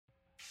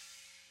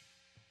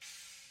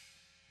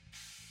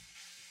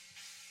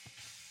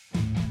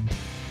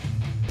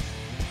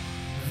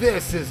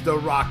This is the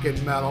Rock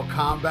and Metal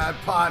Combat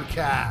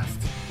Podcast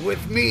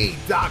with me,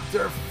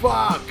 Dr.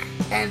 Fuck,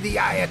 and the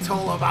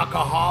Ayatollah of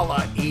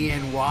Alcohola,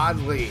 Ian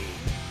Wadley.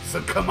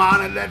 So come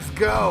on and let's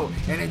go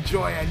and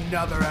enjoy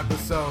another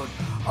episode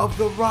of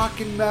the Rock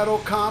and Metal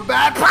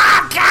Combat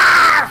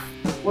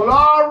Podcast! Well,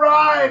 all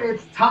right,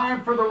 it's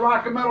time for the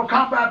Rock and Metal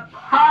Combat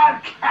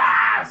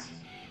Podcast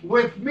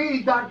with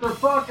me, Dr.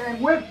 Fuck,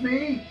 and with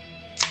me,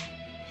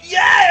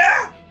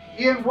 yeah,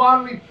 Ian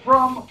Wadley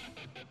from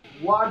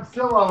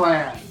Wadzilla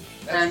Land.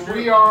 And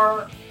we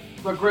are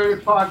the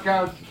greatest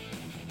podcast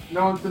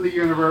known to the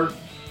universe.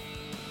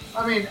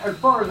 I mean, as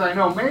far as I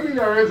know, maybe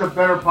there is a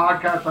better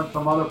podcast on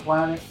some other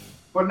planet,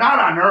 but not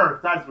on Earth,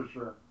 that's for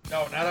sure.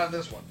 No, not on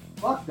this one.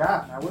 Fuck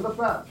that, man. We're the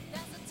best.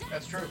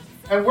 That's true.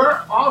 And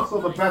we're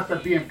also the best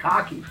at being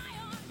cocky.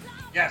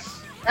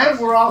 Yes. And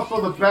we're also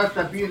the best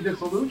at being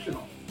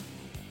disillusional.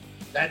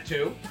 That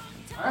too.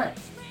 Alright.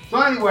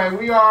 So anyway,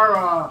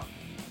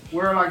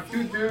 we're like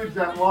two dudes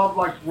that love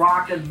like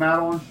rock and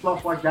metal and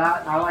stuff like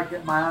that. I like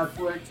getting my ass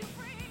licked.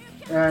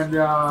 And,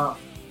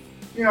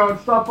 and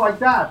stuff like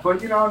that.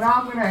 But, now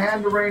I'm going to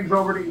hand the reins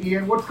over to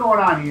Ian. What's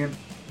going on, Ian?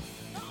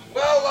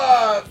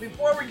 Well,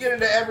 before we get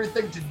into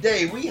everything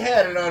today, we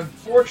had an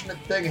unfortunate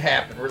thing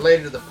happen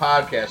related to the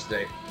podcast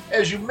today.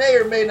 As you may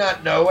or may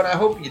not know, and I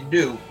hope you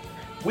do,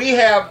 we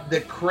have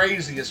the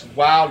craziest,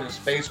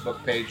 wildest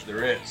Facebook page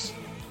there is.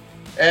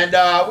 And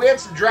we had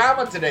some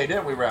drama today,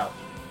 didn't we, Ralph?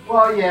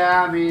 Well,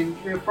 yeah, I mean,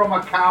 from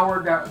a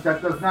coward that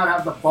does not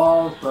have the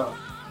balls to,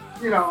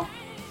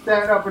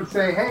 stand up and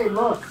say, hey,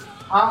 look,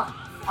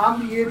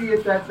 I'm the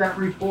idiot that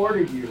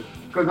reported you.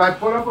 Because I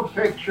put up a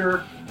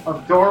picture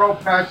of Doro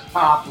Pesch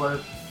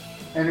topless,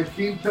 and it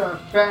seemed to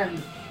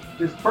offend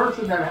this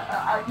person that,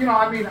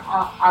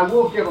 I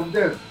will give him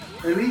this.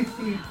 At least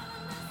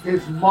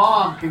his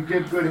mom can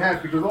give good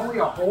head, because only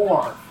a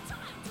whore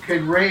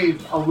can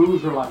raise a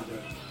loser like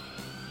this.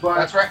 But,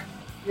 that's right.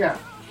 Yeah,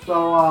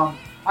 so,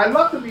 I'd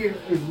love to be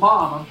his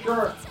mom. I'm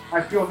sure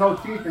I feel no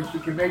teeth and she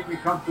can make me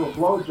come to a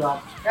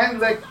blowjob and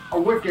lick a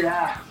wicked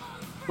ass.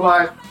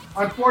 But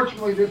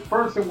unfortunately, this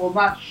person will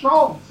not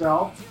show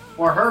himself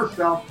or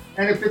herself.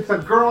 And if it's a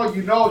girl,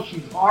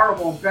 she's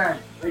horrible in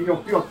bed, and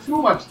you'll feel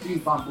too much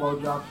teeth on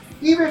blowjobs.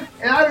 Even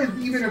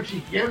if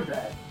she gives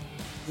that,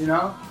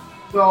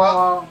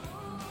 So,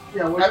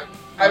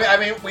 I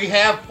mean, we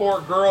have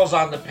 4 girls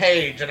on the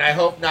page, and I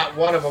hope not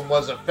one of them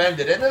was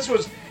offended. And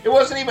it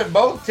wasn't even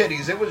both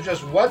titties. It was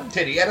just one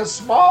titty, and a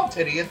small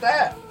titty at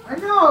that. I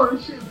know.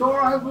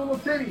 Dora has little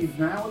titties,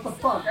 man. What the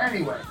fuck?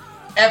 Anyway.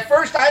 At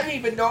first, I didn't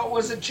even know it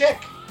was a chick.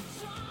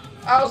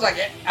 I was like,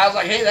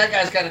 hey, that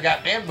guy's kind of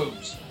got man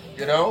boobs,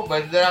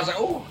 But then I was like,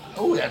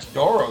 oh, that's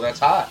Doro. That's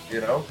hot,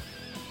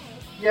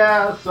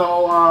 Yeah,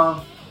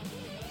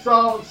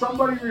 So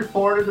somebody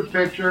reported the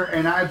picture,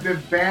 and I've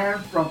been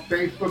banned from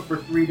Facebook for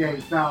 3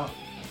 days. Now,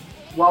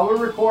 while we're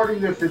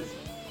recording this,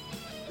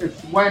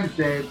 it's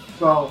Wednesday,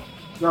 so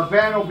the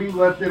ban will be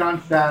lifted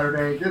on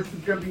Saturday. This is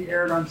going to be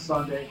aired on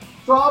Sunday,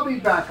 so I'll be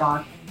back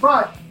on.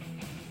 But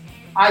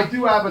I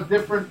do have I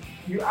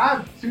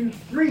have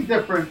 3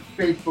 different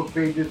Facebook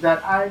pages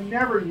that I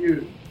never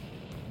use.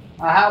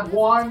 I have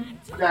one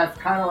that's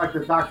kind of like the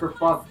Dr.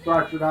 Fuck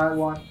Structured Diet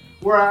one,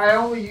 where I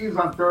only use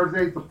on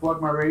Thursdays to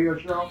plug my radio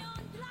show.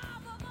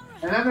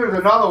 And then there's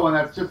another one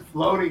that's just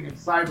floating in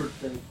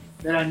cyberspace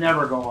that I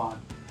never go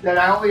on. That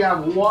I only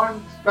have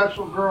one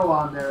special girl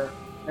on there,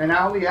 and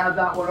I only have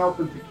that one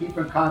open to keep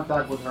in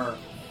contact with her.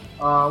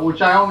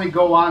 Which I only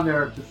go on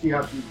there to see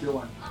how she's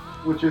doing,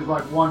 which is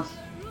like once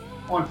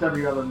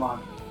every other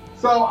month.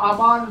 So I'm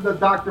on the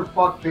Dr.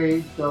 Fuck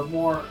page, the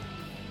more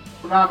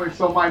predominant.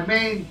 So my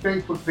main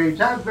Facebook page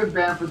has been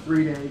banned for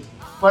 3 days,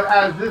 but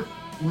as this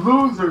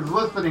loser's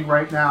listening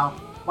right now,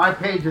 my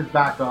page is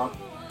back up.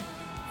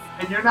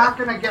 And you're not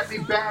going to get me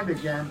banned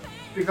again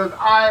because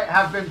I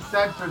have been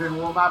censored and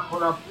will not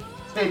put up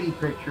titty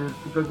pictures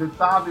because it's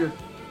obvious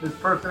this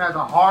person has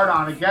a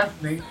hard-on against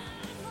me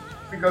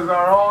because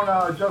our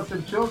own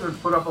Justin Childers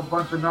put up a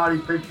bunch of naughty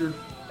pictures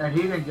and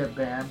he didn't get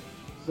banned.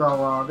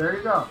 So there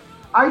you go.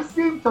 I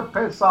seem to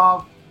piss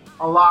off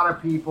a lot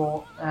of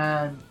people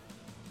and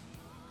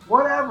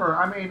whatever.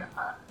 I mean,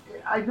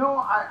 I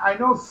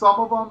know some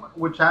of them,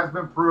 which has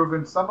been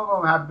proven, some of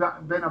them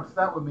have been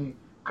upset with me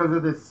because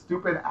of this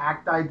stupid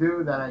act I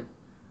do, that I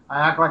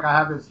act like I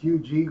have this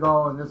huge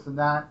ego and this and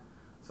that.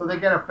 So they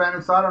get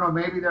offended. So I don't know,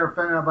 maybe they're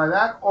offended by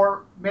that,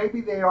 or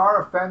maybe they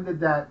are offended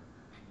that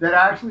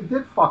I actually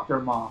did fuck their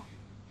mom.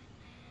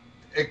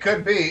 It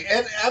could be.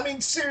 And, I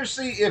mean,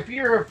 seriously, if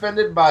you're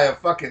offended by a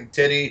fucking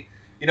titty,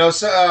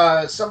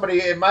 somebody,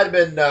 it might have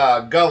been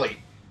Gully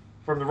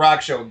from the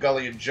rock show,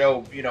 Gully and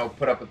Joe,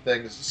 put up a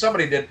thing.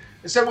 Somebody did.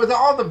 They said, with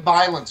all the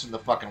violence in the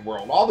fucking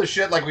world, all the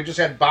shit, like we just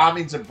had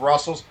bombings in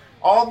Brussels,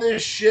 all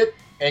this shit,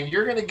 and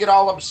you're going to get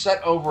all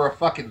upset over a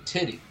fucking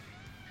titty.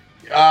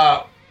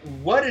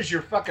 What is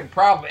your fucking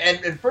problem?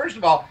 And first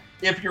of all,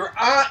 if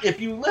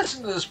you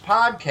listen to this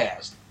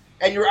podcast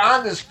and you're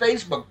on this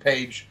Facebook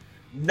page,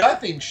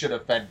 nothing should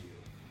offend you.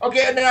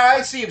 Okay, and now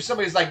I see if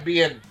somebody's like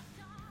being,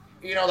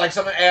 like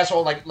some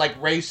asshole like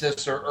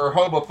racist or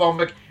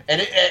homophobic,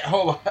 and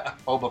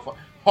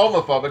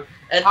homophobic,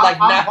 and I'm like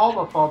not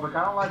homophobic.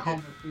 I don't like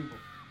homeless people.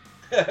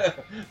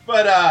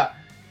 but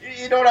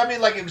you know what I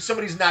mean? Like if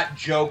somebody's not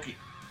joking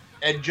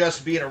and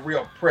just being a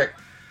real prick,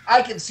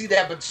 I can see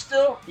that. But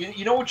still,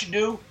 you know what you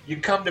do? You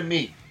come to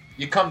me.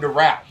 You come to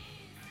Ralph.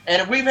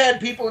 And we've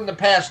had people in the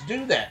past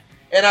do that.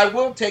 And I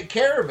will take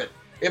care of it.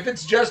 If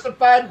it's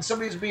justified and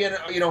somebody's being,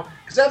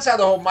 because that's how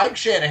the whole Mike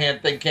Shanahan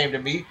thing came to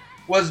me,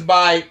 was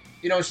by,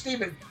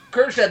 Stephen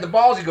Kirsch had the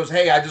balls. He goes,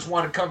 hey, I just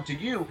want to come to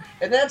you.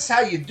 And that's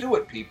how you do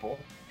it, people.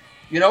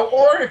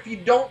 Or if you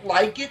don't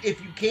like it,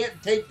 if you can't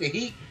take the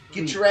heat,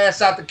 get your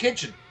ass out the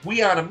kitchen.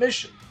 We on a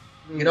mission.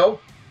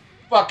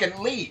 Fucking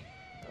leave.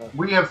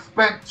 We have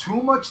spent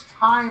too much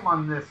time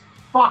on this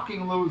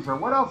fucking loser.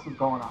 What else is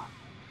going on?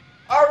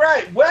 All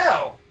right,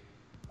 well,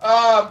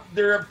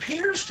 there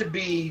appears to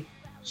be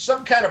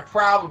some kind of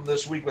problem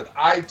this week with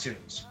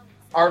iTunes.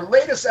 Our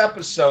latest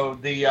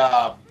episode,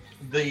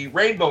 the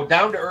Rainbow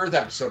Down to Earth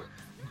episode,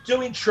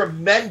 doing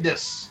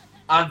tremendous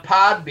on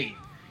Podbean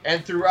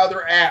and through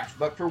other apps,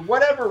 but for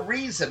whatever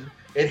reason,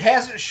 it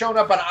hasn't shown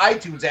up on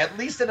iTunes, at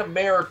least in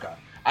America.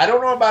 I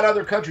don't know about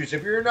other countries.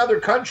 If you're in other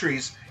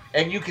countries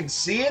and you can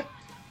see it,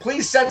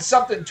 please send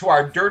something to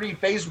our dirty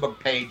Facebook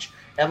page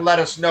and let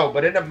us know.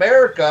 But in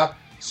America,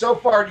 so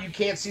far you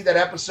can't see that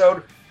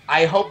episode.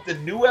 I hope the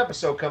new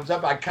episode comes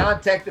up. I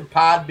contacted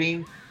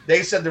Podbean.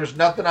 They said there's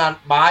nothing on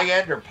my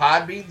end or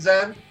Podbean's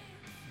end.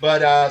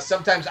 But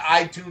sometimes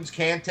iTunes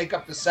can take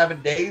up to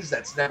 7 days.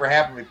 That's never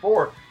happened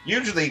before.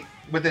 Usually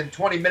within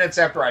 20 minutes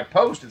after I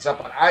post, it's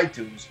up on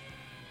iTunes.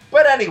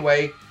 But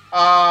anyway,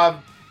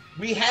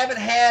 we haven't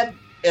had,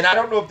 and I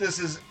don't know if this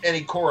is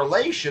any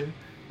correlation,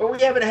 but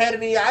we haven't had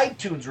any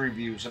iTunes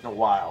reviews in a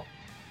while.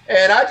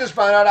 And I just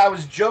found out, I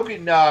was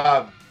joking,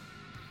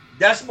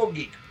 Decimal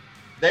Geek,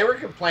 they were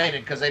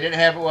complaining because they didn't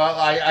have, well,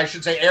 I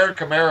should say Aaron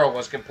Camaro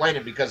was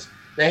complaining because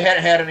they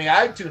hadn't had any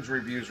iTunes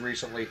reviews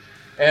recently.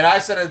 And I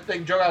said a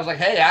thing, joke, I was like,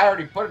 hey, I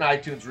already put an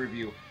iTunes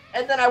review.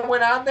 And then I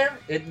went on there,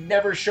 it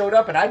never showed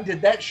up, and I did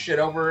that shit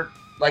over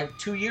like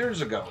 2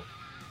 years ago.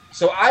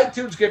 So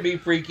iTunes can be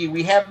freaky.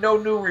 We have no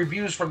new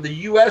reviews from the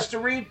U.S. to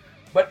read,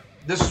 but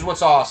this is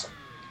what's awesome.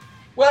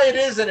 Well, it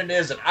is and it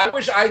isn't. I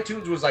wish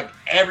iTunes was like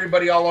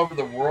everybody all over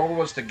the world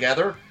was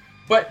together,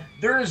 but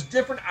there is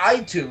different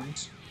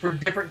iTunes for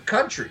different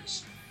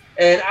countries.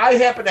 And I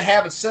happen to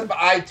have a set of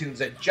iTunes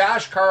that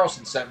Josh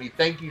Carlson sent me.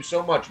 Thank you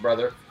so much,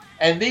 brother.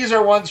 And these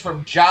are ones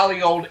from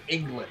jolly old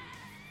England.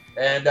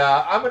 And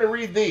I'm going to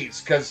read these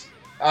because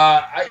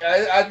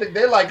I think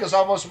they like us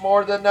almost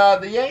more than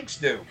the Yanks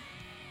do.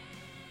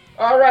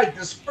 All right,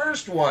 this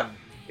first one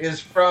is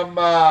from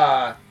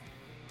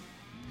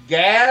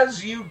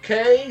Gaz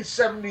UK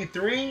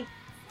 73,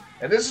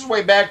 and this is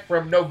way back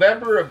from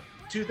November of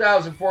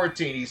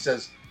 2014. He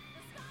says,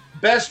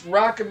 best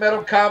rock and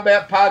metal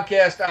combat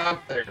podcast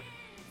out there.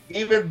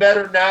 Even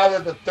better now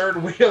that the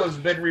third wheel has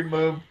been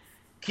removed.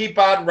 Keep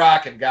on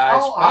rocking,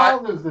 guys. How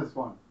old is this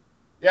one?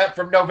 Yeah,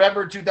 from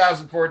November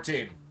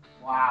 2014.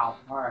 Wow.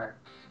 All right.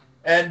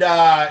 And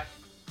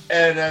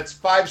it's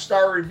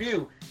 5-star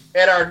review.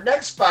 And our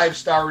next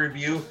 5-star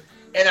review,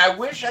 and I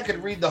wish I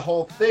could read the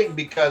whole thing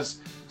because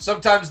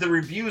sometimes the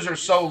reviews are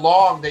so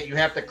long that you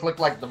have to click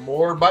like the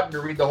more button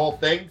to read the whole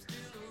thing.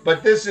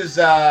 But this is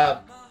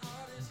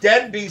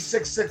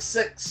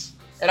Denby666.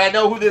 And I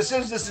know who this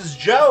is. This is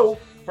Joe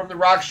from the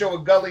Rock Show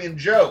with Gully and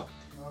Joe.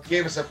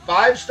 Gave us a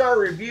 5-star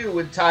review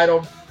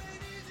entitled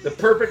The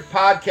Perfect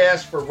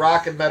Podcast for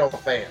Rock and Metal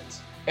Fans.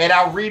 And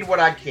I'll read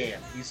what I can.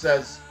 He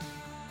says,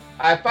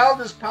 I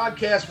found this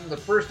podcast from the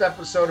first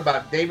episode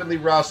about David Lee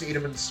Roth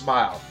Edelman's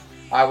Smile.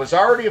 I was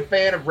already a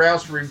fan of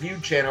Ralph's review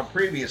channel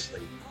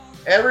previously.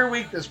 Every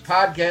week this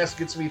podcast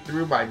gets me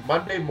through my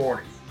Monday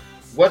morning.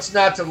 What's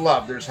not to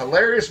love? There's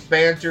hilarious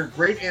banter,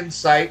 great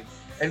insight,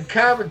 and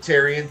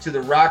commentary into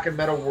the rock and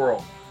metal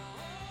world.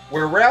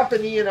 Where Ralph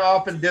and Ian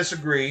often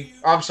disagree.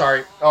 I'm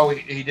sorry. Oh,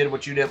 he did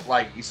what you didn't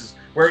like. He says,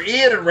 where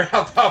Ian and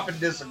Ralph often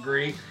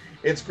disagree,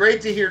 it's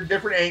great to hear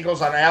different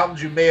angles on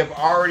albums you may have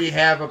already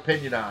have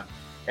opinion on.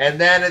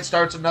 And then it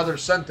starts another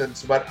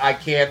sentence, but I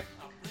can't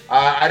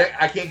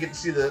I can't get to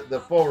see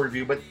the full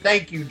review. But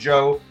thank you,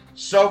 Joe,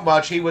 so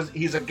much.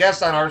 He's a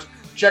guest on ours.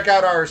 Check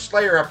out our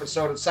Slayer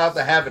episode at South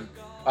of Heaven.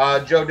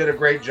 Joe did a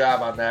great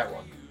job on that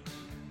one.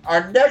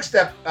 Our next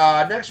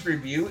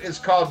review is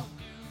called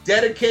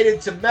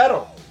Dedicated to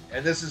Metal.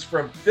 And this is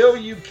from Phil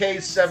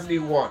UK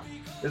 71.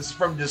 This is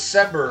from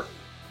December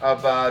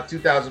of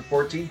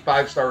 2014,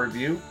 5-star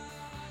review.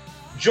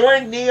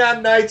 Join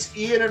Neon Knights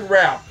Ian and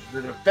Ralph,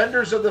 the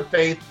defenders of the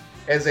faith,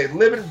 as they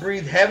live and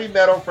breathe heavy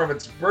metal from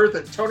its birth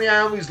at Tony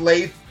Iommi's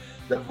Lathe.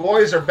 The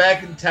boys are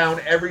back in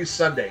town every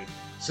Sunday.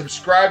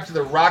 Subscribe to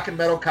the Rock and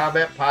Metal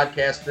Combat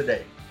podcast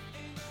today.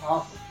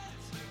 Awesome.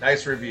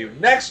 Nice review.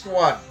 Next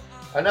one,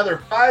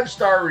 another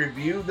 5-star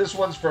review. This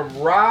one's from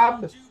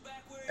Rob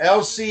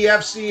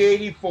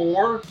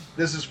LCFC84.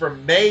 This is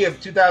from May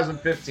of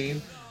 2015.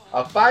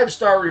 A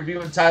 5-star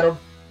review entitled,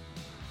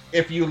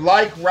 If You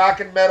Like Rock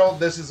and Metal,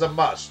 This is a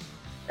Must.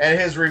 And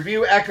his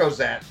review echoes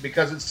that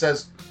because it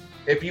says,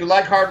 If you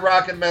like hard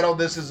rock and metal,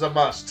 this is a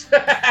must. All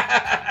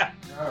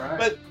right.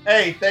 But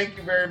hey, thank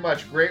you very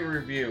much. Great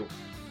review.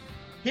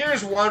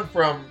 Here's one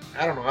from,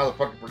 I don't know how the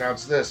fuck to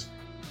pronounce this,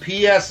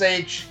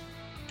 PSHQET.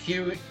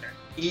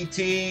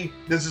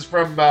 This is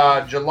from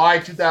July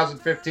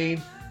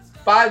 2015.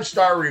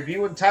 5-star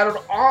review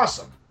entitled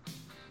Awesome.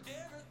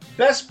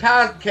 Best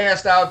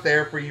podcast out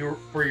there for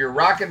your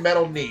rock and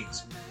metal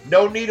needs.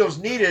 No needles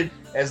needed,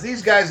 as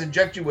these guys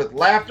inject you with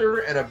laughter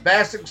and a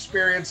vast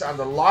experience on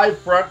the live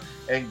front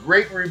and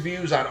great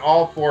reviews on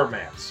all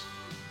formats.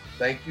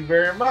 Thank you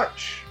very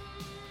much.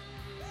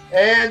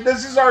 And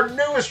this is our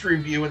newest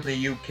review in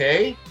the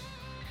UK.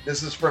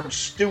 This is from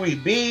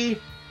Stewie B.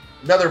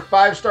 Another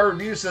 5-star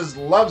review says,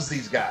 loves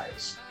these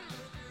guys.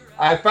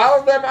 I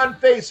follow them on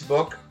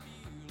Facebook,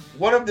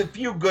 one of the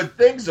few good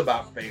things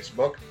about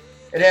Facebook,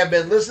 and have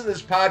been listening to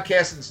this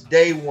podcast since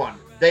day one.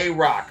 They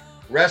rock.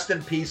 Rest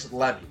in peace,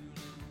 Lemmy.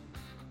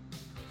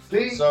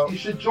 See, you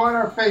should join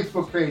our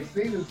Facebook page.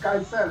 See, this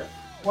guy said it.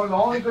 One of the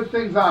only good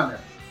things on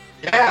there.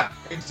 Yeah,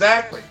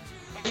 exactly.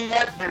 And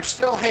yet there's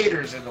still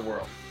haters in the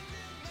world.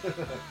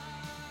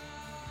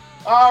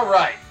 All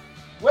right.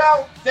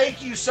 Well,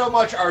 thank you so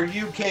much, our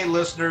UK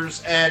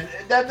listeners. And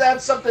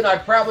that's something I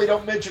probably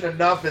don't mention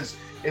enough is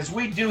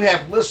we do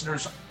have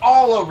listeners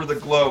all over the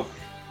globe.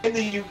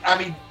 I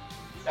mean,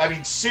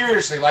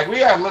 seriously, like we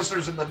have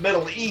listeners in the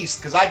Middle East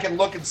because I can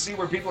look and see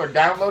where people are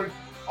downloading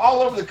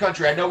all over the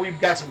country. I know we've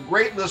got some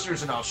great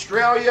listeners in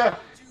Australia,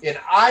 in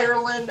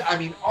Ireland. I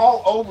mean,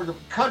 all over the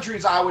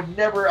countries I would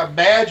never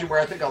imagine where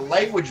I think a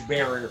language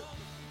barrier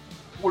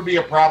would be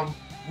a problem.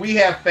 We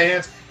have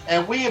fans,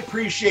 and we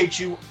appreciate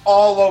you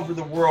all over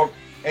the world.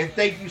 And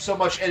thank you so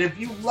much. And if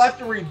you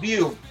left a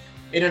review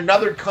in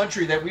another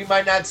country that we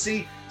might not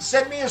see,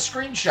 send me a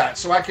screenshot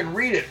so I can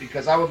read it,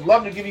 because I would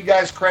love to give you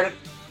guys credit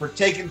for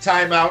taking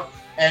time out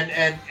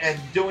and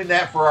doing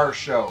that for our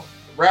show.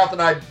 Ralph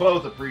and I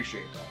both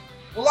appreciate that.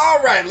 Well,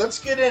 all right, let's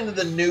get into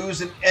the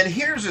news. And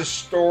here's a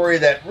story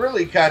that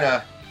really kind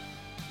of,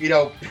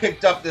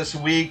 picked up this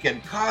week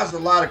and caused a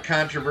lot of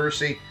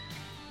controversy.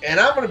 And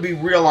I'm going to be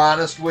real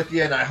honest with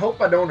you, and I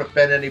hope I don't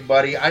offend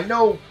anybody. I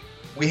know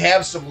we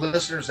have some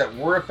listeners that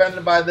were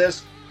offended by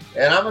this,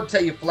 and I'm going to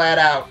tell you flat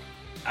out,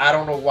 I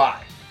don't know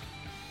why.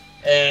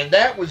 And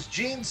that was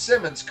Gene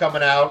Simmons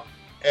coming out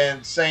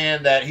and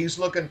saying that he's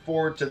looking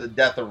forward to the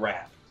death of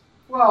rap.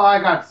 Well,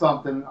 I got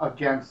something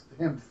against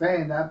him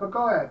saying that, but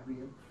go ahead,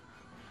 Ian.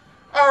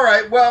 All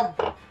right, well,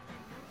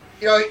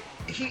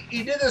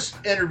 he did this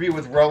interview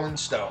with Rolling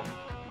Stone,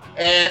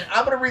 and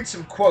I'm going to read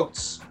some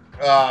quotes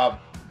from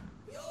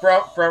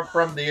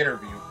the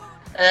interview.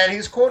 And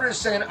he's quoted as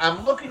saying,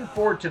 I'm looking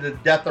forward to the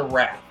death of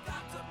rap.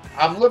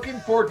 I'm looking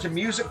forward to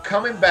music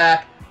coming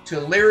back to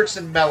lyrics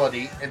and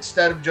melody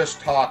instead of just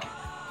talking.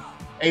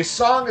 A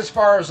song, as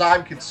far as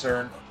I'm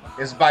concerned,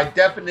 is by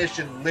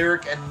definition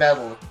lyric and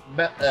medley.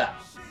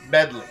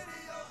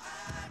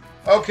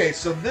 Okay,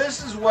 so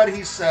this is what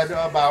he said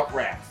about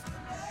rap.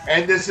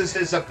 And this is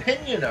his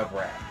opinion of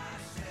rap.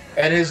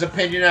 And his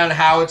opinion on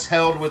how it's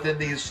held within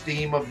the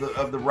esteem of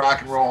the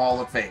Rock and Roll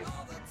Hall of Fame.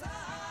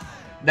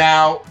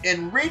 Now,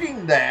 in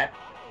reading that,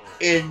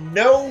 in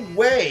no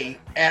way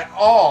at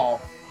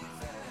all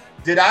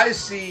did I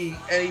see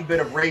any bit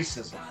of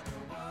racism.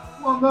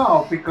 Well,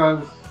 no,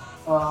 because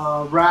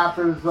rap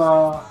is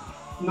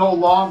no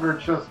longer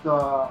just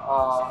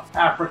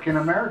African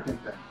American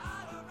thing.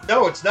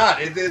 No, it's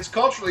not. It's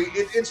culturally,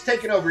 it's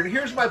taken over. And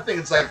here's my thing.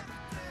 It's like,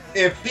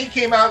 if he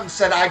came out and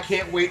said, I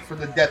can't wait for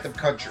the death of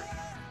country,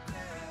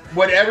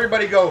 would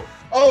everybody go,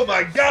 oh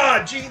my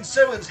God, Gene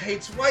Simmons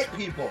hates white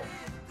people?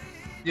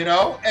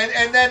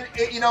 And then,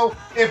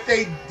 if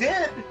they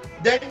did,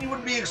 then you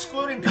would be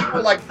excluding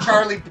people like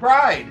Charlie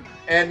Pride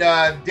and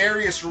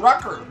Darius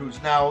Rucker,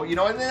 who's now,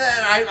 and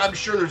then I'm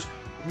sure there's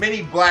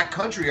many black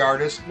country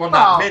artists. Well,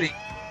 not many,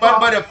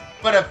 but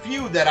a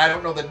few that I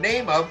don't know the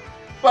name of.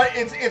 But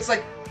it's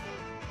like,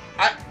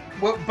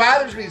 what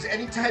bothers me is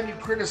anytime you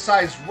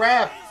criticize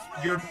rap,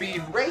 you're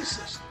being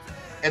racist,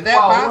 and that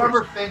bothers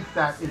whoever thinks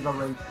that is a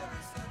racist.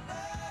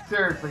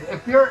 Seriously,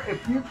 if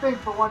you think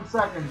for 1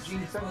 second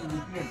Gene Simmons is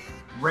being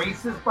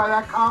racist by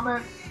that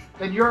comment,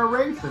 then you're a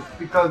racist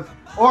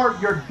or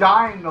you're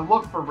dying to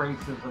look for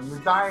racism. You're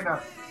dying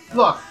to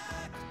look.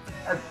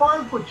 As far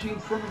as what Gene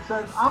Simmons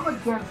says, I'm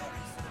against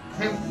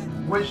him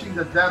wishing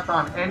the death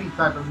on any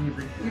type of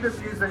music. Either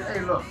music, hey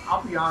look,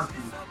 I'll be honest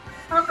with you,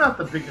 I'm not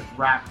the biggest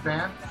rap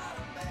fan.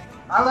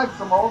 I like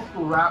some old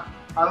school rap.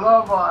 I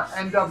love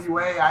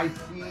NWA,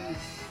 Ice-T,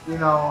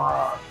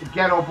 the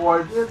Ghetto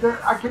Boys.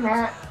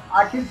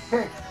 I can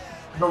pick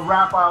the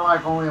rap I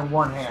like only in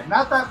one hand.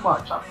 Not that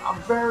much.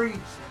 I'm very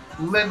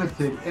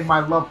limited in my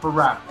love for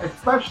rap,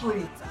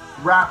 especially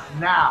rap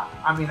now.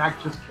 I mean, I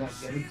just can't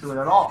get into it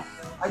at all.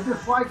 I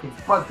dislike it.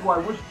 But do I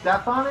wish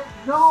death on it?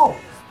 No,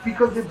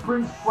 because it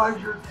brings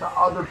pleasure to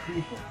other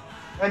people.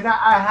 And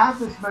I have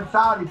this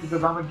mentality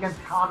because I'm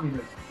against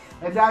communism.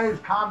 And that is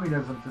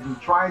communism to me,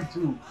 trying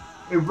to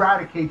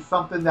eradicate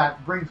something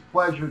that brings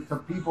pleasure to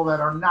people that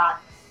are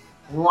not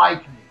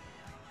like me.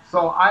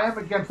 So I am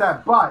against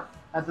that. But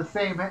at the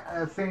same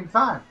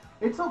time,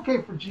 it's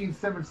okay for Gene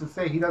Simmons to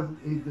say he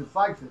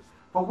dislikes it,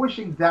 but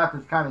wishing death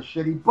is kind of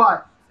shitty.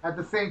 But at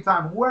the same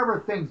time, whoever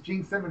thinks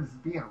Gene Simmons is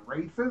being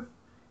racist,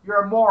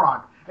 you're a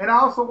moron. And I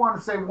also want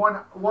to say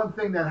one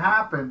thing that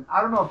happened.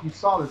 I don't know if you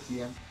saw this,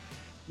 Ian.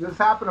 This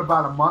happened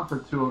about a month or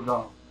two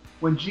ago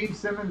when Gene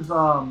Simmons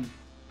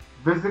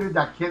visited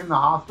that kid in the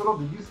hospital.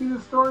 Did you see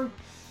this story?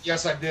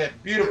 Yes, I did.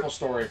 Beautiful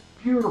story.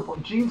 Beautiful.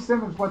 Gene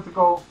Simmons went to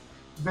go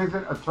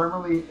visit a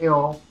terminally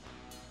ill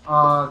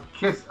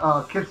Kiss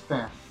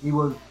fan. He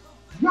was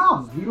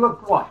young. He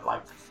looked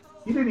like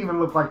he didn't even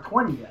look like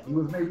 20 yet. He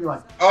was maybe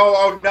like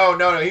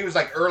no. He was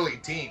like early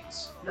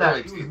teens.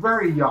 Yeah, he was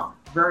very young,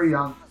 very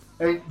young.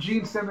 And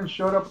Gene Simmons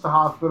showed up at the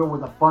hospital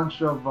with a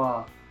bunch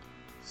of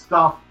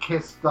stuff,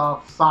 Kiss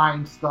stuff,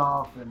 signed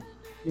stuff, and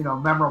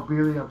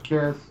memorabilia of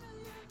Kiss.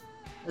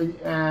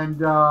 And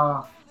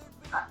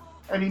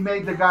he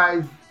made the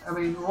guy's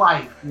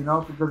life,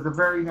 because the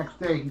very next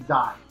day he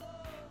died.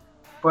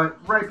 But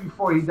right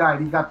before he died,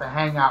 he got to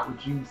hang out with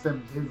Gene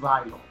Simmons, his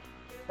idol.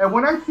 And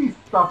when I see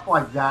stuff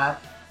like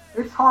that,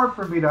 it's hard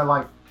for me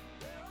to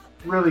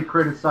really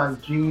criticize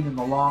Gene in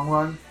the long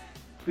run,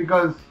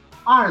 because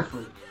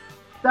honestly,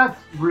 that's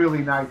really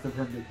nice of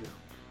him to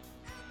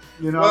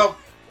do. Well,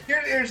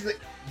 here's the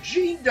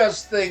Gene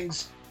does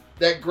things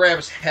that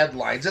grabs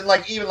headlines, and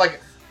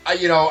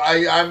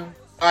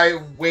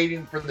I'm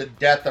waiting for the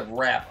death of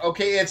rap.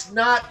 Okay, it's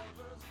not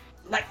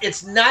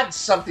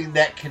something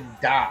that can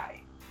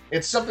die.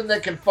 It's something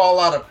that can fall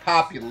out of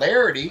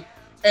popularity,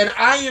 and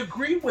I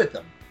agree with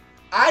him.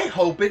 I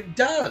hope it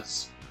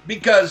does,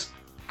 because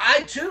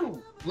I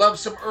too love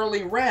some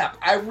early rap.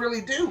 I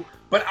really do,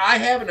 but I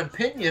have an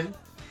opinion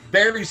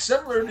very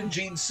similar to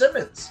Gene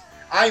Simmons.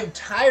 I'm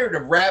tired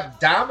of rap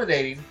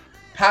dominating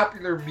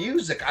popular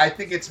music. I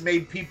think it's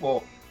made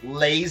people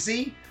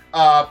lazy.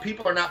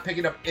 People are not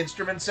picking up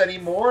instruments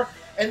anymore,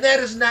 and that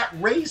is not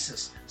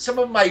racist. Some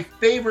of my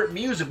favorite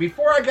music,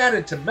 before I got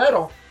into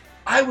metal,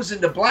 I was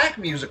into black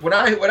music. When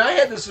I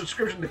had the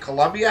subscription to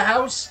Columbia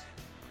House,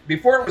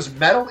 before it was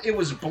metal, it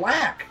was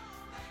black.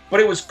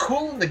 But it was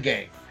Kool and the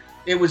Gang.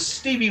 It was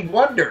Stevie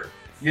Wonder.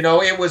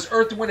 It was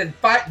Earth, Wind, and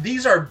Fire.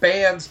 These are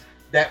bands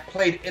that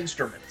played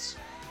instruments,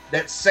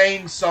 that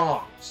sang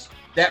songs,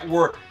 that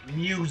were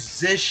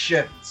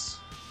musicians.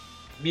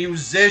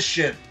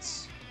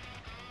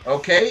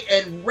 Okay?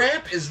 And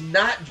rap is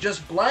not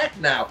just black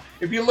now.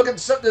 If you look at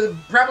something,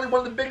 probably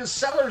one of the biggest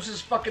sellers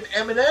is fucking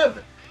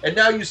Eminem. And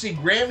now you see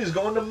Grammys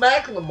going to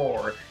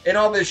Macklemore and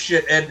all this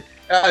shit. And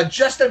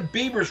Justin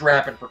Bieber's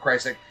rapping, for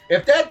Christ's sake.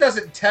 If that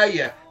doesn't tell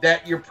you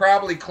that you're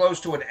probably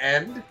close to an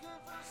end,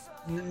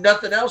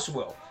 nothing else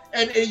will.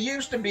 And it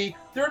used to be,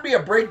 there would be a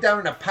breakdown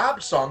in a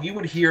pop song, you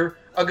would hear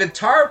a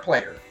guitar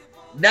player.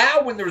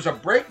 Now when there's a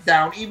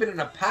breakdown, even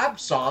in a pop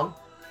song,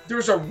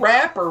 there's a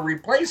rapper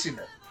replacing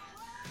it.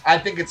 I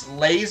think it's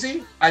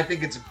lazy. I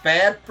think it's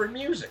bad for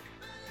music.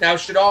 Now,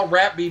 should all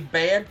rap be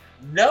banned?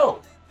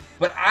 No.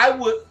 But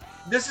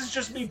this is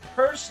just me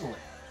personally.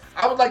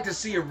 I would like to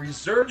see a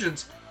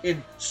resurgence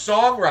in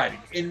songwriting,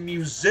 in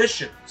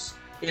musicians,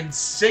 in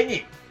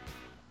singing.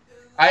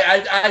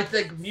 I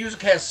think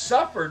music has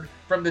suffered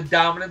from the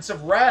dominance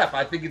of rap.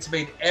 I think it's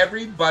made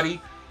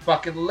everybody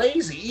fucking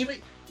lazy.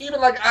 Even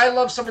like I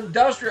love some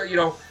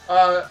industrial,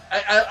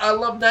 I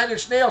love Nine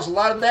Inch Nails. A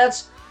lot of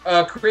that's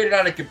created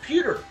on a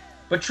computer.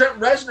 But Trent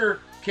Reznor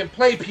can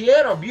play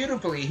piano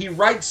beautifully. He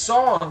writes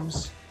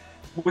songs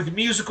with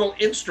musical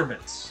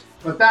instruments.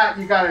 But that,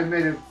 you got to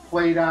admit, it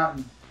played out,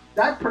 and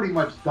that pretty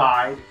much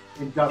died.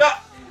 No,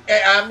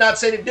 I'm not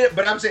saying it did,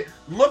 but I'm saying,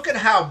 look at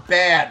how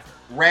bad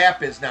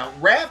rap is now.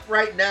 Rap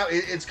right now,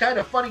 it's kind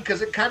of funny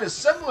because it kind of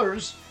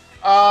similars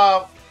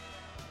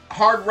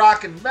hard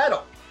rock and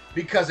metal,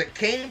 because it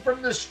came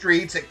from the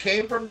streets, it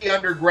came from the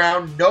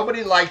underground,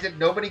 nobody liked it,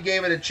 nobody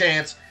gave it a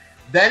chance.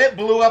 Then it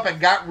blew up and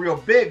got real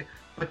big,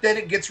 but then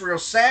it gets real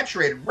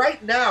saturated.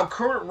 Right now,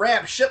 current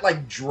rap, shit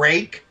like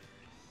Drake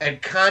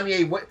and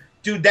Kanye,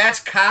 dude, that's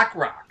cock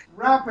rock.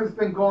 Rap has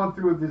been going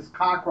through this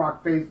cock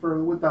rock phase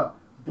with the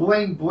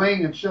bling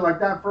bling and shit like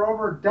that for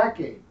over a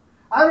decade.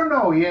 I don't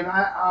know, Ian.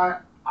 I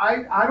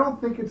don't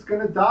think it's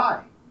gonna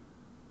die.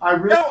 I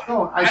really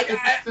don't. I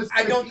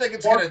don't think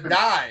it's gonna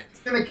die. It's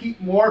gonna keep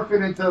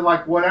morphing into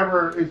like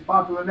whatever is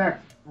popular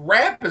next.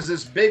 Rap is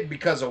this big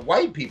because of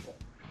white people.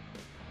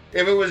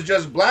 If it was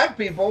just black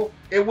people,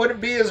 it wouldn't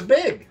be as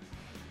big.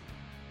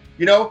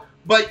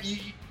 But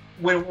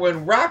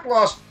when rock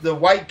lost the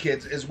white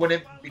kids is when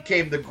it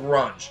became the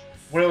grunge.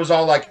 When it was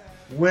all like,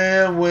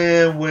 wah,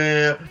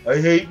 I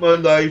hate my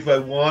life, I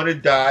want to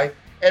die.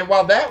 And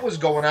while that was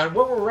going on,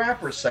 what were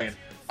rappers saying?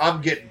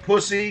 I'm getting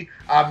pussy,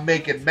 I'm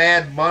making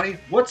mad money.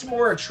 What's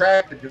more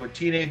attractive to a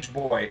teenage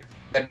boy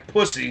than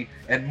pussy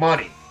and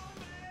money?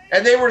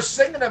 And they were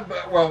singing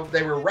about,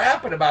 they were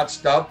rapping about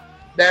stuff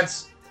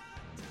that's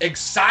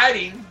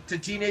exciting to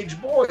teenage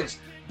boys.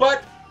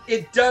 But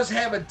it does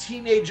have a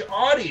teenage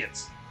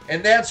audience.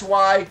 And that's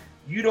why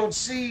you don't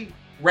see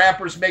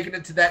rappers making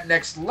it to that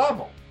next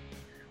level.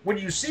 When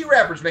you see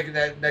rappers making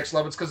that next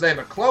level, it's because they have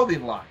a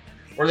clothing line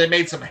or they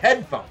made some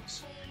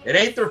headphones. It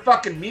ain't their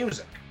fucking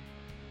music.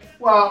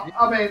 Well,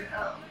 I mean,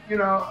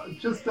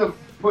 just to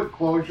put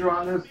closure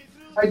on this,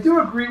 I do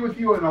agree with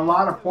you in a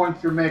lot of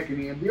points you're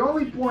making, Ian. The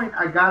only point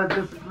I gotta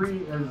disagree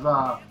is,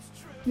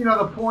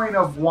 the point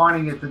of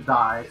wanting it to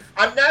die.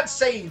 I'm not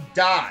saying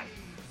die,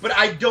 but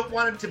I don't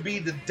want it to be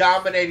the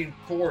dominating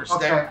force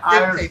that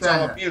dictates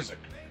all of music.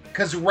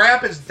 Because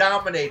rap has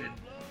dominated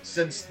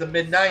since the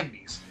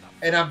mid-'90s,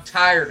 and I'm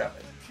tired of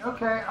it.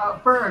 Okay,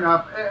 fair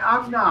enough.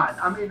 I'm not.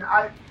 I mean,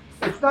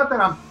 it's not that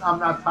I'm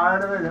not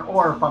tired of it,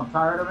 or if I'm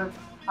tired of it.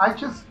 I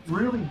just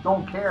really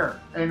don't care.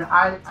 And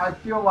I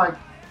feel like,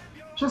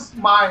 just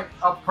my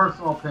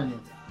personal opinion,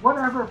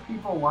 whatever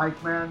people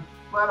like, man,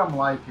 let them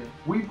like it.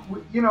 We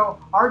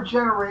our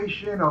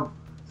generation of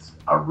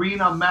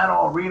arena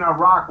metal, arena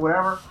rock,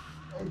 whatever,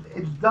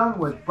 it's done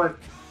with. But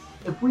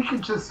if we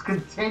could just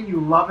continue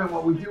loving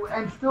what we do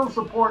and still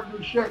support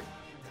new shit,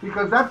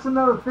 because that's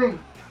another thing.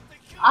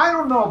 I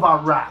don't know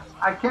about rap.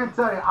 I can't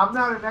tell you. I'm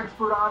not an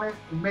expert on it.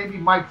 Maybe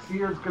Mike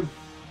Sears could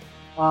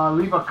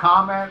leave a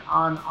comment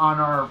on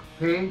our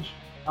page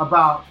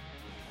about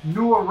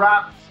newer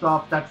rap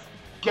stuff that's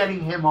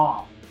getting him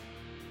off.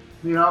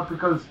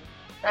 Because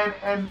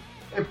and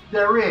if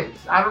there is,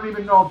 I don't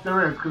even know if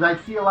there is, because I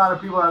see a lot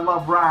of people that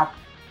love rap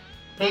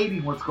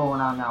hating what's going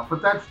on now.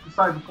 But that's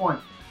beside the point.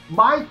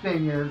 My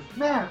thing is,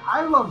 man,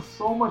 I love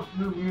so much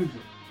new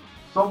music,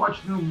 so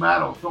much new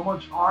metal, so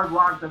much hard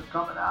rock that's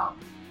coming out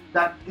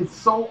that it's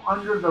so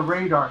under the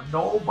radar.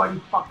 Nobody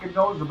fucking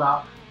knows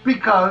about,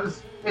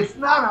 because it's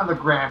not on the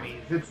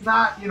Grammys. It's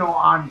not,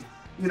 on,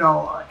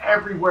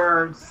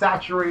 everywhere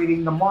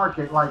saturating the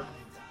market like,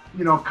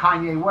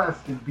 Kanye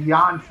West and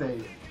Beyonce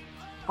is.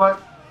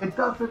 But it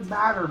doesn't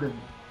matter to me.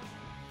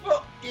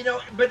 Well,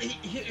 but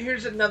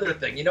here's another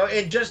thing,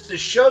 and just to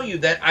show you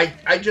that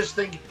I just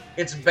think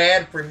it's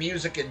bad for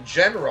music in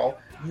general,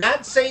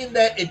 not saying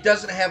that it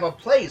doesn't have a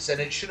place and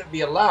it shouldn't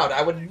be allowed.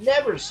 I would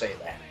never say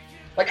that.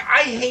 Like,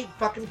 I hate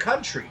fucking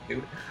country,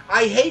 dude.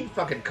 I hate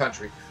fucking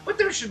country. But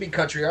there should be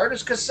country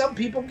artists, because some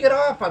people get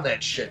off on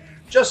that shit.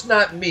 Just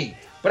not me.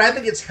 But I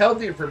think it's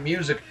healthier for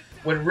music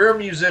when real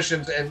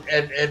musicians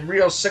and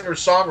real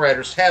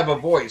singer-songwriters have a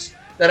voice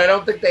that I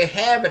don't think they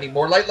have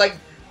anymore. Like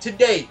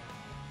today,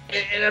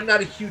 and I'm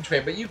not a huge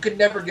fan, but you could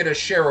never get a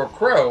Sheryl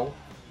Crow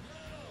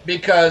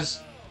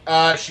because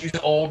she's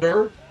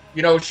older.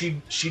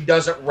 She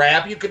doesn't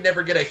rap. You could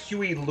never get a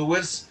Huey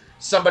Lewis,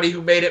 somebody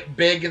who made it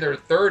big in their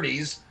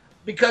 30s,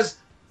 because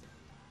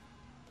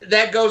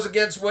that goes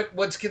against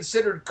what's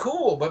considered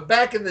cool. But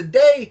back in the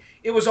day,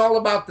 it was all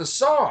about the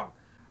song.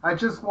 I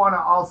just want to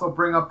also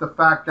bring up the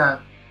fact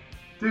that,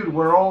 dude,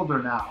 we're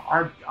older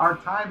now. Our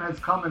time has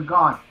come and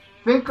gone.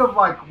 Think of,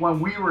 like, when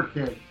we were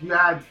kids. You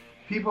had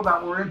people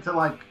that were into,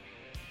 like,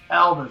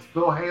 Elvis,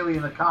 Bill Haley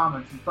in the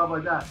comments and stuff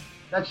like that.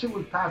 That shit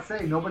was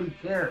passé. Nobody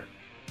cared.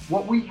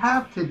 What we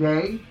have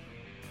today,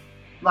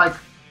 like,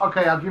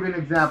 okay, I'll give you an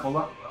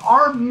example.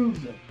 Our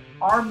music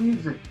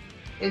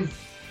is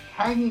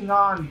hanging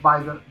on by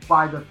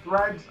the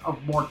threads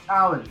of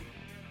mortality.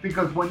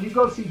 Because when you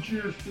go see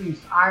Judas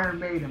Priest, Iron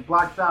Maiden,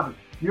 Black Sabbath,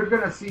 you're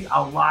going to see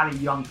a lot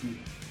of young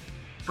people.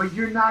 But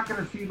you're not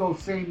going to see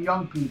those same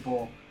young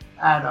people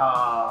at,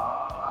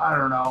 I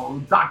don't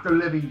know, Dr.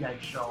 Living Dead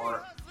show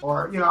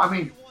or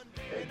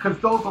because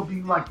those will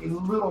be like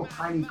in little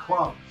tiny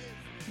clubs.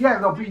 Yeah,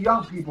 there'll be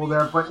young people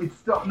there, but it's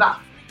still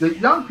not. The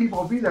young people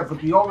will be there, but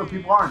the older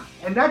people aren't.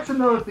 And that's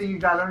another thing you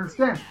got to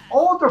understand.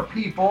 Older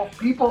people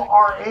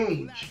our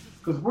age,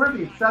 because we're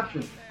the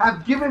exception,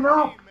 have given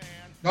up.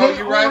 No,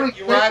 you're right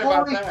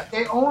about that.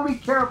 They only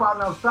care about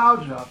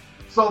nostalgia.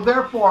 So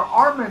therefore,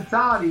 our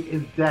mentality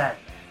is dead.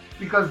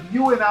 Because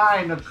you and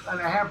I and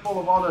a handful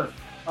of other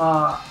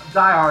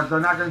diehards are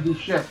not going to do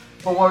shit.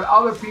 But what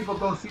other people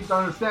don't seem to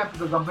understand,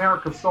 because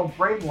America's so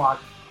brainwashed,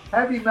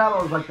 heavy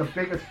metal is like the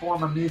biggest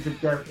form of music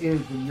there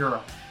is in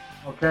Europe.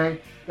 Okay?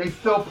 They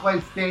still play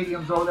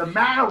stadiums over there.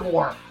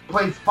 Manowar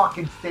plays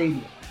fucking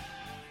stadiums.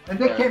 And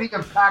they can't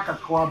even pack a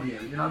club here.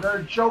 They're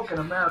a joke in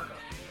America.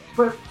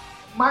 But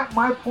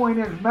my point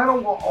is, metal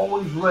will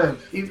always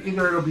live.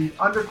 Either it'll be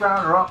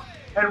underground or up.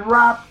 And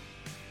rap,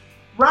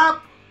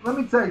 let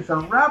me tell you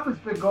something. Rap has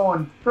been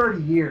going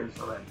 30 years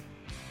already.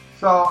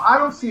 So I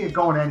don't see it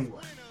going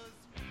anywhere.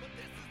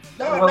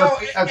 No,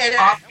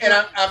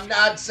 and I'm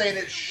not saying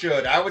it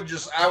should. I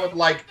would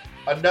like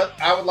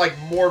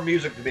more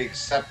music to be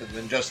accepted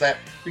than just that,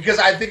 because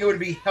I think it would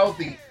be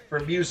healthy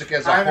for music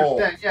as a whole.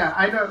 Yeah,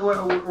 I know.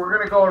 We're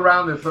going to go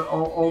around this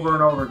over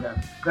and over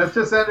again. Let's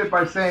just end it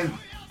by saying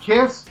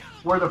Kiss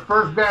were the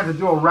first band to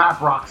do a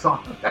rap rock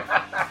song.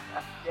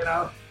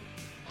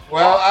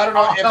 Well, I don't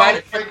know.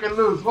 Break it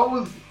loose. What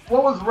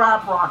was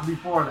rap rock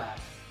before that?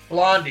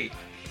 Blondie.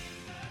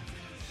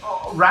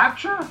 Oh,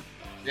 Rapture?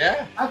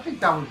 Yeah. I think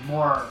that was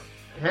more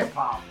hip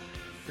hop,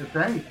 if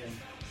anything.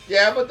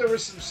 Yeah, but there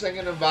was some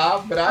singing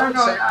involved. But I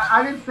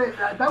didn't say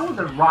that. That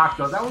wasn't rock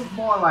though. That was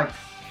more like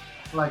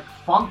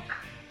funk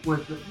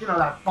with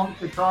that funk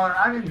guitar.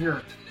 I didn't hear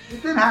it.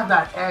 It didn't have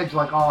that edge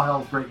like All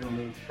Hell's Breaking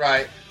Loose.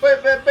 Right,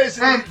 but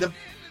basically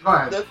go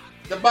ahead.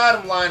 The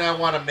bottom line I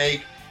want to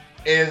make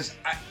is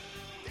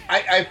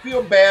I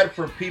feel bad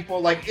for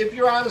people. Like, if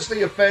you're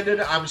honestly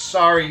offended, I'm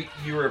sorry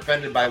you were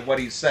offended by what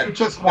he said. You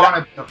just want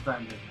to be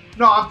offended.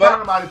 No, I'm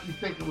talking about if you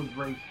think it was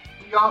racist.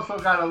 You also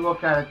got to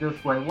look at it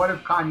this way. What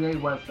if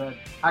Kanye West said,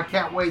 I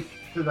can't wait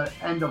to the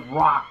end of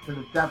rock, to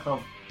the death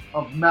of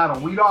metal?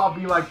 We'd all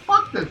be like,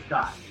 fuck this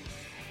guy.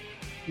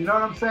 You know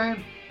what I'm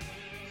saying?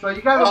 So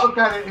you got to look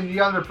at it in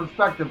the other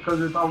perspective, because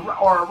it's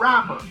a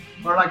rapper,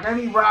 or like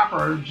any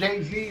rapper, or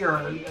Jay-Z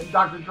or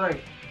Dr.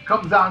 Dre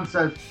comes out and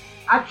says,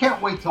 I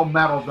can't wait till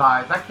metal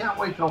dies. I can't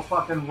wait till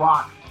fucking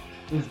rock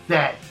is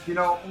dead. You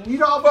know,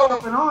 we'd all be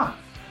fucking on.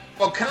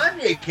 Well,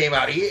 Kanye came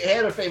out. He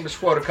had a famous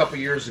quote a couple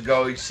years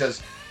ago. He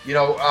says, you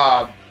know,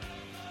 I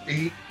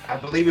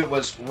believe it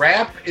was,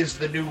 rap is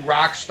the new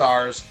rock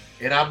stars,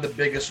 and I'm the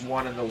biggest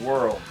one in the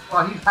world.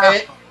 Well, he's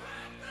half.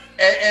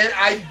 And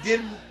I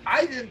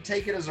didn't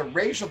take it as a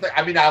racial thing.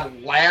 I mean, I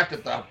laughed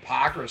at the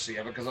hypocrisy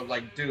of it, because I'm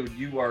like, dude,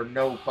 you are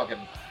no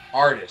fucking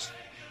artist.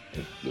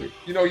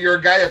 You know, you're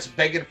a guy that's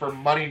begging for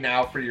money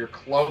now for your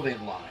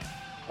clothing line.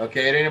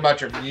 Okay, it ain't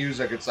about your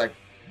music. It's like,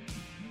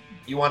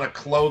 you want a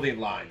clothing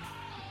line.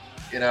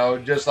 You know,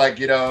 just like,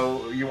 you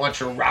know, you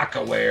want your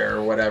Rockaware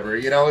or whatever.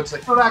 You know, it's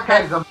like... Well, that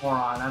guy's a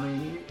moron. I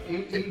mean,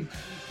 he's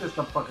just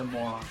a fucking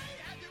moron.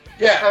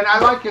 Yeah. And I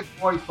like his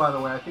voice, by the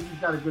way. I think he's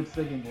got a good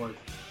singing voice.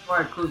 Go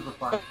ahead,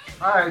 crucify.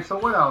 All right, so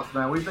what else,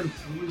 man? We've been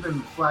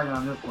flagging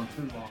on this one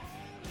too long.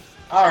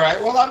 All right,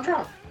 well, I'm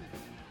drunk.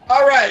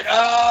 All right,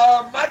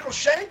 Michael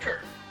Schenker.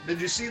 Did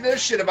you see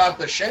this shit about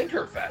the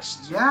Schenker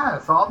Fest?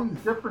 Yes, all these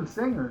different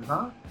singers,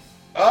 huh?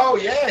 Oh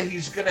yeah,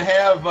 he's gonna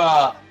have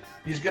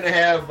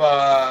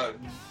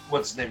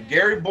what's his name?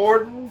 Gary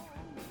Borden,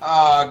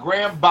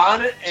 Graham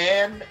Bonnet,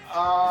 and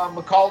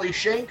Macaulay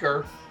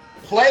Schenker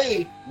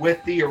play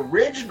with the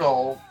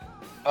original.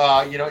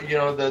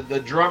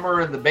 The drummer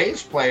and the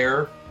bass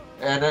player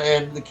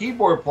and the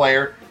keyboard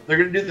player. They're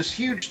gonna do this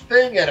huge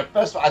thing at a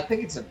festival. I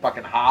think it's in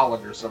fucking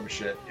Holland or some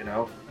shit, you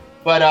know.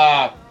 But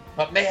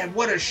man,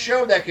 what a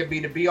show that could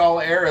be, to be all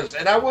eras.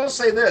 And I will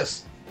say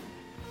this.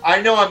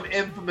 I know I'm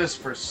infamous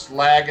for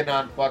slagging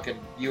on fucking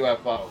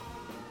UFO.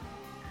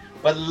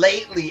 But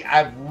lately,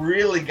 I've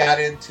really got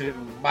into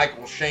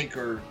Michael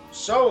Schenker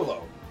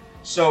solo.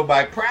 So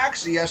by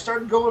proxy, I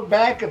started going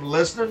back and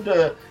listening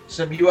to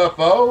some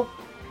UFO.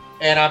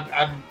 And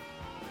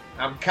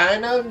I'm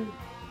kind of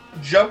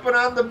jumping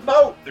on the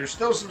boat. There's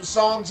still some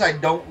songs I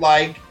don't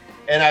like,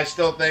 and I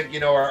still think,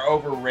 you know, are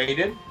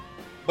overrated.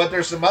 But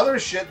there's some other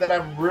shit that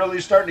I'm really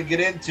starting to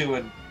get into,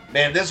 and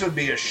man, this would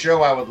be a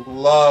show I would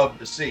love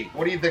to see.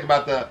 What do you think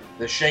about the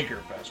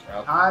Schenker Fest,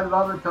 bro? I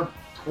love it to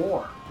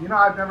tour. You know,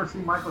 I've never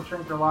seen Michael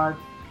Schenker live,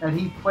 and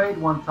he played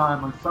one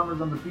time on Summers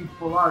on the Beach,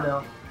 Fort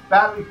Lauderdale.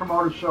 Badly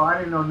promoted show. I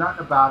didn't know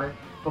nothing about it,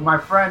 but my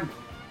friend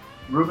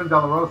Ruben De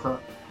La Rosa,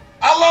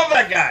 I love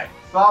that guy,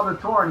 saw the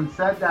tour, and he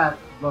said that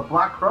the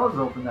Black Crowes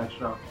opened that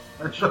show.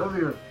 That shows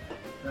you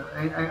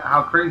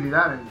how crazy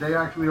that is. They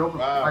actually opened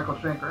Michael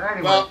Schenker.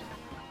 Anyway. Well,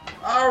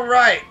 all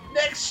right,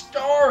 next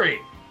story.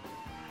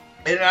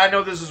 And I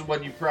know this is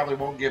one you probably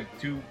won't give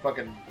two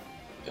fucking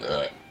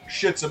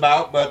shits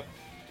about, but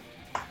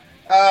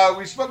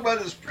we spoke about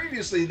this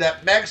previously,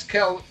 that Max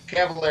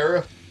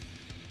Cavalera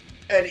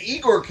and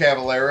Igor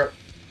Cavalera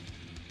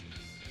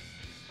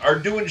are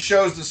doing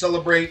shows to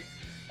celebrate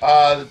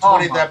the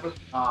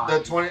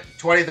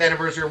 20th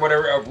anniversary or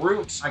whatever of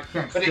Roots. I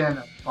can't stand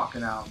that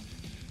fucking album.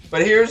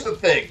 But here's the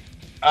thing.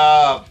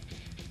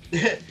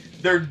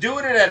 They're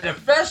doing it at a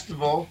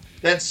festival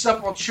that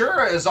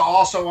Sepultura is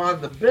also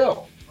on the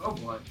bill. Oh,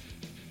 boy.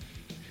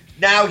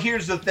 Now,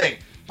 here's the thing.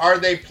 Are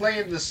they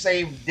playing the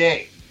same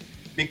day?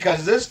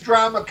 Because this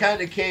drama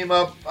kind of came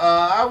up,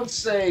 I would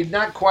say,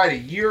 not quite a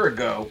year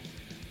ago,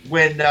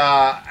 when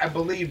I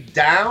believe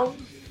Down,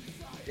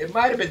 it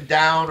might have been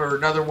Down or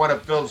another one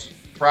of Phil's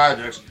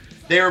projects,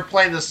 they were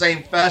playing the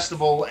same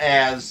festival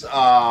as,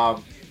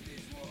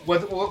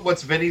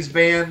 what's Vinny's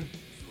band?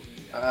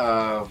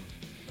 Hell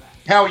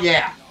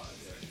Yeah.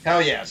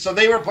 Hell Yeah. So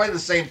they were playing the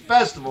same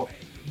festival,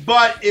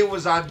 but it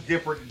was on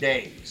different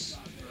days.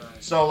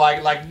 So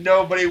like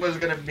nobody was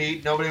going to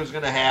meet, nobody was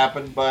going to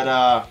happen. But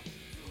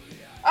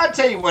I'll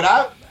tell you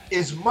what,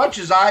 as much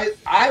as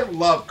I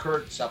love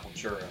Kurt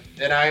Sepultura,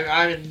 and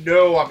I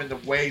know I'm in the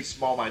way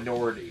small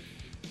minority,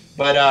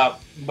 but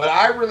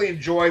I really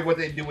enjoy what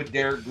they do with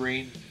Derek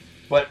Green.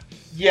 But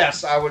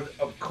yes, I would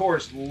of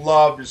course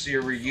love to see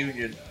a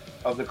reunion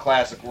of the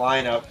classic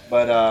lineup.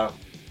 But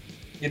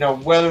you know,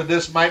 whether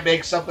this might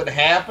make something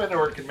happen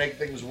or it can make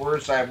things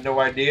worse, I have no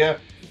idea.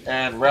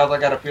 And Ralph, I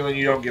got a feeling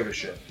you don't give a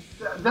shit.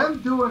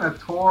 Them doing a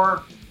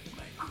tour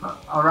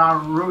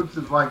around Roots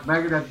is like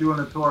Megadeth doing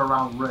a tour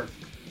around Risk.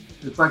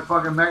 It's like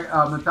fucking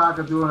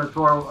Metallica doing a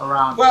tour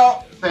around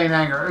Saint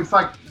Anger. It's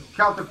like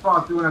Celtic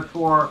Frost doing a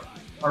tour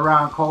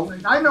around Cold.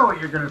 I know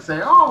what you're going to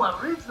say. Oh, well,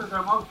 Risk is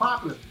their most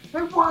popular.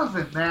 It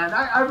wasn't, man.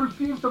 I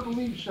refuse to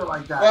believe shit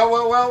like that.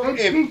 Well.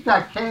 They beat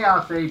that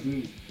Chaos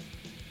AD.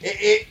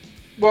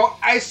 Well,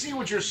 I see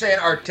what you're saying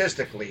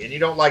artistically, and you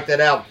don't like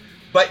that album.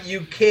 But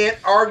you can't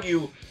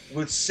argue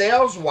with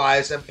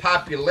sales-wise and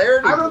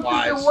popularity-wise. I don't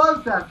think it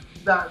was that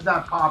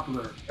that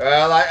popular.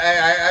 Well,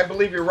 I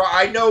believe you're right.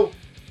 I know.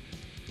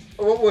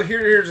 Well,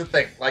 here's the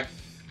thing. Like,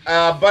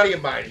 a buddy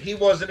of mine, he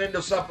wasn't into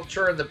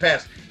Sepultura in the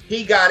past.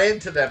 He got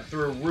into them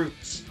through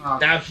Roots.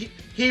 Now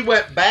he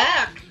went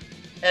back,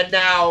 and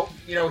now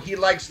he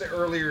likes the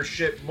earlier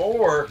shit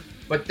more.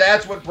 But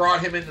that's what brought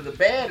him into the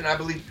band, and I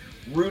believe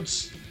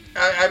Roots.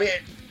 I mean,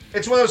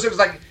 it's one of those things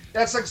like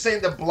that's like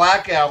saying the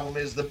Black Album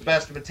is the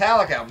best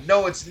Metallica album.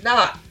 No, it's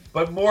not.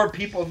 But more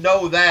people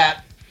know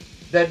that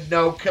than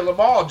know Kill 'Em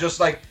All. Just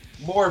like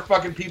more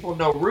fucking people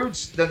know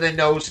Roots than they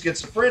know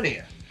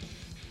Schizophrenia.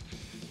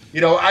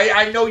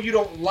 I know you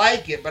don't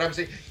like it, but I'm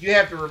saying you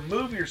have to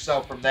remove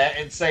yourself from that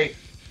and say,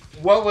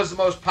 what was the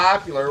most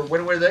popular?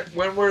 When were they at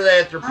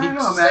their peak I don't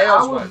know, man.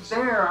 sales? I was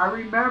there. I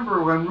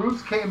remember when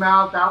Roots came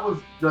out. That was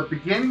the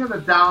beginning of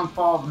the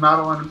downfall of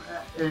metal in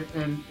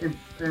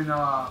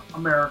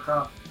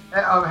America.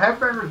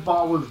 Headbangers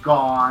Ball was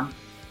gone.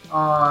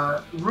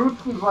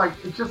 Roots was like,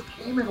 it just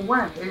came and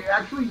went.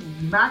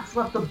 Max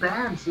left the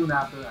band soon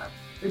after that.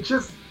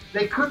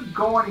 They couldn't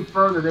go any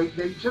further.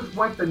 They just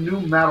went the new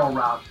metal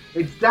route.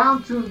 It's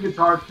down-tuned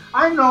guitars.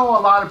 I know a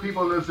lot of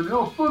people listen,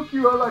 fuck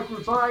you, I like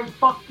Roots. All right,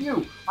 fuck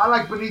you. I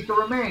like Beneath the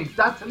Remains.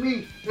 That, to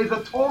me, is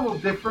a total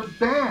different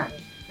band.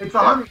 It's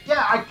 100.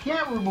 Yeah, I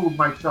can't remove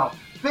myself.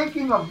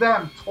 Thinking of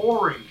them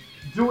touring,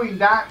 doing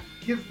that,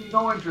 gives me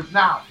no interest.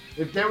 Now,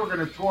 if they were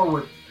going to tour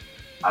with,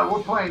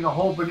 we're playing the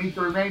whole Beneath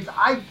the Remains,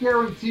 I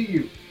guarantee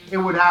you it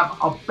would have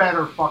a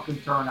better fucking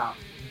turnout.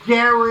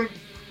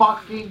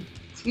 Guarantee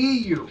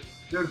you.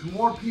 There's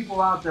more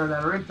people out there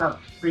that are into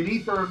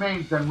Beneath the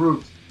Remains than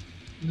Roots.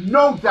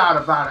 No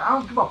doubt about it. I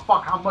don't give a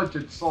fuck how much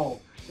it's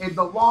sold. In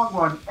the long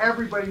run,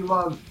 everybody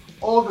loves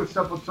older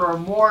Sepultura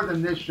more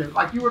than this shit.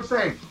 Like you were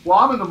saying, well,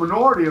 I'm in the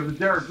minority of the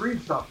Derek Green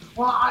stuff.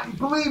 Well,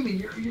 believe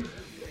me,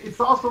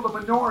 it's also the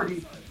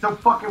minority to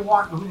fucking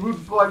want Roots,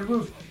 Bloody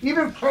Roots.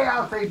 Even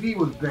Chaos AD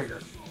was bigger.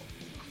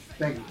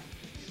 Thank you.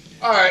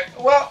 All right.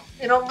 Well,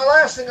 the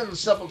last thing on the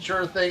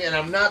Sepultura thing, and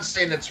I'm not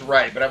saying it's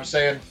right, but I'm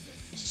saying,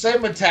 say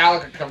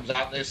Metallica comes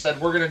out and they said,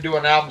 we're going to do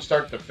an album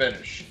start to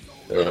finish.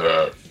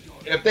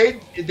 If they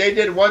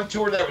did one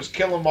tour that was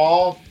Kill 'Em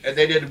All, and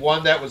they did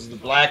one that was the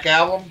Black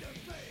Album,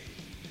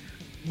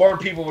 more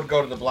people would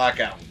go to the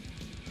Black Album.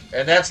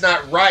 And that's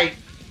not right,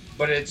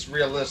 but it's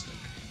realistic.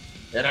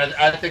 And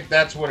I think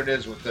that's what it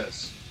is with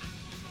this.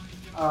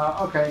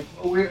 Okay,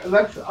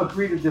 let's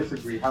agree to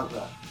disagree. How's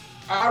that?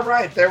 All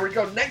right, there we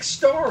go. Next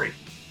story.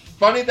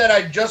 Funny that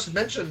I just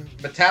mentioned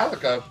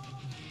Metallica,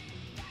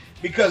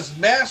 because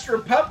Master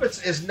of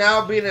Puppets is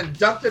now being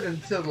inducted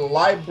into the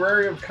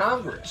Library of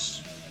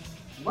Congress.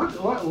 What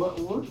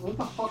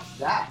the fuck's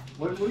that?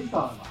 What are you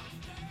talking about?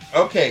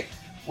 Okay,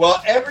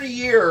 well, every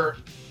year,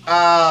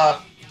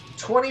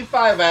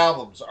 25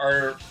 albums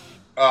are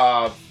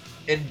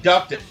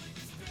inducted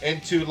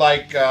into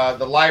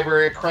the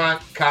Library of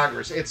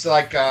Congress. It's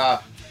like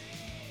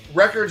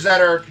records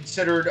that are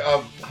considered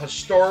of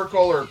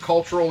historical or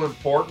cultural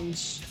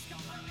importance.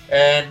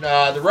 And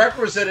the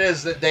requisite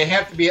is that they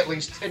have to be at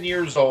least 10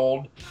 years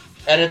old,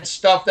 and it's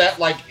stuff that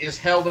is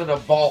held in a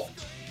vault.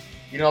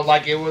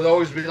 It would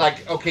always be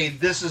okay,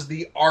 this is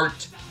the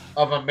art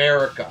of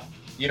America.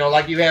 You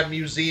have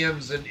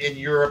museums in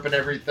Europe and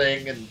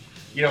everything, and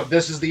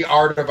this is the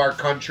art of our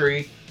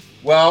country.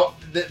 Well,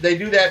 they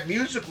do that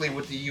musically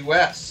with the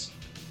U.S.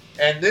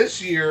 And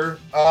this year,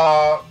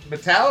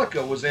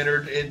 Metallica was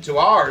entered into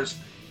ours,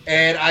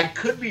 and I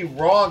could be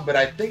wrong, but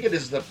I think it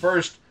is the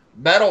first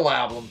metal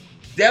album,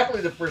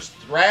 definitely the first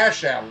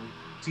thrash album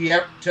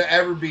to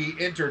ever be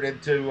entered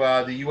into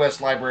the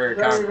U.S. Library of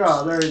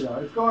Congress. There you go.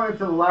 It's going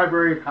into the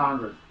Library of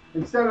Congress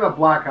instead of the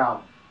Black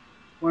Album.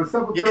 When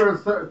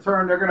Sepultura's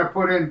turn, they're going to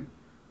put in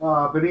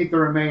Beneath the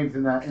Remains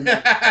in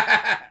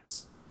that.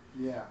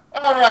 Yeah.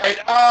 All right.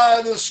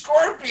 The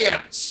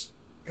Scorpions,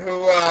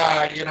 who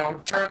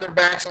turned their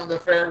backs on the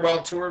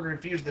farewell tour and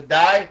refused to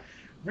die,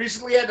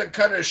 recently had to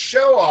cut a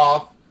show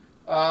off.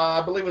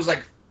 I believe it was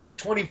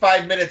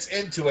 25 minutes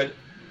into it,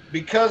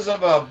 because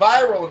of a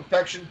viral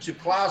infection to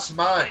Klaus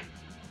Meine.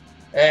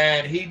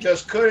 And he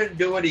just couldn't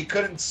do it. He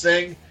couldn't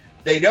sing.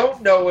 They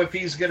don't know if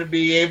he's going to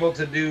be able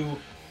to do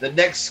the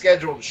next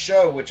scheduled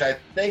show, which I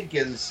think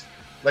is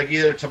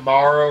either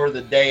tomorrow or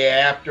the day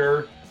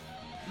after.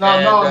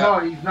 No,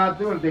 he's not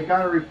doing it. They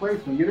got a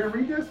replacement. You didn't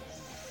read this?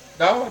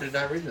 No, I did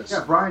not read this.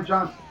 Yeah, Brian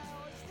Johnson.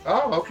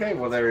 Oh, okay.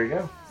 Well, there you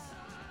go.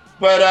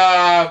 But,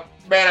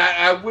 man,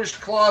 I wish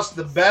Klaus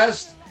the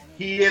best.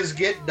 He is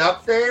getting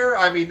up there.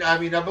 I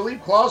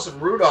believe Klaus and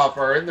Rudolph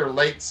are in their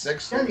late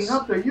 60s. Getting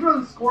up there.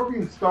 The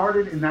Scorpions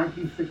started in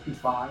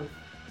 1965.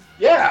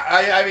 Yeah,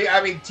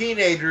 I mean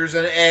teenagers,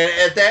 and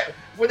at that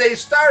when they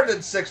started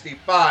in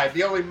 '65,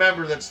 the only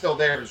member that's still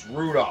there is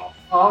Rudolph.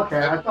 Oh,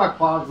 okay. I thought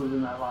Klaus was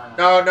in that lineup.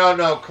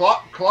 No.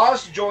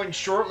 Klaus joined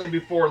shortly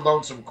before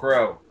Lonesome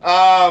Crow.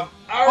 All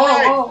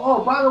right.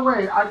 Oh, by the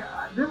way,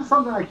 this is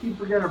something I keep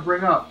forgetting to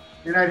bring up,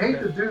 and I'd hate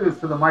to do this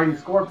to the Mighty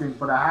Scorpions,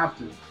 but I have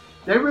to.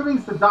 They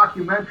released a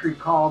documentary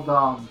called,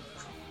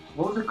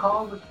 what was it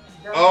called?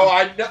 Oh,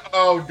 I know.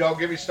 Oh, don't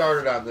get me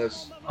started on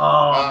this.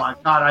 Oh, my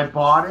God. I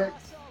bought it.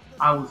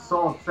 I was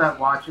so upset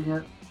watching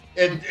it.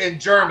 In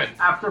German.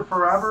 After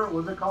Forever,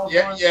 was it called?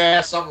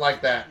 Yeah, something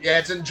like that. Yeah,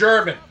 it's in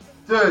German.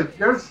 Dude,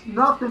 there's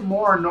nothing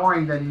more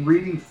annoying than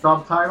reading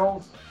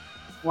subtitles.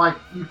 Like,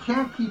 you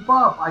can't keep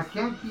up. I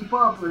can't keep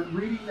up with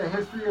reading the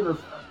history of this.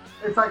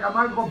 It's like I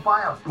might as well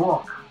buy a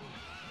book.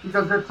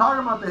 Because they're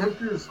talking about the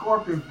history of the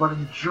Scorpions, but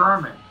in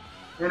German.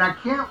 And I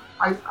can't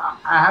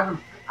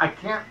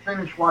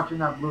finish watching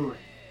that Blu-ray.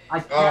 I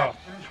can't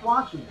finish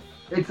watching it.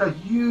 It's a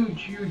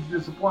huge, huge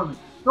disappointment.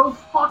 Those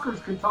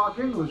fuckers can talk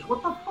English.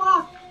 What the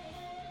fuck?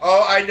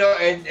 Oh, I know,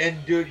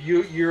 and dude,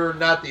 you're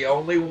not the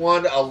only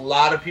one. A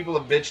lot of people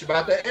have bitched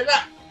about that, and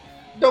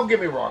don't get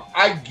me wrong,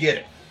 I get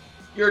it.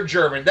 You're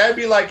German. That'd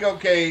be like,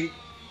 okay,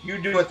 you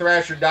do a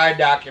Thrash or Die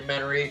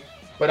documentary,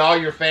 but all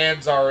your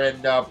fans are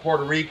in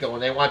Puerto Rico,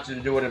 and they want you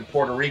to do it in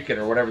Puerto Rican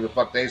or whatever the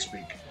fuck they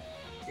speak.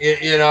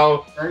 You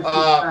know,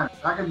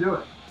 I can do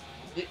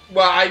it.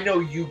 Well, I know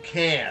you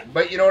can,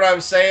 but you know what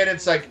I'm saying?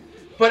 It's like,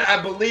 but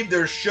I believe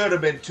there should have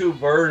been two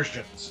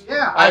versions.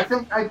 Yeah, I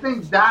think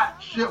that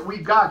shit we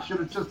got should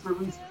have just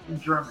released in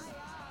Germany.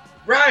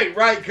 Right,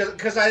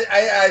 because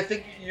I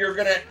think you're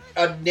gonna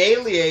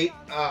annihilate.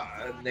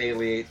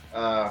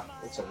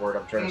 What's the word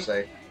I'm trying to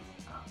say?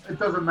 It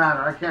doesn't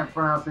matter. I can't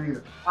pronounce it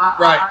either.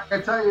 Right. I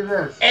can tell you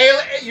this.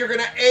 You're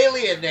gonna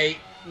alienate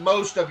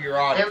most of your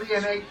audience.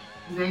 Alienate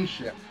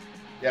nation.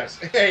 Yes.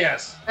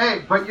 Yes.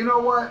 Hey, but you know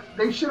what?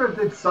 They should have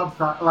did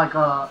subtitle like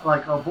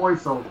a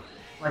voiceover.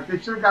 Like they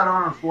should have got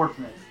Arnold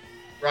Schwarzenegger.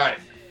 Right.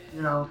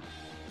 You know.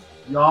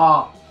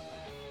 Yeah.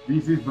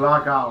 This is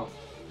Blackout.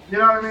 You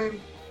know what I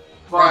mean?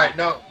 Right.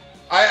 No,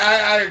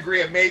 I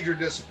agree. A major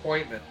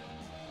disappointment.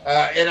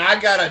 And I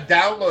got a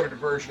downloaded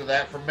version of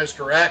that from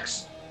Mr.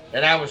 X,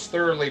 and I was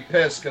thoroughly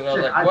pissed because I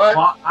was like,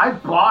 "What?" I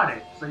bought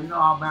it, so you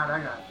know how mad I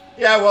got.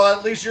 Yeah, well,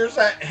 at least yours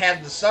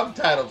had the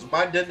subtitles.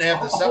 Mine didn't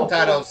have the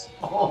subtitles.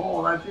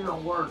 Oh, that's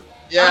even worse.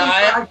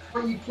 Yeah,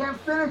 but you can't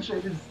finish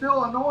it. It's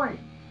still annoying.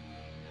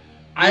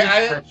 I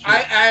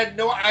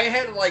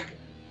had like,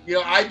 you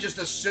know, I just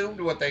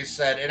assumed what they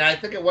said, and I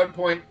think at one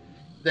point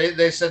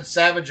they said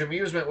Savage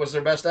Amusement was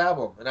their best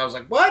album, and I was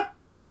like, what?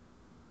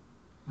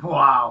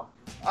 Wow.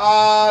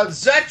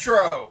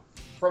 Zetro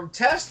from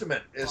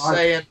Testament is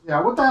saying,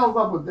 yeah, what the hell's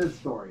up with this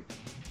story?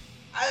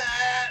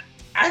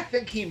 I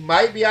think he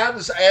might be on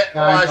this.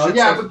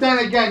 But then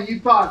again, you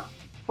thought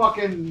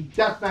fucking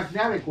Death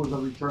Magnetic was a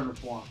return to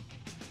form.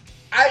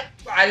 I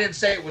didn't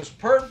say it was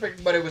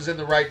perfect, but it was in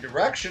the right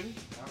direction.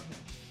 Okay.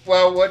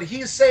 Well, what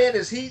he's saying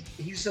is he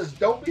says,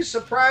 don't be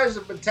surprised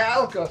if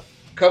Metallica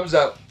comes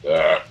up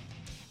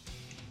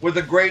with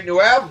a great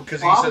new album,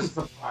 because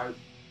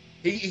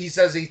he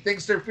says he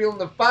thinks they're feeling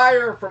the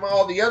fire from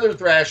all the other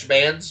thrash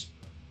bands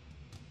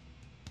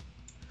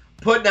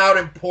putting out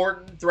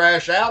important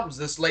thrash albums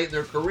this late in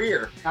their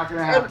career. Not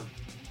gonna happen.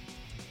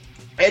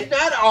 And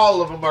not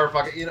all of them are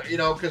fucking, you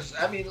know, because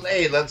I mean,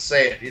 hey, let's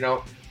say it, you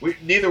know,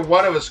 neither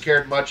one of us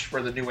cared much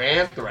for the new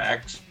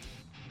Anthrax.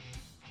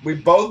 We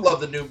both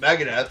love the new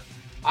Megadeth.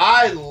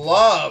 I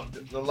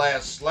loved the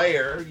last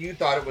Slayer. You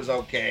thought it was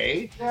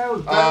okay. Yeah, it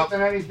was better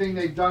than anything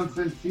they've done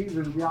since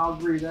Season. We all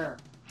agree there.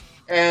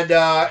 And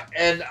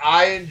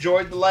I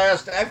enjoyed the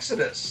last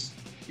Exodus.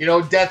 You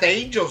know, Death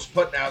Angel's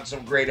putting out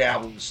some great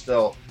albums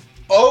still.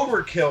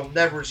 Overkill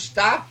never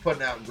stopped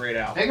putting out great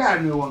albums. They got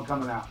a new one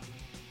coming out.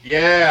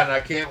 Yeah, and I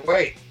can't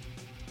wait.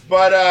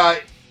 But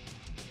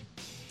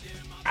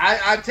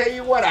I tell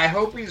you what, I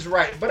hope he's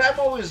right. But I'm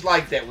always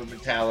like that with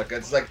Metallica.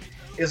 It's like,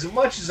 as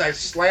much as I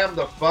slam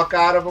the fuck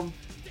out of them,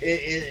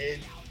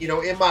 you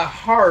know, in my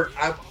heart,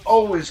 I'm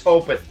always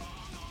hoping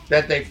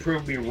that they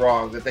prove me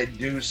wrong, that they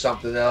do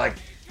something that, like,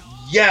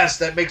 yes,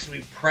 that makes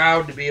me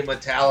proud to be a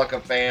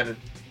Metallica fan, and,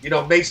 you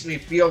know, makes me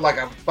feel like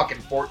I'm fucking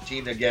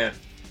 14 again.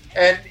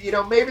 And, you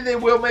know, maybe they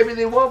will, maybe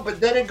they won't, but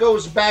then it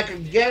goes back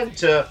again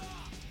to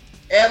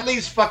at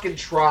least fucking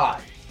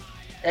try.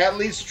 At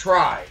least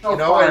try. No, you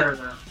know? fire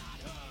there.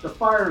 The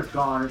fire's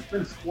gone. It's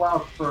been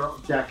squelched for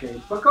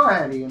decades. But go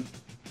ahead, Ian.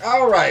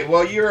 All right.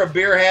 Well, you're a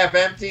beer half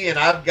empty, and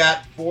I've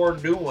got 4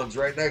 new ones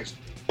right next.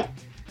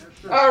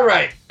 All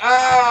right.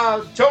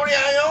 Tony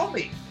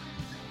Iommi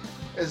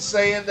is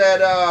saying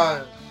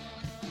that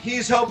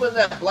he's hoping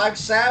that Black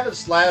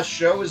Sabbath's last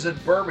show is in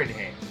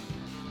Birmingham.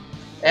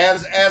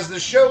 As the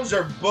shows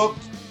are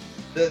booked,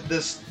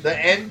 the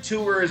end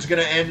tour is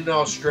going to end in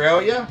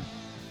Australia,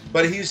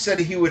 but he said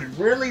he would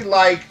really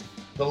like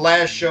the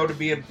last show to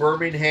be in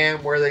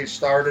Birmingham, where they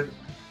started,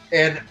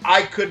 and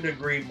I couldn't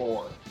agree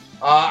more.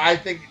 I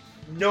think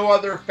no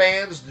other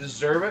fans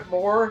deserve it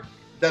more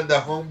than the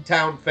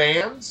hometown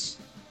fans.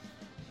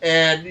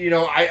 And, you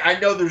know, I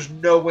know there's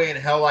no way in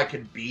hell I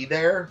could be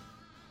there.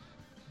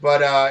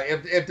 But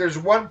if there's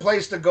one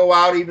place to go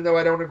out, even though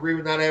I don't agree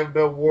with not having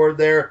Bill Ward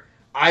there,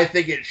 I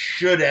think it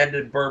should end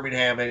in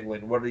Birmingham,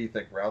 England. What do you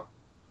think, Ralph?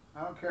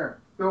 I don't care.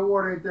 Bill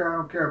Ward ain't there, I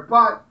don't care.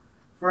 But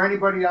for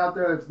anybody out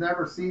there that's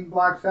never seen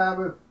Black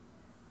Sabbath,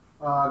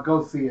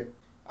 go see it.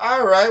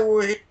 All right.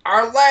 Well,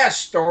 our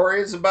last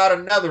story is about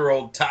another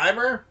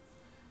old-timer.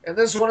 And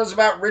this one is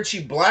about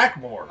Richie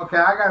Blackmore. Okay,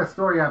 I got a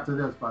story after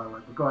this, by the way,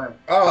 but go ahead.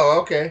 Oh,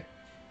 okay.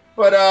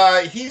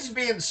 But he's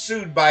being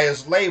sued by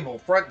his label,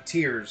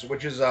 Frontiers,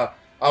 which is a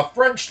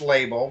French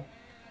label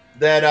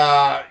that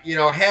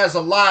has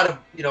a lot of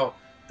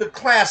the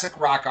classic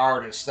rock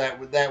artists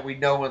that we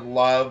know and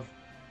love,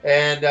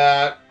 and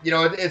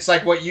it's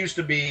like what used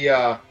to be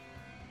like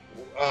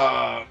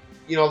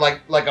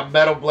a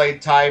Metal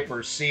Blade type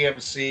or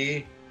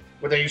CMC,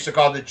 what they used to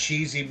call the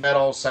cheesy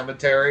metal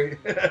cemetery.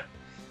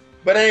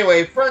 But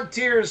anyway,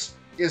 Frontiers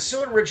is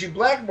suing Richie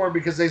Blackmore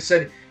because they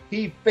said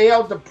he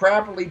failed to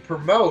properly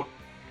promote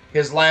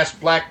his last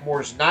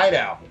Blackmore's Night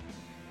album,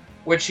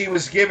 which he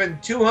was given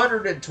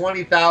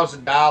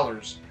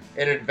 $220,000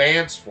 in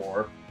advance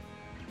for.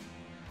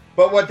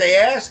 But what they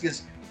ask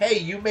is, hey,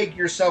 you make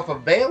yourself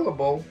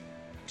available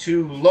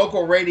to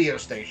local radio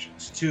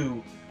stations,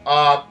 to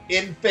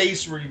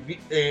in-face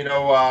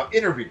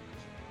interviews.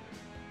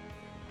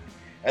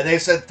 And they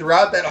said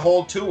throughout that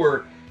whole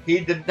tour, he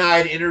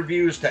denied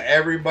interviews to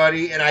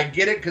everybody. And I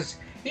get it, because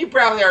he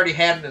probably already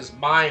had in his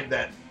mind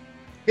that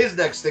his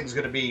next thing's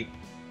going to be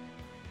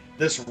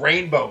this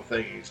rainbow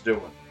thing he's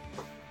doing.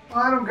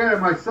 I don't get it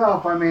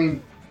myself. I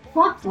mean,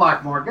 fuck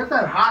Blackmore. Get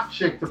that hot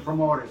chick to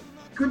promote it.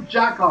 Good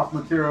jack-off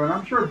material, and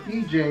I'm sure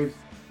DJs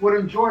would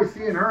enjoy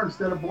seeing her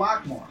instead of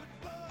Blackmore.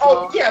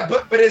 Oh, yeah,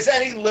 but is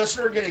any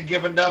listener going to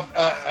give enough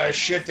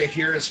shit to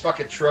hear his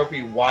fucking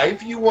trophy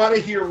wife? You want to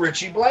hear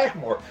Richie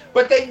Blackmore.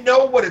 But they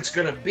know what it's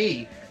going to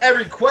be.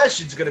 Every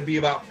question's going to be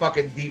about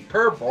fucking Deep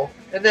Purple,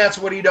 and that's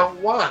what he don't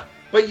want.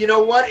 But you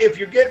know what? If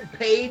you're getting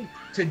paid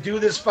to do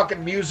this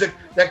fucking music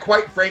that,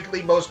 quite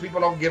frankly, most people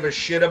don't give a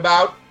shit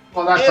about,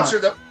 well, that's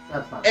not.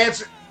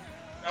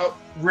 Oh,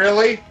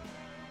 really?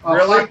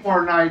 Really?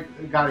 Blackmore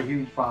Night got a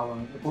huge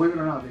following. Believe it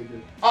or not, they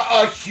do.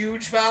 A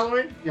huge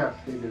following? Yes,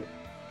 they do.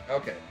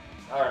 Okay.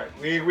 All right.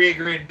 We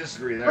agree and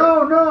disagree there.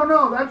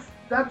 No.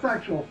 That's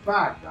actual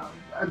fact.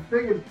 As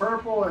big as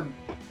Purple and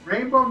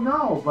Rainbow,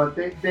 no. But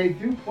they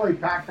do play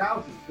packed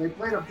houses. They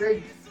played a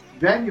big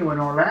venue in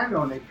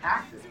Orlando and they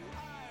packed it.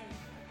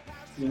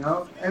 You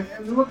know? And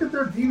look at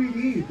their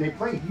DVDs. They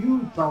play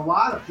huge to a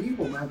lot of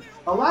people, man.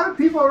 A lot of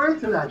people are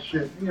into that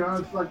shit. You know,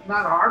 it's like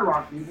not hard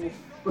rock people.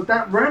 But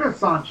that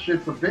Renaissance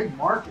shit's a big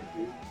market,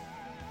 dude.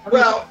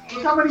 Look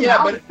how many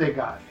houses they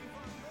got.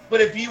 But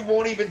if you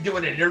won't even do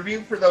an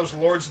interview for those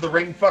Lords of the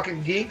Ring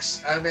fucking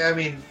geeks, I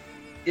mean,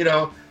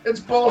 it's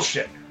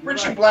bullshit.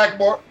 Richie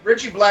Blackmore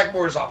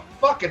is a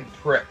fucking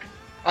prick.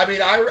 I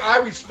mean, I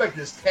respect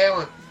his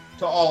talent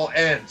to all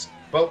ends,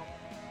 but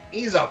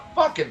he's a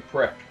fucking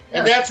prick,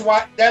 and that's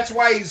why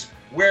he's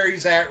where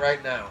he's at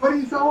right now. But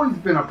he's always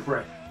been a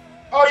prick.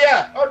 Oh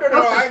yeah. Oh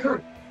no, I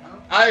agree.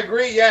 I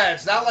agree. Yeah,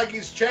 it's not like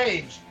he's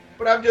changed,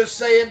 but I'm just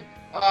saying.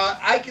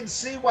 I can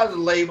see why the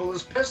label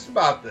is pissed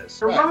about this.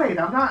 You're right.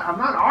 I'm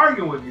not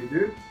arguing with you,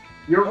 dude.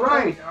 You're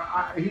right.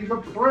 He's a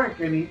prick,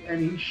 and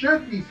he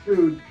should be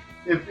sued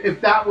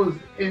if that was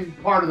in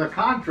part of the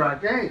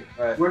contract. Hey,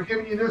 we're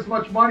giving you this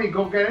much money.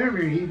 Go get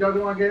interviewed. He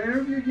doesn't want to get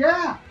interviewed.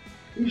 Yeah,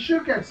 he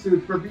should get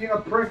sued for being a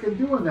prick and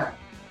doing that.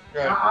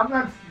 Right. I'm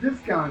not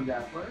discounting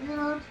that, but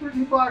it's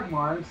Richie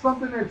Blackmore. It's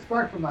something to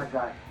expect from that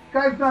guy.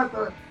 Guy's not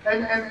the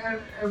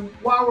and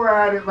while we're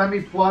at it, let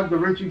me plug the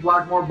Richie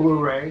Blackmore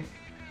Blu-ray.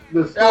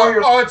 The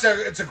story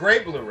it's a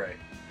great Blu-ray.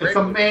 It's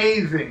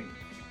amazing.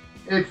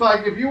 It's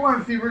like if you want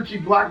to see Richie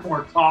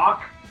Blackmore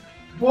talk,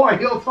 boy,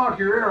 he'll talk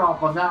your ear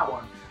off on that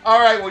one. All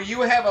right, well, you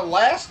have a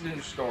last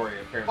news story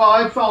apparently.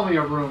 Well, it's only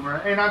a rumor,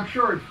 and I'm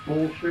sure it's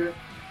bullshit.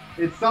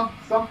 It's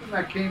something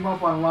that came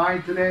up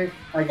online today.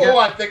 I guess. Oh,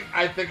 I think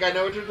I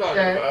know what you're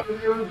talking about.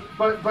 It was,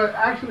 but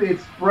actually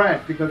it's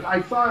spread because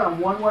I saw it on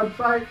one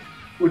website,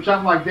 which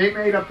I'm like, they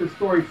made up the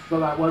story so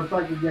that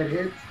website could get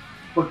hits.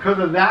 Because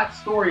of that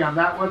story on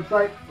that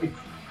website, it's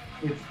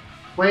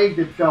plagued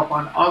itself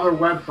on other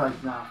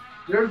websites now.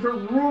 There's a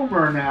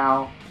rumor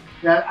now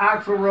that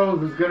Axl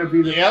Rose is going to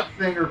be the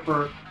singer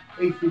for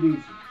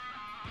AC/DC.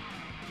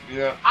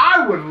 Yeah.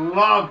 I would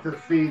love to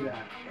see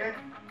that.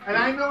 And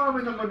I know I'm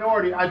in the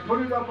minority. I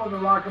put it up on the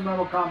Rock and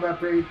Metal Combat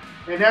page,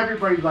 and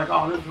everybody's like,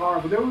 oh, this is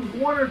horrible. There was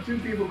one or two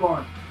people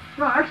going,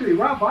 no, actually,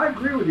 Ralph, I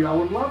agree with you. I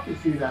would love to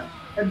see that.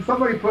 And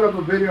somebody put up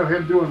a video of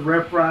him doing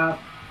Riff Raff.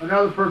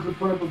 Another person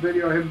put up a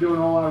video of him doing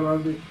All Out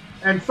Rosie.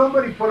 And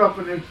somebody put up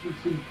an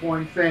interesting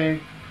point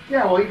saying,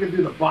 yeah, well, he can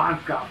do the Bon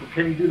Scott, but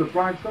can he do the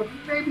Brian stuff?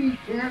 Maybe he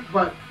can't,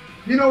 but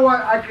you know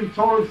what? I can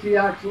totally see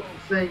Axl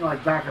saying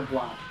like Back in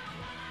Black.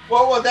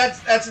 Well,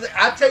 that's.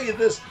 I'll tell you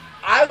this.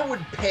 I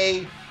would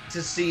pay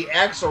to see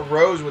Axl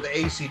Rose with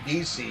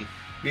AC/DC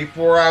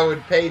before I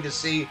would pay to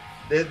see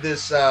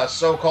this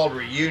so-called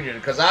reunion,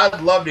 because I'd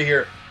love to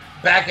hear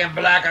Back in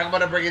Black. I'm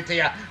going to bring it to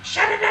you.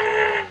 Shut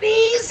it,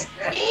 knees.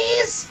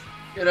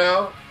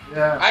 Yeah.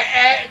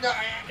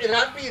 And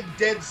I'm being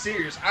dead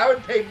serious. I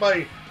would pay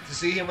money to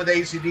see him with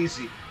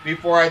AC/DC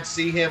before I'd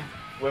see him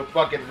with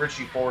fucking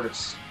Richie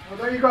Fortus. Well,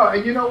 there you go.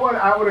 And you know what?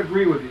 I would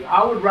agree with you.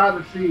 I would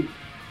rather see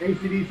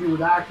AC/DC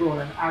with Axl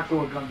than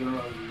Axl with Guns N'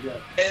 Roses.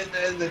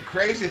 Yeah. And the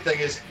crazy thing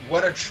is,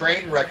 what a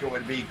train wreck it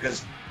would be,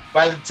 because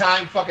by the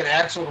time fucking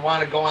Axl would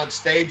want to go on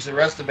stage, the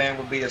rest of the band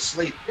would be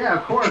asleep. Yeah,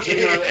 of course.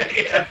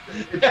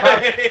 It's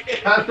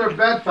past their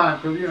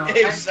bedtime because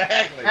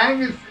exactly.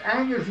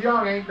 Angus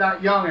Young ain't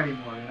that young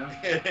anymore.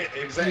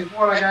 Exactly. He's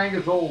more like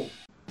Angus old.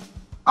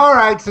 All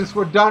right, since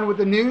we're done with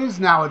the news,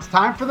 now it's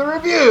time for the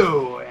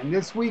review. And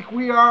this week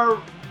we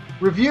are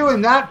reviewing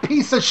that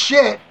piece of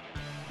shit,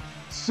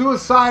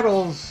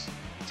 Suicidal's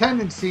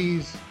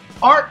Tendencies,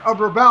 Art of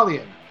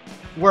Rebellion,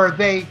 where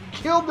they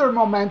killed their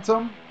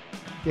momentum.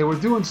 They were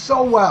doing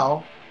so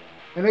well,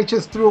 and they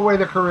just threw away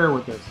their career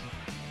with this.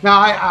 Now,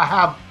 I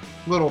have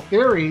little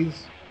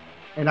theories,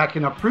 and I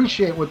can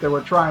appreciate what they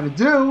were trying to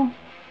do,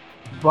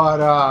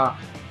 but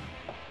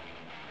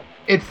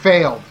it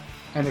failed,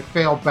 and it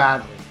failed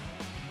badly.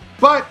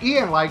 But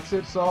Ian likes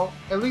it, so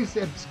at least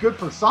it's good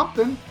for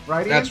something,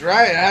 right, Ian? That's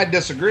right. I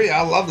disagree.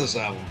 I love this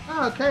album.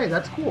 Okay,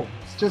 that's cool.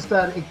 It's just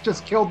that it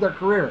just killed their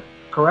career,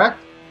 correct?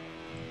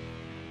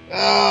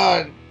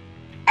 I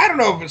don't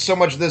know if it's so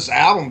much this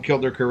album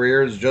killed their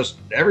career as just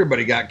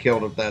everybody got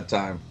killed at that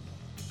time.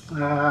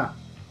 I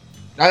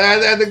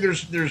think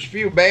there's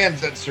few bands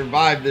that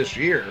survived this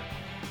year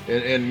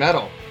in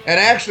metal, and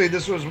actually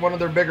this was one of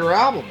their bigger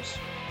albums.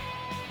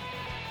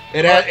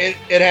 It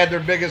had their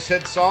biggest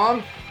hit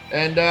song.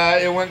 And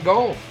it went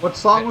gold. What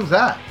song was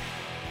that?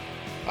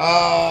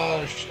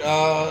 I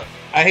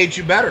Hate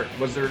You Better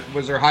was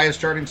their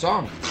highest charting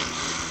song.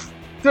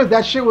 Dude,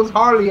 that shit was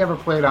hardly ever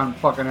played on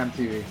fucking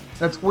MTV.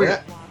 That's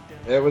weird.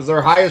 Yeah. It was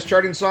their highest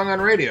charting song on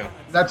radio.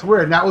 That's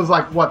weird. And that was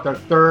like what, their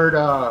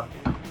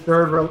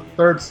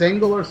third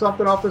single or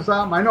something off this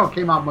album? I know it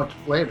came out much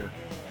later.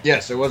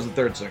 Yes, it was the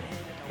third single.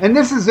 And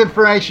this is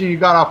information you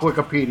got off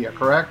Wikipedia,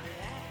 correct?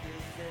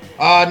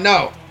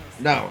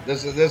 No,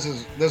 this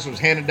was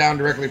handed down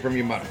directly from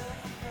your mother.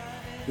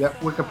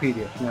 Yep,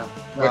 Wikipedia. Yeah.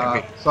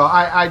 Wikipedia. So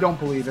I don't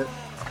believe it.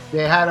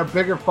 They had a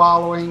bigger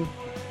following.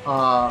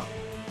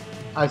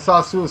 I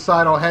saw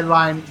Suicidal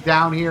headline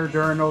down here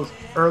during those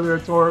earlier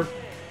tours.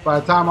 By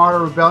the time Art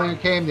of Rebellion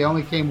came, they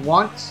only came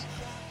once,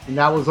 and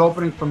that was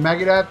opening for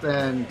Megadeth,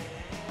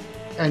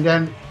 and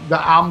then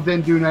the album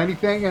didn't do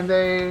anything, and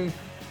they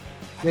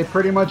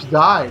pretty much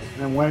died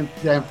and went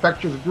the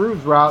Infectious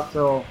Grooves route.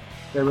 So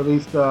they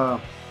released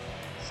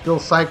Still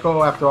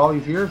Psycho after all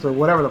these years, or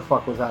whatever the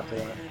fuck was after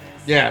that.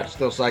 Yeah,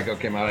 Still Psycho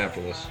came out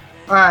after this.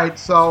 All right,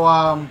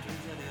 so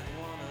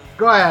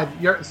go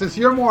ahead. Since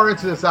you're more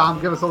into this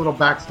album, give us a little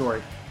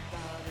backstory.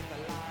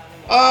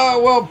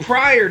 Well,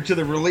 prior to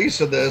the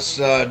release of this,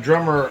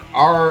 drummer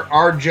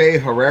R.J.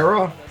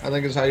 Herrera, I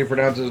think is how you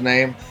pronounce his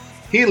name,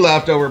 he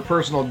left over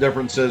personal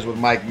differences with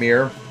Mike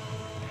Muir,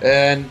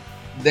 and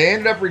they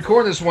ended up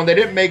recording this one. They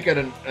didn't make it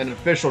an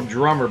official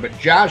drummer, but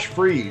Josh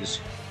Freese,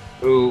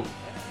 who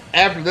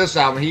after this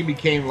album, he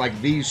became like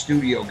the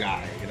studio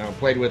guy.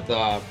 Played with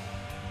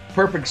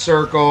Perfect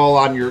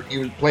Circle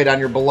he played on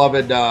your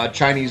beloved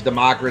Chinese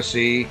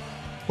Democracy.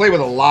 Played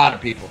with a lot of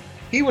people.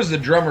 He was the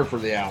drummer for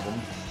the album.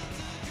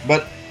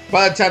 But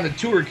by the time the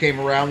tour came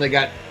around, they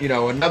got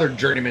another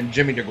journeyman,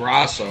 Jimmy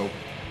DeGrasso,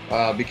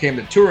 became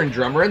the touring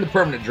drummer and the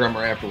permanent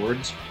drummer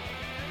afterwards.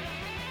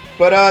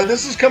 But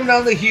this is coming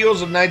on the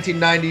heels of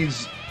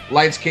 1990's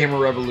Lights Camera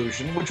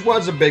Revolution, which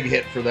was a big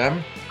hit for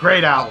them.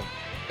 Great album.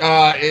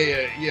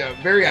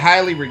 Very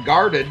highly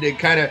regarded.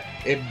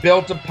 It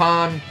built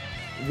upon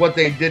what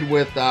they did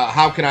with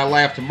How Can I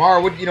Laugh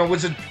Tomorrow.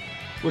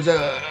 Was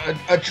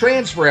a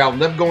transfer album.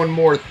 Them going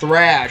more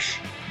thrash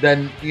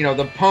than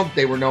the punk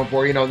they were known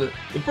for. The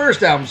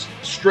first album's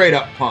straight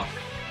up punk.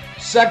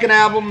 Second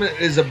album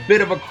is a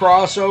bit of a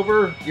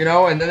crossover,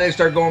 and then they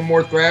start going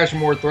more thrash.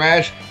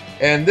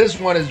 And this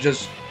one is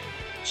just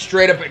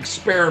straight up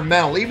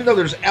experimental, even though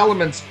there's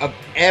elements of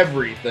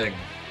everything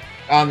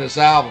on this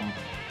album.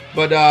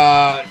 But,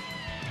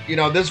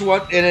 this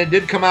one, and it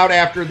did come out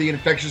after the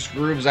Infectious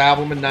Grooves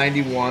album in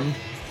 91.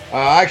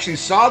 I actually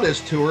saw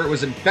this tour. It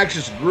was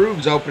Infectious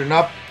Grooves opening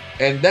up,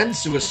 and then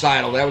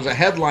Suicidal. That was a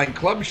headline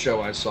club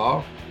show I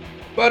saw.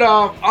 But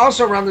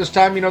also around this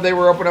time, they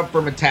were opening up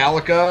for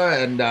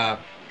Metallica, and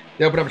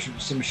they opened up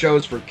some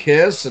shows for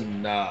Kiss,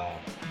 and,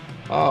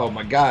 oh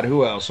my God,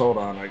 who else? Hold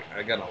on,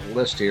 I got a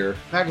list here.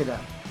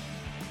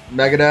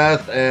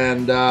 Megadeth,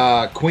 and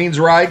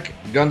Queensryche,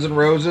 Guns N'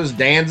 Roses,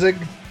 Danzig.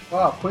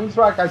 Wow,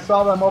 Queensryche, I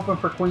saw them open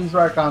for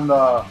Queensryche on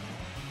the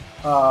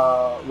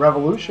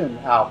Revolution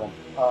album.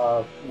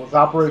 Was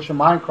Operation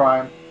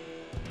Mindcrime.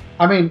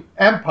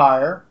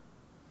 Empire.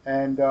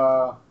 And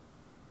that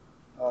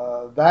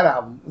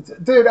album.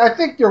 Dude, I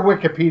think your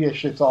Wikipedia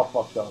shit's all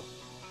fucked up.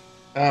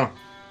 Oh.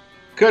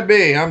 Could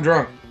be. I'm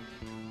drunk.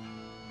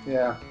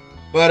 Yeah.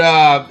 But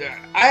I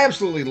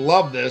absolutely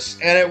love this.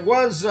 And it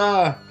was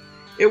a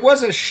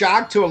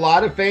shock to a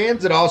lot of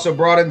fans. It also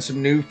brought in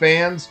some new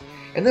fans.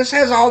 And this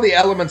has all the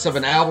elements of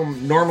an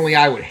album normally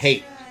I would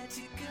hate.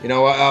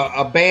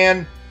 A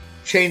band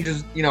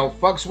changes,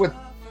 fucks with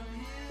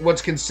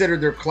what's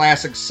considered their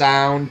classic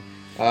sound.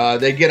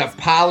 They get a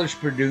polished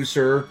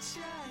producer.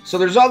 So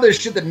there's all this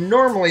shit that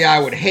normally I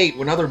would hate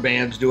when other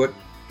bands do it.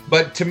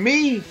 But to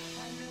me,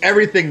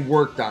 everything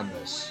worked on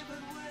this.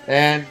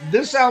 And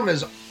this album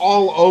is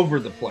all over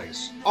the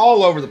place.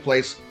 All over the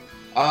place.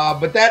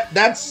 But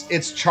that's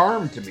its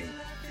charm to me.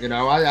 You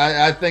know,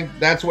 I think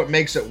that's what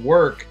makes it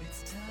work.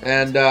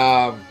 And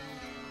I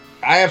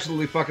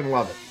absolutely fucking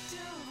love it.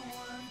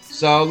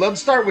 So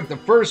let's start with the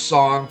first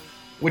song,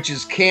 which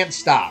is Can't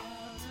Stop.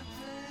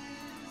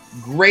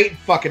 Great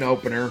fucking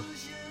opener.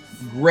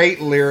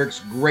 Great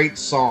lyrics. Great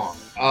song.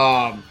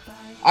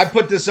 I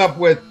put this up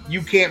with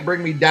You Can't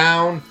Bring Me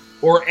Down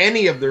or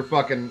any of their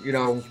fucking, you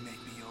know,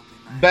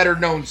 better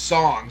known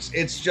songs.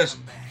 It's just,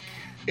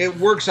 it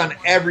works on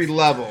every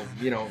level,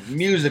 you know,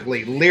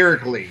 musically,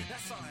 lyrically.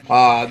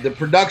 The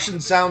production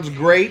sounds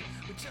great.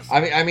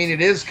 I mean,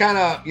 it is kind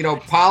of, you know,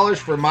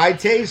 polished for my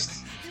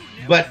taste,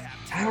 but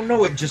I don't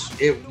know,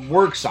 it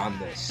works on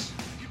this.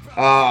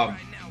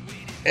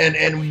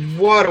 And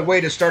what a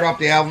way to start off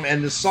the album.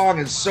 And the song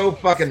is so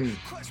fucking,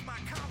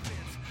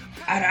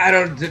 I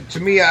don't, to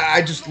me,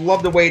 I just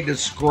love the way it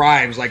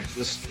describes, like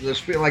this,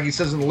 like he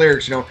says in the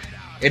lyrics, you know,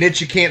 an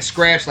itch you can't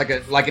scratch, like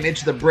an itch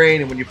of the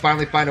brain, and when you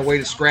finally find a way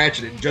to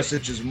scratch it, it just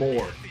itches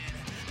more.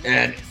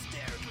 And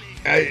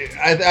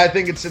I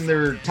think it's in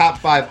their top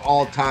 5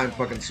 all-time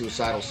fucking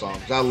Suicidal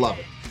songs. I love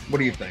it. What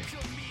do you think?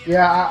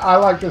 Yeah, I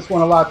like this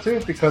one a lot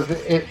too because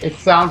it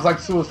sounds like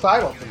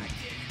Suicidal to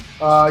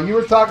me. You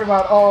were talking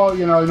about, oh,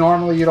 you know,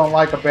 normally you don't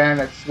like a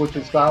band that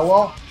switches style.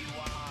 Well,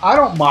 I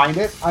don't mind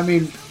it. I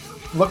mean,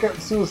 look at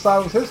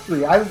Suicidal's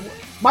history.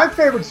 My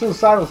favorite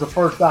Suicidal is the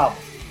first album.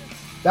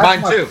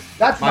 Mine too.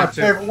 That's my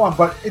favorite one,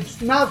 but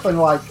it's nothing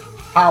like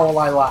How Will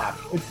I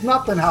Laugh. It's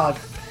nothing like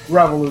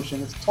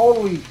Revolution. It's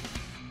totally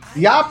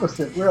the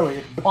opposite, really.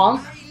 It's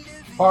punk,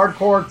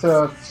 hardcore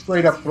to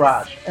straight up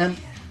thrash. And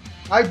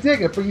I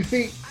dig it, but you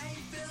see,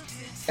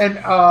 and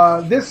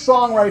this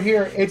song right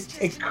here,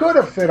 it could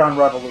have fit on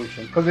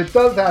Revolution, because it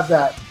does have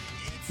that,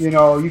 you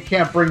know, You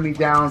Can't Bring Me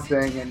Down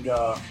thing. And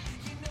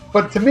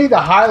but to me,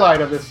 the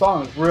highlight of this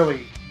song is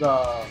really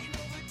the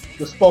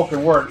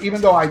spoken word, even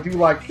though I do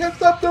like Can't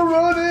Stop the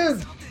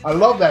Running. I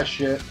love that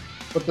shit.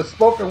 But the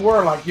spoken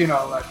word, like, you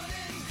know, like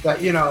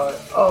that, you know,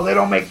 oh, they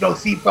don't make no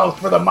seatbelts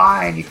for the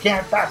mind. You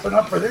can't fasten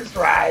up for this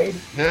ride.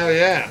 Hell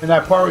yeah. And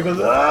that part where he goes,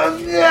 oh,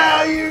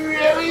 no, you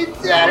really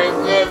did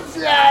it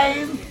this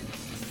time.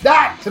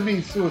 That, to me,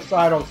 is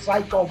Suicidal,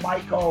 Psycho,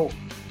 Myco,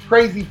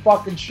 crazy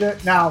fucking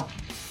shit. Now,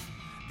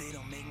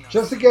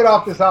 just to get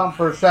off this album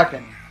for a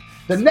second,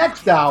 the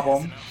next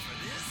album,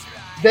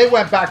 they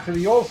went back to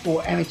the old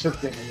school, and it just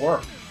didn't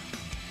work.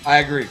 I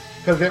agree.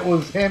 Because it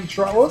was him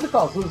trying, what was it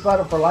called?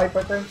 Suicidal for Life,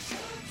 I think?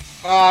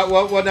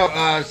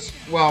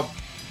 Well,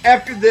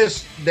 after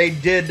this, they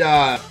did,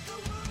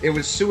 it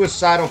was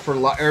Suicidal for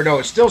Life, or no,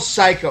 it's still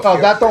Psycho.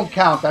 Oh, that don't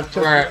count. That's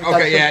just, right,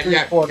 okay,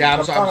 yeah,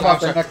 I'm talking about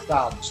the next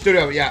album.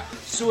 Studio, yeah.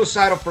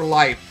 Suicidal for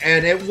Life.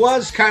 And it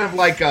was kind of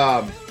like,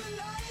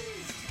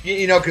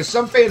 you know, because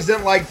some fans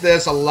didn't like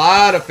this. A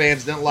lot of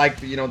fans didn't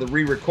like, you know, the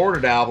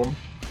re-recorded album.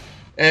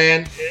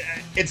 And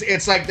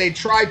it's like they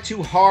tried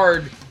too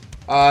hard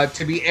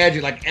to be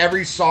edgy. Like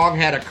every song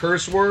had a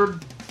curse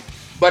word,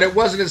 but it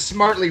wasn't as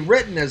smartly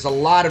written as a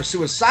lot of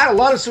Suicidal. A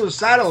lot of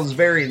Suicidal is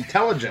very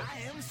intelligent,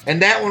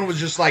 and that one was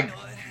just like,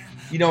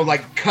 you know,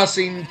 like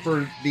cussing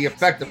for the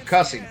effect of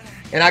cussing.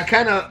 And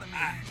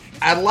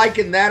I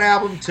liken that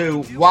album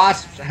to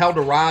Wasp's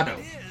Helldorado.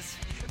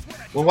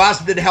 When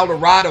Wasp did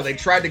Helldorado, they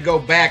tried to go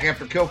back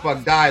after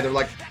Killfuck died. They're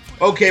like,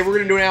 okay, we're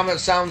gonna do an album that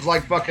sounds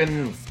like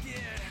fucking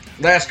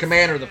Last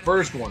Commander, the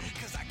first one.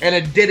 And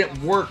it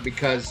didn't work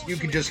because you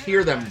could just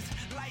hear them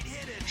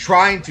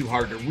trying too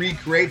hard to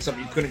recreate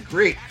something you couldn't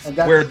create. And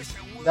that's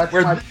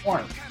my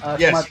point.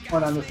 That's my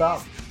point on this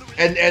album.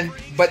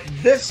 But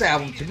this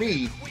album, to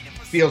me,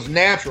 feels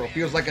natural.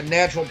 Feels like a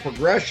natural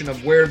progression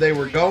of where they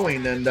were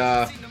going. And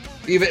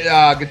even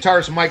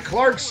guitarist Mike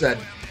Clark said,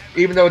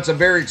 even though it's a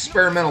very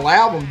experimental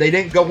album, they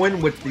didn't go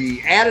in with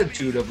the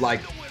attitude of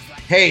like,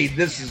 hey,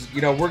 this is,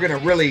 you know, we're going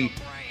to really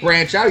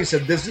branch out. He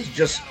said this is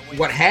just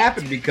what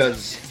happened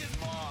because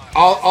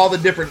all the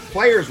different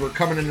players were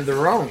coming into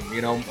their own.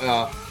 You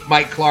know,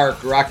 Mike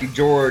Clark, Rocky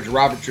George,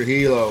 Robert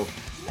Trujillo,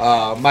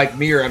 Mike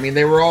Muir. I mean,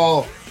 they were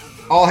all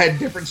had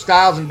different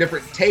styles and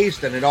different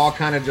tastes, and it all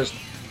kind of just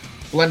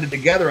blended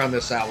together on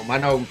this album. I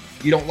know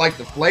you don't like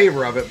the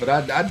flavor of it, but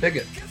I dig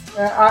it.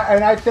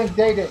 And I think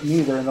they didn't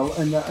either in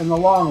the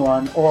long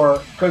run,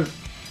 or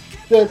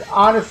because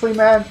honestly,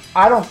 man,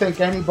 I don't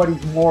think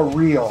anybody's more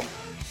real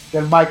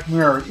than Mike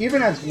Muir.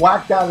 Even as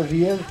whacked out as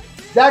he is,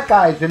 that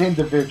guy is an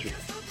individual.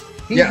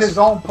 He's his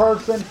own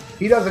person.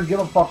 He doesn't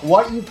give a fuck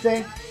what you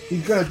think.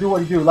 He's gonna do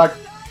what he do. Like,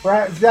 for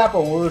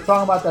example, when we were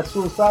talking about that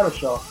Suicidal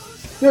show,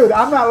 dude,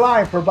 I'm not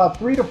lying. For about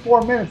 3 to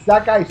 4 minutes,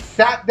 that guy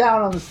sat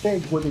down on the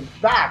stage with his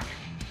back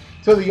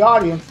to the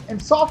audience,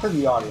 insulting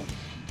the audience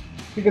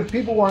because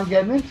people weren't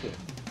getting into it,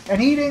 and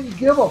he didn't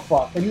give a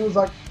fuck. And he was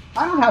like,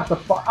 "I don't have to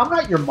fuck. I'm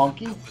not your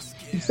monkey."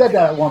 He said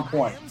that at one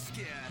point,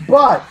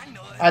 but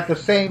at the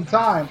same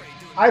time,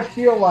 I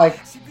feel like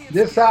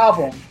this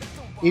album,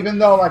 even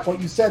though, like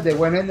what you said, they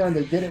went in there and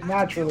they did it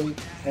naturally,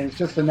 and it's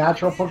just a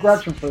natural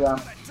progression for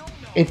them,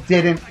 it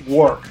didn't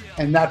work.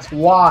 And that's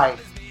why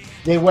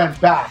they went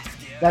back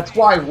That's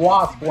why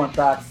Wasp went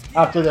back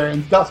after their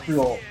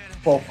industrial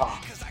faux pas.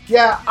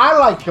 Yeah, I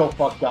like Kill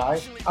Fuck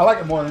Die. I like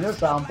it more than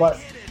this album,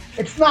 but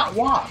it's not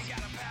Wasp.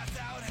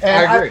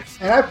 And I agree.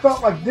 I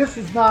felt like this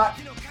is not.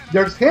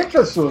 There's hints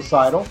of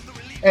Suicidal,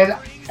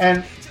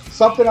 and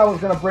something I was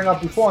going to bring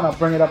up before, and I'll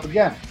bring it up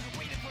again.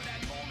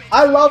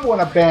 I love when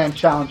a band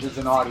challenges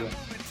an audience,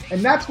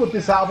 and that's what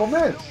this album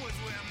is.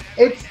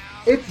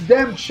 It's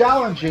them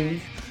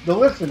challenging the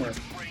listener.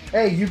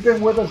 Hey, you've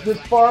been with us this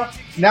far.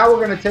 Now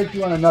we're going to take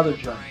you on another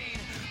journey.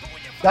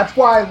 That's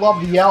why I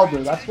love The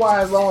Elder. That's why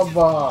I love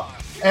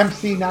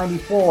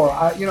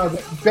MC94.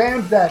 The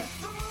bands that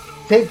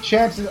take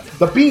chances.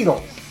 The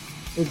Beatles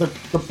is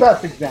the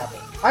best example.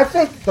 I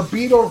think the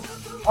Beatles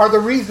are the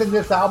reason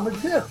this album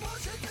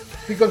exists.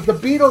 Because the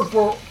Beatles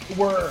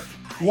were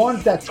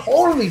ones that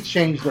totally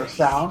changed their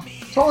sound,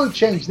 totally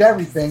changed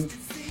everything,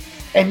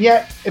 and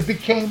yet it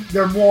became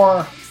their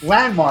more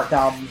landmark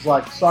albums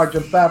like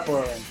Sgt.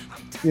 Pepper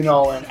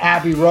and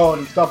Abbey Road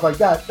and stuff like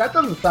that. That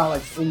doesn't sound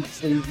like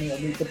Please Me or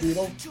Meet the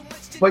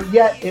Beatles, but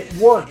yet it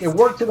worked. It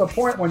worked to the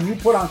point when you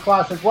put on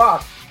classic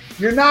rock,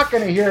 you're not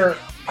going to hear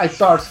I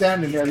Saw Her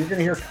Standing There. You're going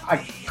to hear I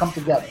Come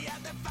Together.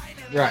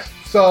 Right.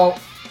 So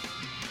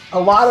a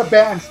lot of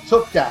bands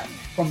took that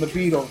from the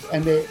Beatles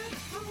and they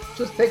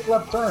just take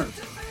left turns.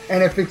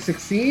 And if it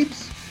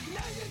succeeds,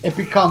 it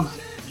becomes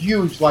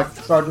huge like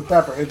Sgt.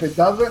 Pepper. If it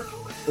doesn't,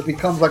 it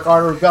becomes like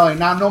Art of Rebellion.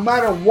 Now, no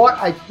matter what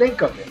I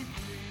think of it,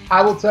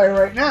 I will tell you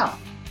right now,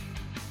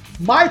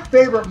 my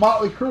favorite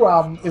Motley Crue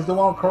album is the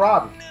one with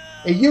Corabi.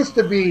 It used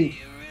to be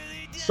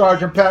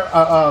Sgt.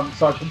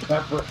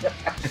 Pepper.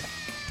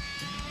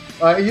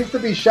 It used to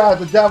be Shout at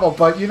the Devil,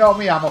 but you know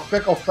me, I'm a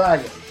fickle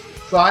faggot.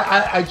 So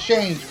I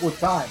changed with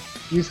time.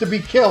 It used to be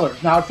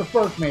Killers. Now it's the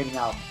First Maiden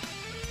album.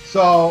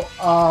 So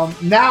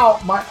now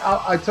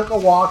I took a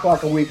walk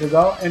like a week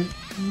ago, and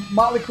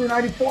Motley Crue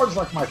 94 is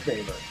like my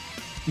favorite.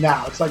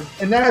 Now it's like,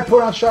 and then I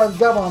put on Shout at the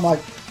Devil, and I'm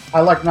like,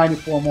 I like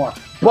 94 more.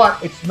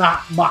 But it's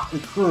not Motley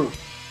Crue,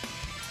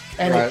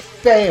 and right. It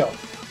failed.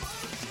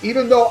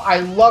 Even though I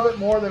love it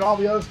more than all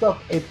the other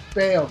stuff, it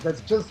fails.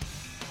 That's just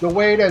the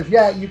way it is.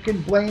 Yeah, you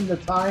can blame the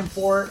time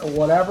for it or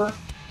whatever,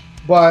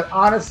 but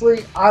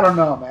honestly, I don't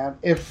know, man.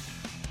 If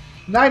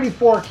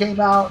 94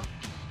 came out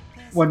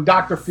when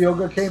Dr.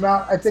 Feelgood came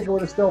out, I think it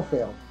would have still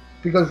failed.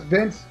 Because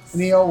Vince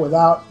Neil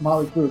without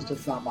Motley Crue is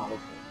just not Motley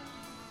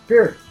Crue.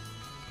 Period.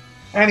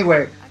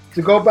 Anyway,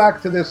 to go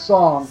back to this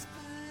song,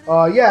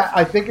 yeah,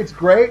 I think it's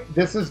great.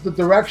 This is the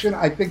direction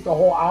I think the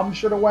whole album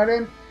should have went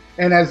in.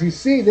 And as you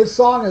see, this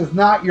song is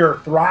not your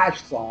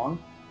thrash song.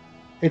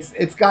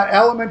 It's got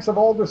elements of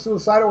older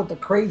Suicidal with the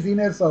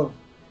craziness of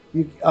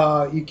You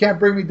Can't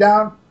Bring Me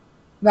Down.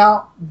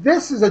 Now,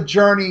 this is a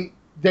journey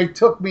they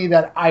took me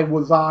that I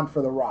was on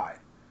for the ride.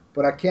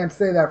 But I can't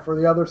say that for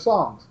the other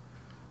songs.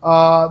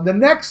 The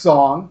next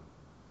song,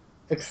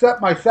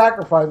 Accept My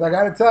Sacrifice, I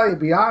got to tell you,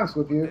 be honest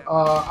with you,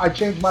 I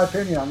changed my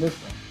opinion on this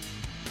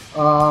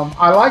one.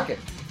 I like it.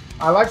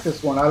 I like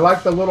this one. I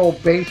like the little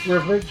bass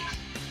riffage.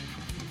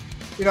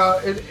 You know,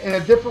 in a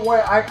different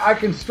way, I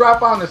can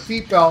strap on the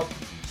seatbelt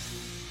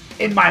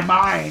in my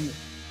mind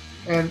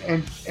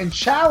and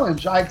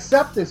challenge. I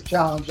accept this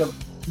challenge of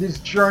this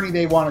journey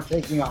they want to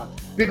take me on.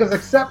 Because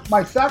Accept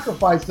My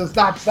Sacrifice does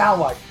not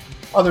sound like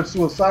other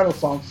Suicidal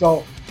songs.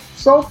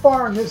 So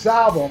far in this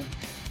album,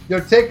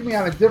 they're taking me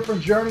on a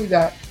different journey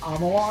that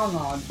I'm along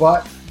on,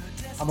 but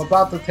I'm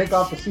about to take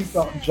off the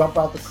seatbelt and jump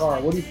out the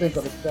car. What do you think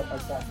of Accept My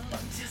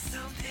Sacrifice?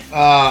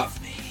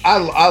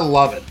 I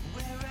love it.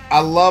 I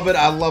love it.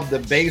 I love the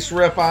bass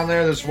riff on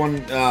there. This one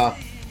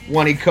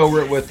he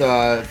co-wrote with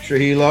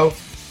Trujillo.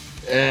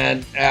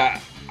 And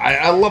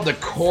I love the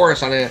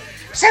chorus on it.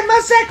 Accept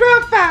my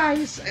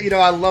sacrifice. You know,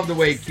 I love the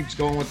way he keeps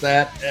going with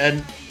that.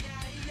 And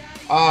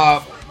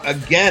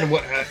again,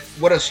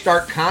 what a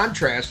stark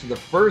contrast to the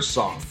first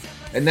song.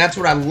 And that's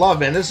what I love,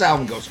 man. This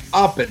album goes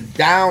up and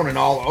down and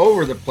all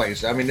over the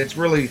place. I mean, it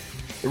really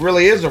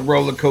is a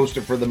roller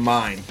coaster for the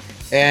mind.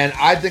 And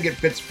I think it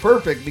fits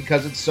perfect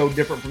because it's so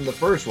different from the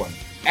first one.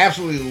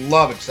 Absolutely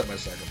love Accept My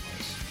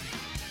Sacrifice.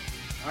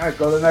 All right,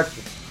 go to the next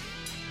one.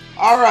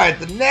 All right,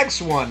 the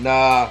next one,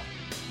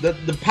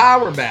 the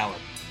power ballad.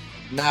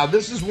 Now,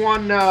 this is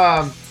one,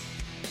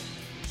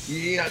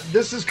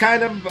 this is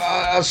kind of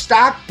a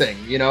stock thing,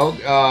 you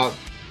know.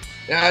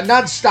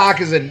 Not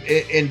stock as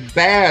in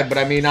bad, but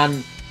I mean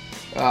on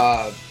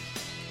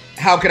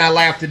How Can I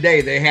Laugh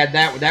Today? They had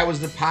that. That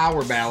was the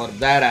power ballad of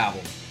that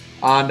album.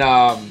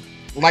 On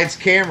Lights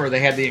Camera, they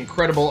had the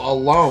incredible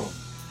Alone.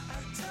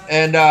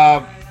 And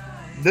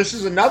this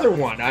is another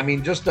one. I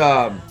mean, just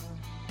a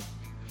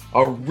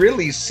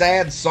really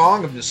sad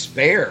song of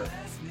despair.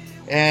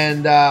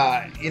 And,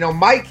 you know,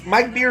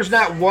 Mike Beer's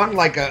not one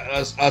like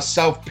a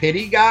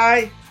self-pity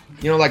guy.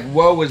 You know, like,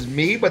 woe is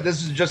me, but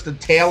this is just a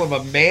tale of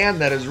a man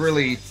that is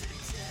really,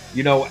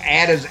 you know,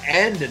 at his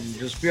end and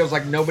just feels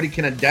like nobody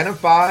can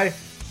identify.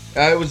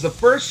 It was the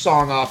first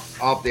song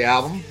off the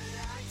album.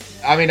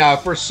 I mean,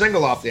 first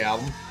single off the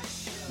album.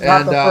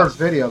 Not the first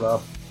video,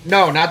 though.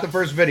 No, not the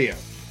first video,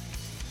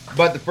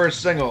 but the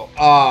first single.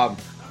 I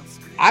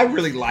I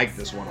really like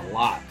this one a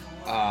lot.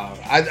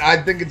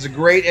 I think it's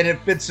great, and it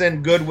fits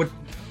in good with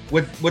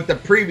the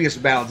previous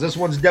ballads. This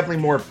one's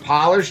definitely more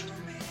polished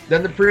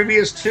than the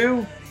previous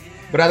two,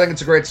 but I think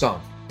it's a great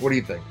song. What do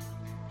you think?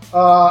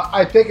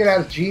 I think it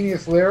has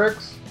genius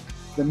lyrics.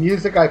 The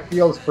music, I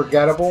feel, is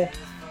forgettable.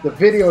 The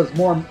video is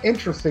more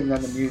interesting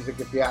than the music,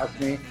 if you ask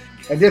me.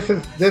 And this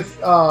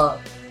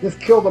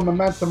killed the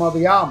momentum of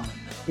the album,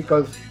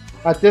 because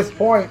at this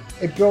point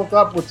it built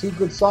up with 2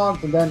 good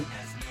songs, and then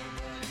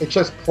it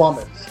just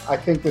plummets. I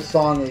think this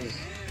song is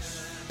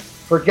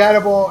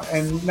forgettable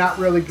and not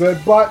really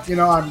good. But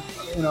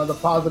the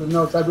positive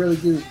notes. I really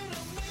do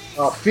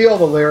feel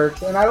the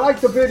lyrics, and I like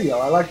the video.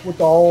 I like with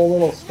the whole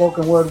little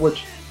spoken word,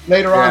 which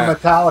later on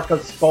Metallica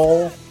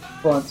stole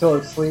for Until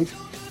It Sleeps.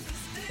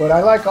 But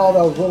I like all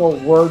those little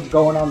words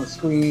going on the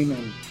screen,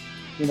 and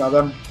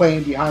them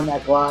playing behind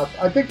that glass.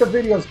 I think the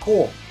video is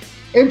cool,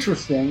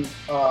 interesting,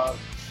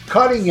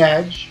 cutting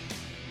edge.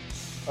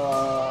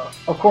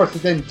 Of course,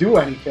 it didn't do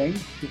anything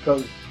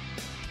because,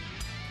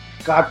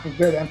 God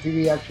forbid,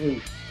 MTV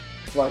actually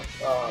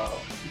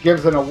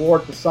gives an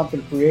award to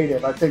something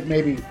creative. I think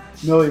maybe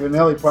Milli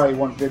Vanilli probably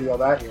won video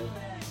that year.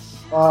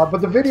 But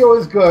the video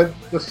is good.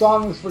 The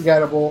song is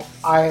forgettable.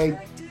 I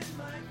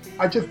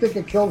just think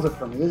it kills it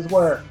for me. This is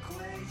where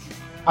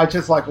I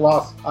just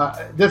lost.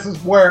 This is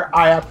where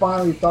I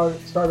finally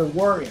started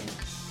worrying.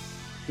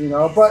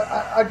 But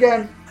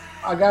again,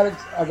 I gotta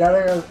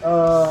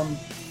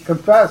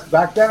confess.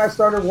 Back then, I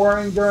started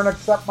worrying during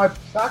Accept My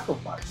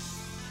Sacrifice.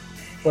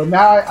 But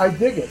now I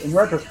dig it in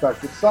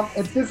retrospect.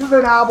 This is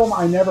an album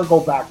I never go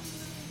back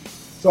to.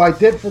 So I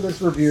did for this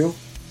review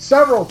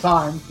several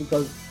times,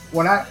 because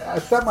when I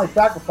Accept My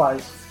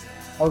Sacrifice,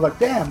 I was like,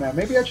 damn, man,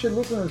 maybe I should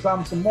listen to this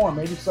album some more.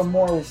 Maybe some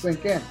more will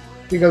sink in.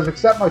 Because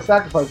Accept My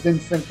Sacrifice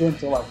didn't sink in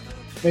until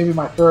maybe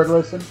my 3rd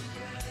listen.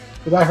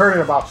 Because I heard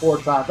it about 4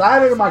 times. I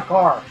had it in my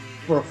car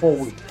for a full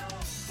week.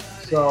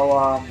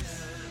 So,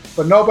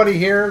 but nobody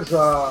hears.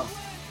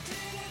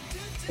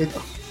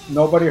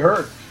 Nobody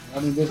heard. I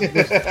mean,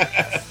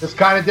 this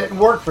kind of didn't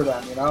work for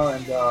them,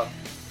 and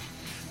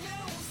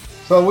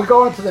so we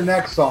go into the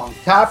next song,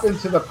 Tap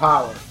Into the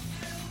Power.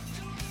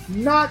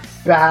 Not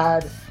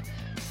bad,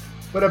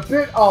 but a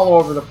bit all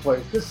over the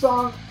place. This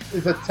song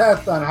is a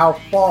test on how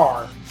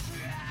far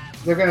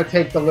they're going to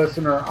take the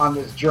listener on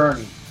this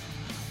journey.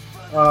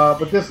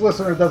 But this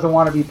listener doesn't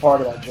want to be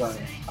part of that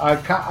journey. I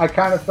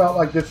kind of felt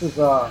like this is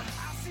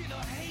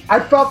I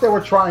felt they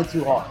were trying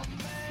too hard.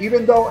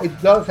 Even though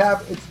it does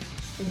have its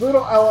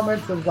little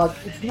elements of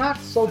it's not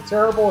so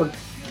terrible as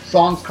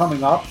songs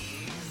coming up.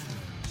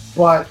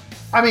 But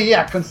I mean,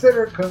 yeah,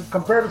 compared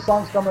to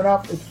songs coming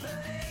up,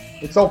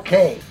 it's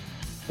okay.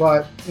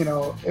 But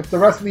if the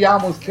rest of the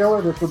album was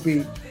killer, this would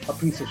be a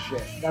piece of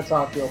shit. That's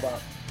how I feel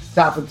about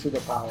Tap Into the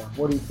Power.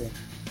 What do you think?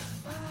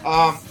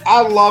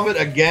 I love it.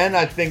 Again,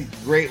 I think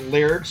great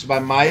lyrics by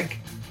Mike.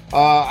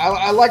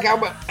 I like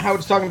how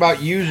it's talking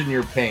about using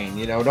your pain.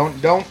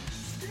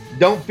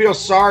 Don't feel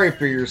sorry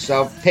for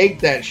yourself. Take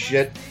that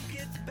shit.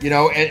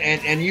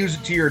 And use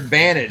it to your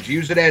advantage.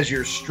 Use it as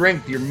your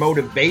strength, your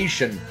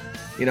motivation,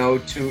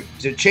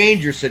 to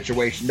change your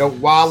situation.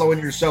 Don't wallow in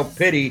your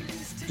self-pity.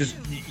 Just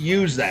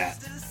use that.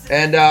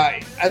 And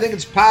I think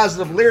it's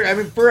positive lyric. I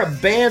mean, for a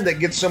band that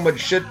gets so much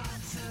shit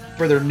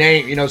for their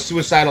name,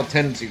 Suicidal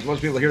Tendencies.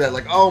 Most people hear that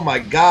oh my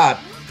God.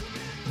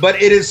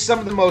 But it is some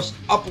of the most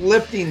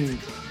uplifting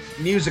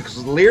music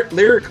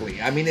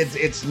lyrically. I mean,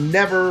 it's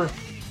never,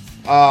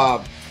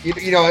 a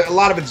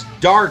lot of it's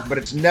dark, but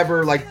it's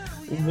never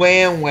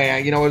wham,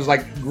 it's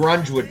like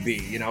grunge would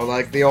be,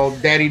 like the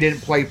old Daddy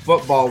Didn't Play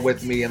Football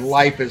With Me and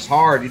Life Is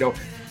Hard.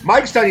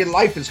 Mike's telling you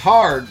life is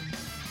hard,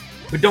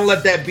 but don't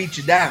let that beat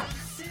you down.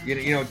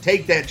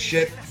 Take that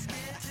shit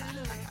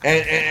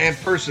and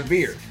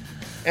persevere.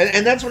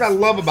 And that's what I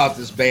love about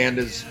this band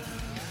is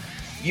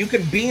you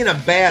can be in a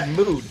bad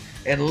mood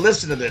and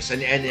listen to this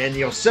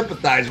and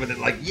sympathize with it.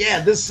 Yeah,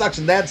 this sucks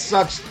and that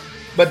sucks,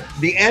 but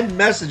the end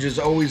message is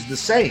always the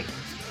same.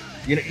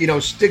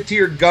 Stick to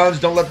your guns.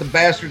 Don't let the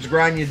bastards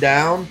grind you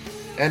down,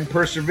 and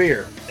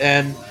persevere.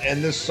 And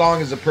this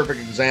song is a perfect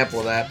example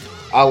of that.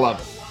 I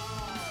love it.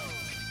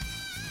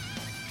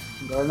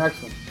 Go to the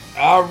next one.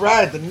 All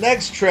right, the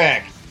next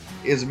track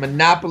is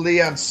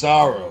Monopoly on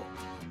Sorrow.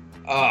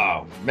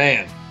 Oh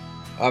man,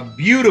 a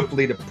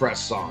beautifully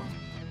depressed song.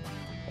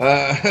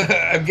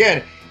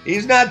 Again,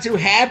 he's not too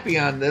happy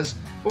on this.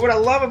 But what I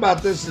love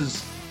about this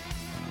is,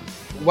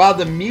 while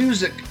the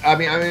music,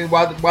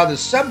 while the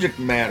subject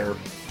matter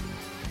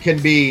can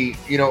be,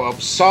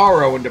 of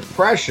sorrow and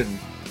depression,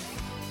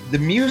 the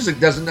music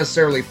doesn't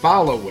necessarily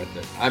follow with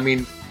it. I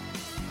mean,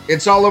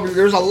 it's all over.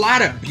 There's a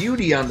lot of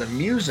beauty on the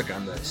music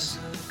on this.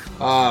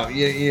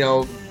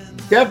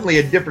 Definitely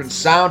a different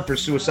sound for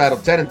Suicidal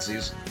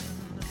Tendencies.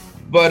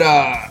 But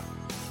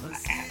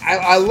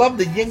I love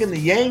the yin and the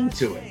yang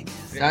to it.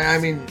 I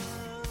mean,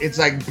 it's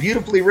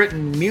beautifully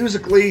written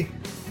musically,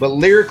 but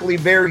lyrically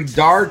very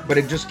dark, but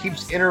it just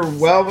keeps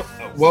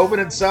interwoven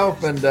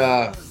itself. And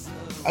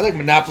I think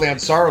Monopoly on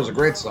Sorrow is a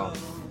great song.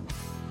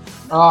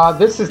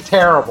 This is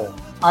terrible.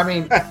 I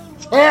mean,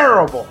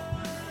 terrible.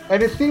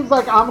 And it seems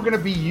like I'm going to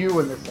be you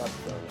in this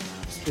episode.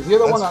 Because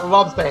you're the one that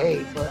loves to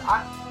hate. But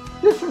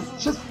this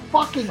is just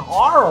fucking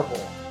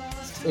horrible.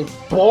 It's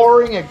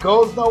boring. It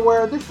goes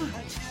nowhere. This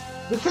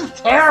is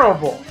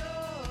terrible.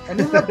 And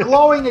this is a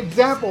glowing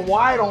example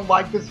why I don't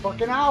like this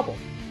fucking album.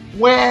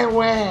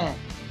 Wham.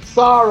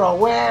 Sorrow.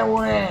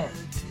 Wham.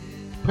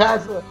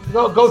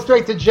 Go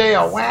straight to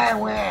jail.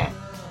 Wham.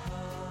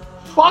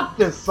 Fuck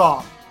this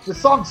song. This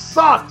song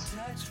sucks.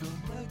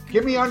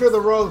 Give me Under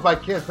the Rose by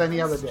Kiss any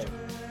other day.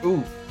 Ooh.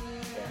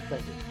 Yeah,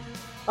 thank you.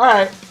 All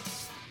right.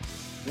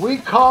 We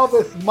call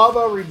this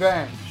Mother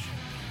Revenge.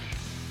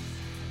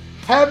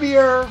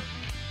 Heavier,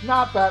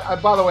 not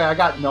bad. By the way, I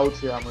got notes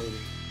here I'm reading.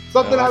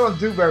 Something I don't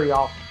do very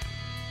often.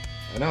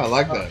 I know, I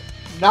like that.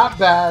 Not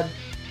bad.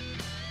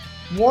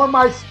 More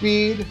my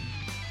speed.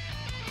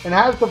 And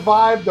has the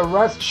vibe the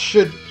rest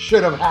should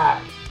have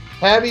had.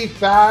 Heavy,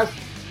 fast,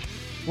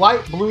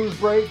 light blues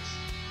breaks.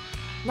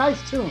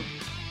 Nice tune.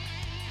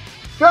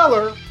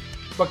 Filler,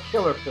 but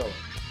killer filler.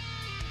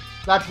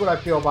 That's what I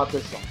feel about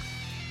this song.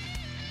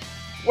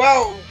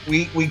 Well,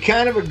 we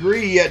kind of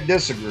agree yet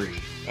disagree.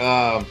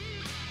 I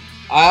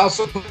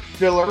also put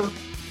filler,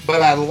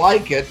 but I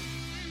like it.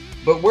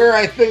 But where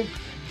I think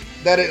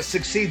that it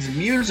succeeds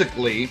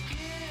musically,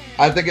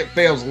 I think it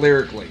fails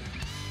lyrically.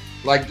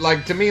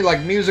 Like to me,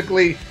 like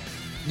musically,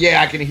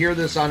 yeah, I can hear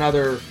this on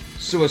other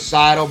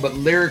Suicidal, but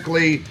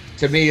lyrically,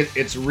 to me,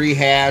 it's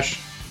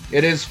rehash.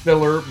 It is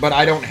filler, but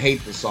I don't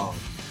hate the song.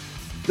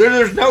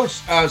 There's no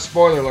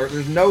spoiler alert.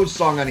 There's no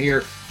song on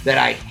here that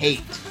I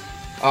hate.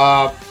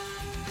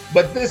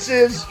 But this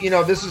is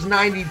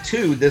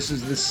 92. This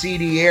is the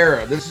CD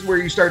era. This is where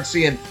you start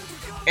seeing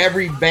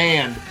every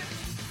band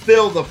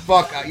fill the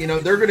fuck out.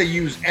 They're going to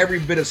use every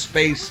bit of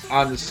space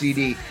on the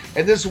CD.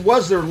 And this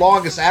was their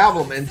longest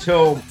album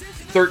until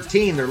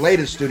 13, their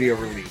latest studio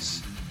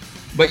release.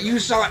 But you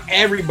saw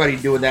everybody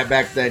doing that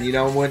back then.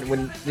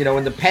 When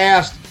in the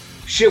past,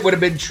 shit would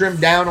have been trimmed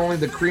down. Only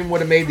the cream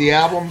would have made the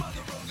album.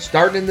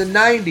 Starting in the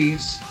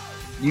 90s,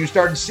 you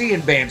started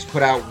seeing bands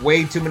put out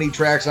way too many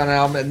tracks on an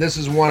album. And this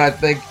is one I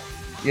think,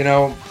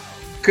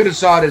 could have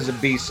saw it as a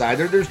B-side.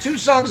 There's two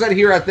songs on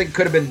here I think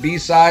could have been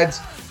B-sides.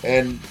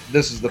 And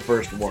this is the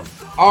first one.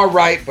 All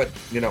right, but,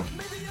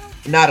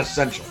 not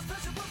essential.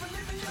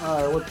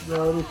 All right, what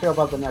do you feel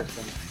about the next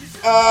one?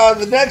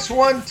 The next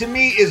one, to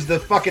me, is the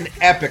fucking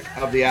epic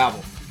of the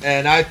album.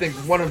 And I think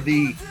one of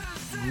the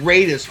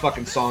greatest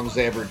fucking songs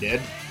they ever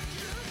did.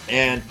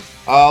 And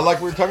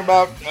like we were talking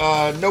about,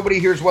 Nobody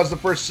Hears was the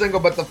first single,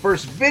 but the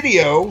first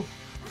video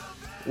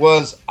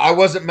was I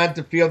Wasn't Meant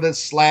to Feel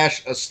This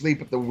 /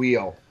 Asleep at the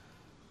Wheel.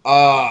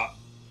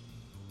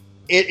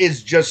 It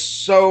is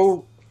just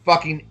so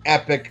fucking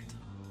epic.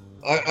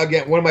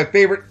 Again, one of my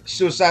favorite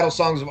Suicidal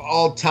songs of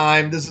all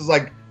time. This is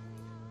like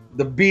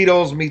the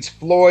Beatles meets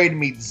Floyd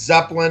meets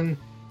Zeppelin,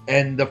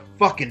 and the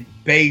fucking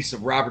bass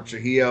of Robert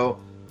Trujillo.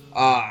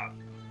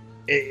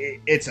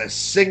 It's a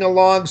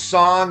sing-along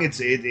song. It's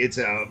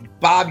a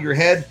bob your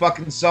head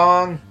fucking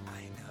song.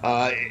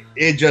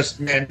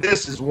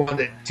 This is one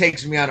that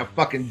takes me on a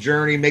fucking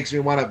journey, makes me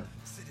want to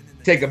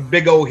take a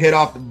big old hit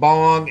off the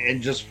bong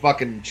and just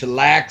fucking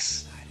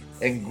chillax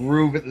and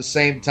groove at the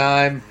same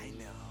time.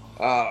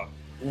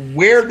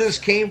 Where this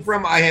came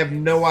from, I have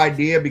no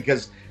idea,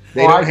 because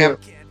they don't have.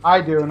 I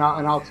do, and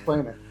I'll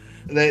explain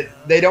it.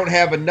 They don't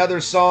have another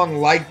song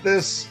like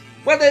this.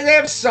 Well, they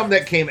have some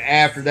that came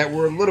after that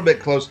were a little bit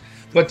close,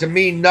 but to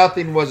me,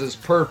 nothing was as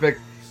perfect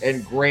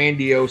and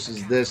grandiose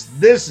as this.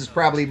 This is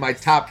probably my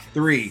top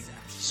 3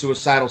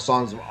 Suicidal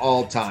songs of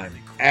all time.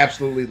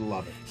 Absolutely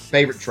love it.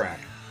 Favorite track.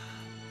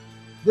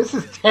 This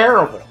is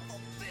terrible.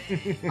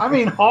 I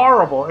mean,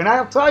 horrible. And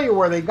I'll tell you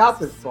where they got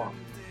this song.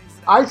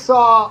 I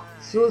saw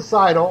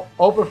Suicidal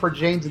open for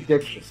Jane's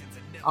Addiction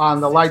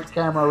on the Lights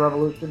Camera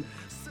Revolution.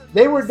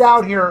 They were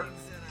down here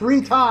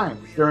 3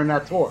 times during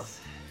that tour.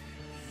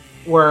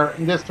 Where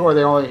in this tour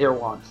they only hear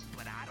once.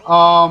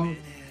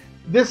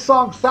 This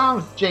song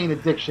sounds Jane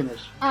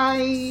Addiction-ish.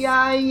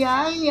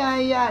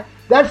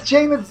 That's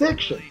Jane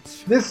Addiction.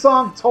 This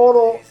song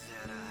total,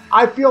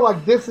 I feel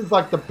like this is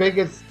like the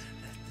biggest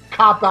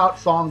cop-out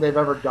song they've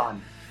ever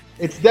done.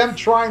 It's them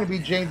trying to be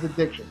Jane's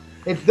Addiction.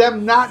 It's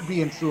them not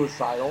being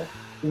suicidal.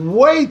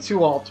 Way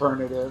too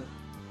alternative.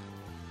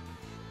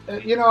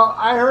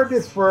 I heard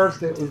this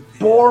first. It was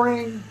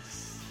boring,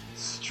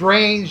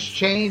 strange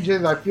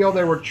changes. I feel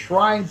they were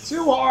trying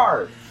too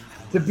hard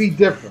to be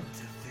different.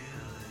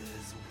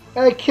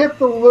 And it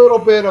kept a little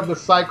bit of the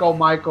Psycho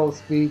Michael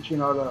speech,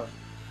 so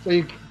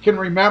you can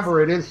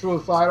remember it is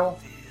suicidal.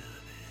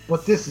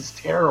 But this is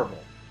terrible.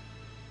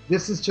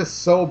 This is just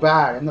so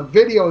bad. And the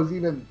video is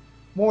even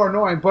more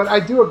annoying. But I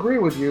do agree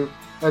with you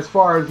as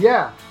far as,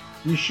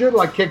 you should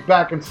kick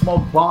back and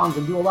smoke bongs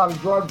and do a lot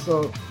of drugs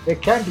so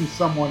it can be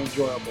somewhat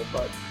enjoyable.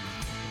 But,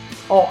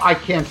 I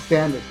can't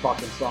stand this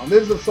fucking song.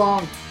 This is a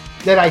song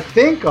that I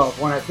think of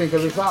when I think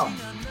of this album.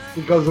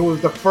 Because it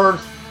was the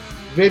first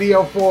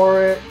video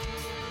for it.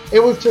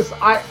 It was just,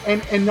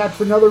 and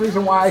that's another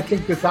reason why I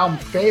think this album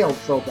failed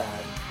so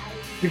bad.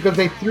 Because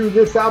they threw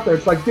this out there.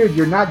 It's like, dude,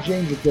 you're not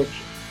Jane's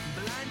Addiction.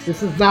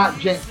 This is not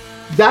Jane.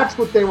 that's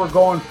what they were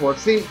going for.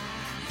 See,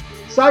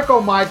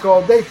 Psycho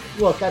Michael, they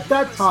look at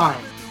that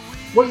time.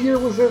 What year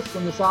was this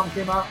when this album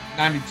came out?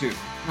 92.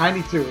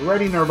 92.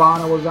 Already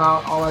Nirvana was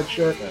out, all that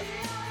shit. Yeah.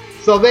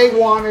 So they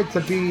wanted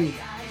to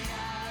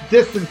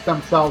distance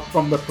themselves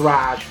from the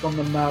thrash, from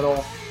the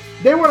metal.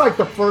 They were like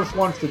the first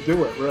ones to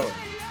do it, really.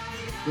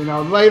 You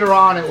know, later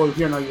on it was,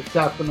 you know, your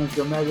Testaments,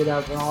 your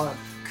Megadeth and all that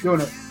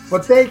doing it.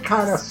 But they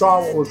kind of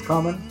saw what was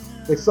coming.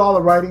 They saw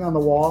the writing on the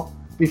wall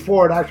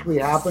before it actually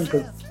happened,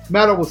 because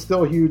metal was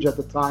still huge at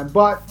the time.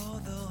 But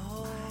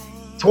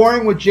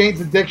touring with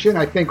Jane's Addiction,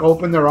 I think,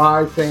 opened their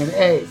eyes, saying,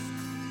 hey,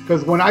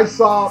 because when I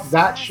saw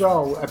that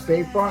show at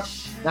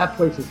Bayfront, that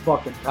place was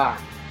fucking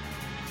packed.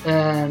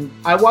 And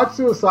I watched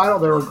Suicidal.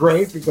 They were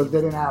great because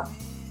they didn't have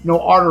no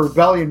Art of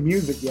Rebellion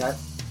music yet.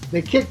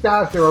 They kicked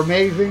ass. They were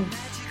amazing.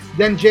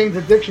 Then Jane's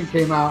Addiction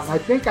came out, and I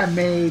think I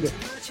made,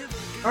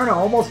 I don't know,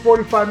 almost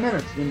 45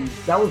 minutes, and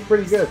that was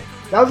pretty good.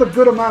 That was a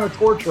good amount of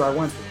torture I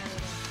went through.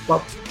 But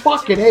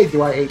fucking A,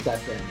 do I hate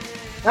that band.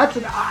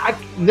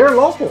 They're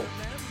local.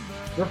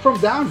 They're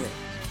from down here.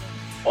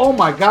 Oh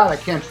my God, I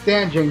can't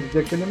stand Jane's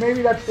Addiction, and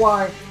maybe that's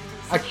why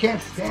I can't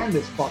stand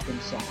this fucking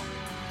song.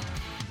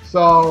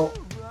 So,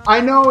 I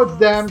know it's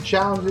them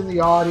challenging the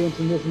audience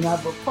and this and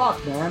that, but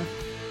fuck, man.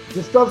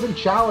 This doesn't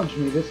challenge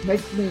me. This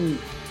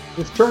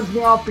turns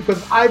me off,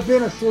 because I've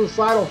been a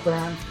Suicidal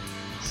fan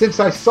since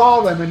I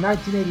saw them in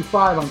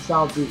 1985 on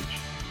South Beach.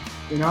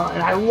 You know,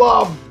 and I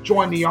love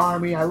Join the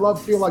Army. I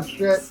love Feel Like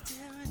Shit.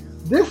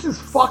 This is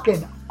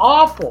fucking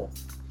awful.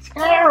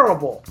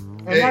 Terrible.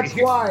 And that's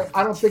why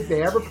I don't think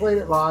they ever played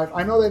it live.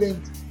 I know they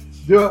didn't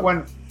do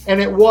it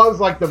and it was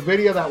like the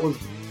video that was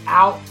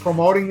out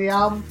promoting the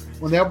album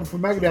when they opened for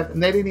Megadeth,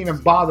 and they didn't even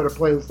bother to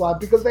play this live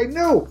because they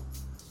knew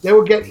they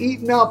would get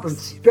eaten up and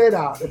spit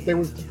out if they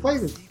was to play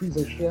this piece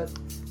of shit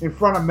in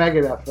front of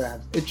Megadeth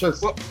fans. It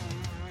just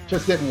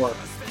didn't work.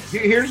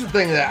 Here's the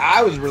thing that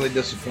I was really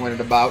disappointed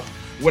about.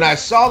 When I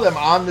saw them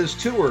on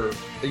this tour,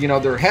 you know,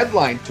 their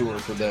headline tour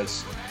for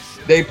this,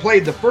 they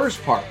played the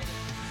first part.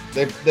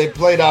 They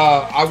played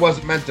I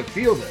Wasn't Meant to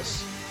Feel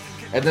This.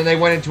 And then they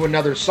went into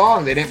another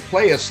song. They didn't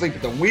play Asleep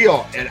at the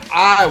Wheel, and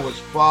I was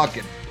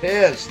fucking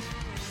pissed.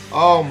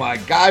 Oh my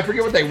God, I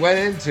forget what they went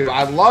into.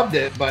 I loved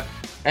it, but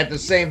at the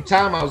same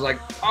time, I was like,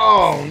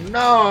 oh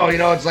no. You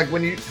know, it's like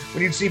when you'd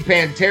see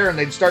Pantera and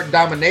they'd start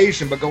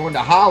Domination but go into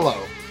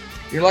Hollow.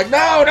 You're like,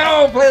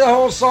 no, play the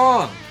whole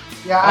song.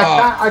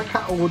 Yeah,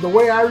 well, the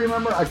way I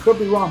remember, I could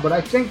be wrong, but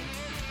I think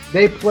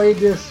they played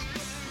this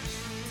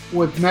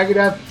with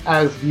Megadeth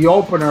as the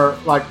opener,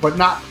 but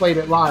not played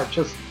it live.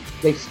 Just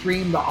they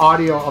streamed the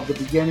audio of the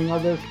beginning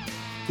of this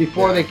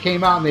before they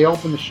came out, and they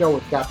opened the show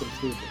with Captain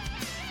Stupid.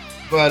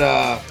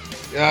 But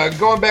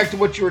going back to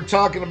what you were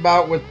talking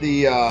about with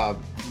the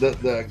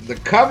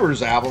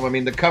covers album, I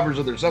mean the covers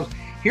of their songs.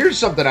 Here's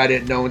something I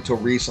didn't know until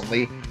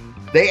recently.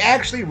 They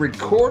actually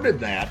recorded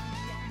that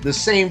the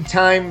same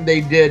time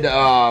they did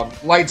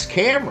Lights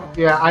Camera.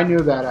 Yeah, I knew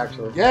that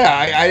actually.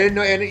 Yeah, I didn't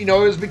know, and you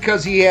know, it was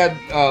because he had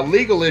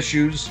legal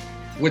issues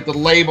with the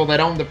label that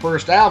owned the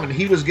first album.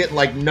 He was getting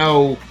like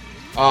no,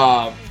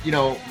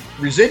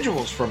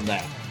 residuals from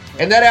that,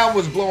 and that album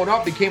was blowing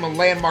up, became a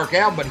landmark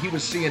album, but he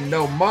was seeing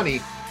no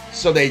money,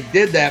 so they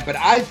did that. But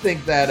I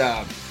think that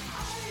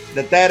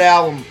that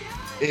album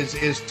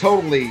is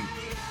totally.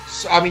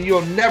 I mean,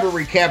 you'll never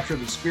recapture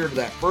the spirit of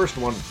that first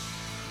one.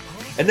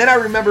 And then I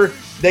remember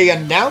they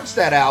announced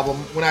that album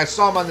when I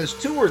saw them on this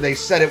tour. They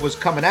said it was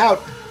coming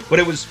out, but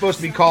it was supposed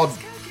to be called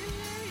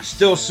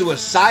Still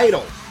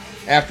Suicidal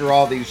after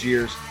all these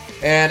years.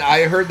 And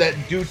I heard that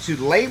due to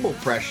label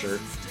pressure,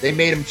 they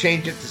made him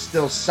change it to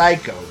Still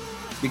Psycho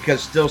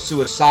because Still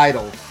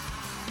Suicidal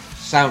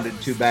sounded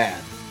too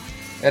bad.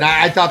 And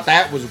I thought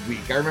that was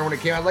weak. I remember when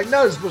it came out, I was like,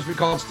 no, it's supposed to be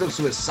called Still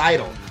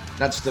Suicidal,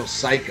 not Still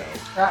Psycho.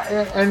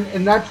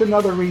 And that's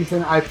another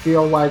reason I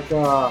feel like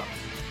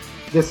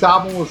this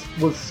album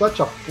was such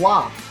a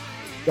flop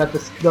that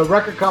the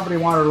record company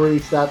wanted to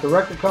release that. The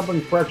record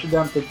company pressured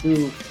them to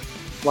do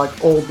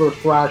like older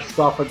thrash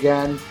stuff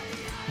again.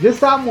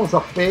 This album was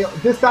a fail.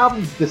 This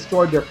album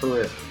destroyed their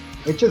career.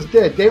 It just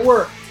did. They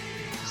were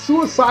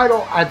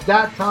Suicidal at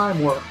that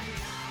time were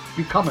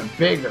becoming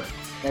bigger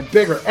and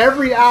bigger.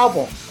 Every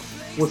album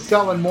was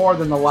selling more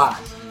than the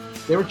last.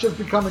 They were just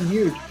becoming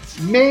huge.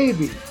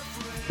 Maybe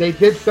they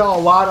did sell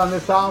a lot on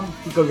this album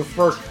because of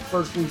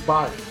first week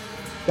buyers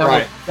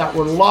that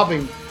were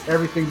loving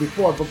everything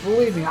before. But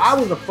believe me, I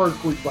was a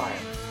first week buyer.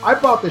 I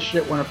bought this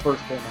shit when it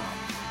first came out.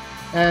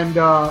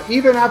 And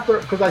even after,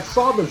 because I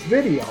saw this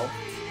video,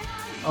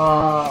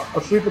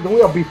 Asleep at the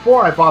Wheel,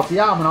 before I bought the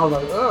album, and I was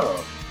like,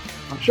 oh,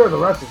 I'm sure the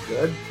rest is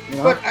good. You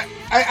know? But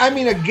I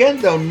mean, again,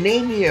 though,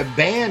 name me a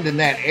band in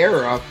that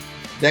era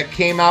that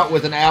came out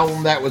with an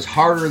album that was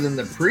harder than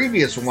the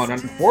previous one.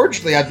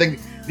 Unfortunately, I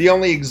think the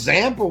only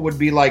example would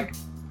be like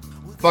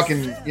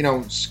fucking,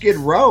 Skid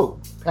Row,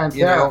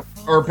 Pantera.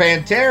 Or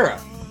Pantera,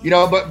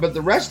 but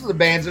the rest of the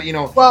bands,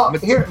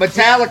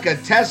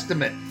 Metallica,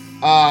 Testament,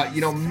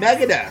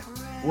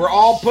 Megadeth, were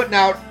all putting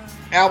out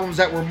albums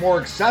that were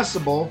more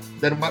accessible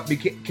than what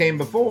came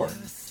before.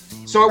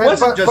 So it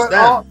wasn't just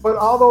them. But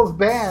all those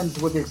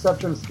bands, with the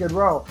exception of Skid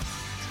Row,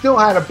 still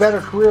had a better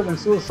career than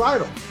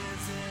Suicidal.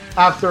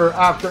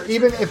 After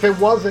even if it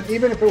was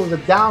a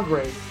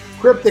downgrade,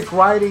 Cryptic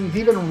Writings,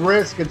 even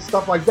Risk and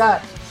stuff like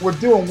that were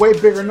doing way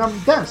bigger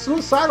numbers. Then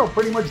Suicidal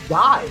pretty much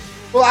died.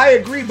 Well, I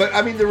agree, but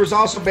I mean, there was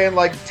also a band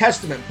like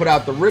Testament put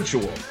out The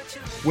Ritual,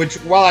 which,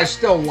 while I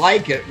still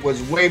like it,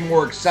 was way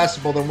more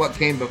accessible than what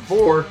came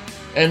before,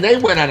 and they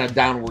went on a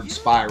downward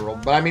spiral.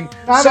 But I mean,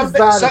 not as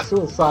bad as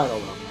Suicidal,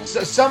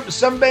 though.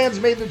 Some bands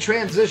made the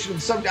transition.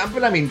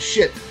 But I mean,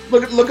 shit.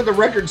 Look at the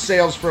record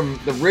sales from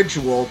The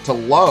Ritual to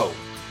Low.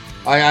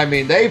 I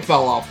mean, they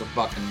fell off the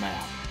fucking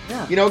map.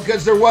 Yeah. You know,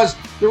 because there was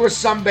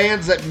some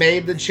bands that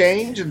made the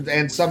change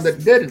and some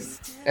that didn't.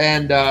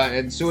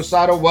 And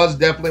Suicidal was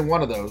definitely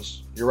one of those.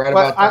 You're right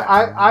about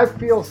that. I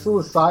feel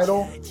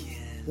Suicidal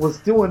was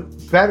doing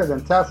better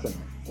than Testament.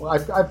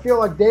 I feel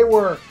like they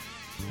were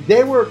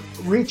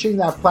reaching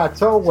that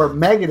plateau where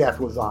Megadeth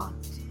was on,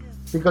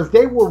 because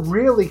they were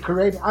really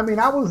creating. I mean,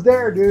 I was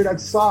there, dude. I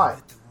saw it.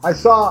 I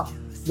saw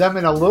them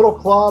in a little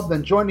club.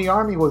 Then Join the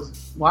Army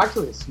was, well,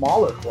 actually a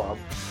smaller club.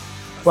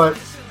 But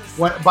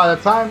by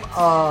the time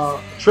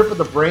Trip of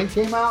the Brain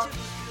came out,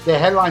 they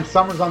headlined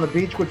Summers on the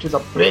Beach, which is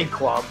a big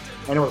club,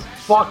 and it was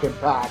fucking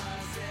packed.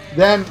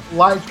 Then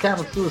Lights,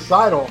 Camera,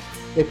 Suicidal,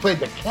 they played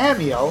the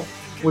Cameo,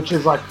 which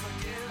is like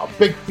a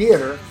big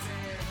theater.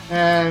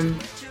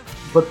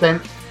 But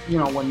then, you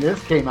know, when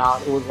this came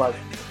out, it was like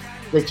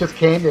they just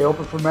came, they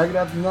opened for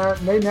Megadeth,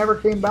 and they never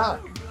came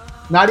back.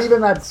 Not even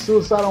that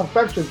Suicidal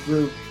Infectious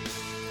group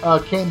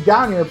came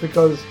down here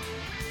because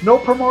no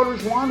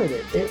promoters wanted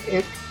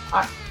it.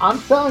 I'm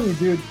telling you,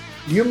 dude,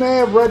 you may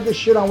have read this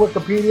shit on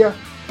Wikipedia,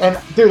 and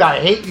dude, I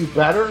Hate You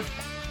Better.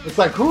 It's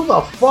like, who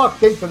the fuck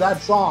thinks of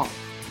that song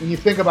when you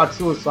think about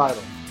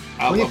Suicidal?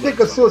 When you think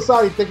of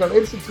Suicidal, you think of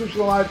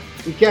Institutionalized,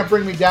 You Can't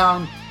Bring Me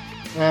Down,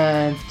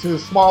 and to a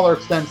smaller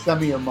extent, Send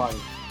Me Your Money.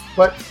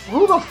 But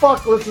who the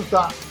fuck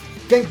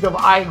thinks of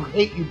I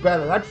Hate You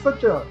Better? That's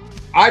such a...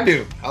 I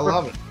do. I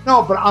love it.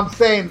 No, but I'm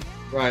saying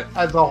right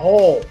as a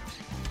whole.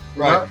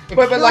 Right.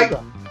 But like,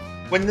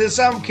 when this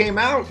album came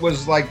out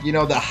was like, you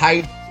know, the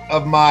height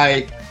of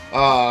my,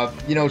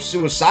 you know,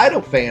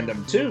 Suicidal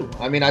fandom too.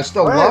 I mean, I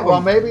still love them.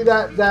 Well, maybe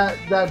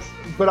that's...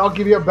 But I'll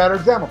give you a better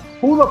example.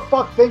 Who the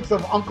fuck thinks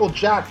of Uncle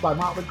Jack's by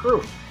Motley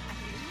Crue?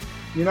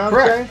 You know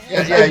what I'm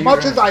saying? As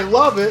much as I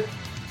love it,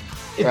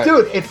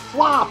 dude, it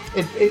flopped.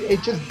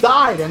 It just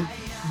died. And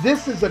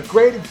this is a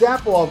great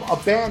example of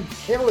a band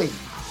killing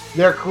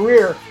their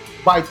career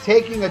by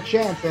taking a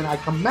chance. And I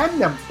commend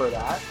them for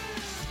that.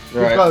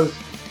 Right. Because,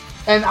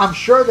 and I'm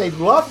sure they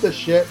loved the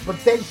shit, but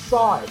they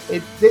saw it.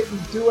 It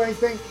didn't do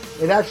anything.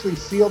 It actually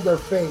sealed their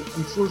fate.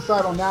 And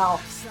Suicidal now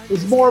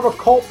is more of a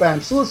cult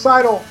band.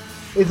 Suicidal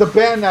is a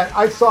band that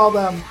I saw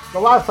them, the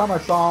last time I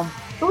saw them,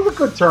 it was a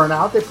good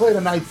turnout. They played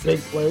a nice big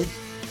place,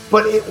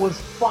 but it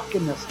was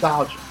fucking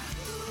nostalgia.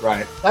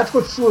 Right. That's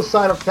what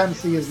Suicidal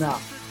Tendency is now.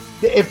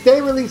 If they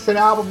release an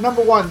album,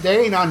 number one,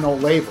 they ain't on no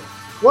label.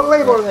 What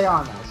label are they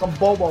on now? Some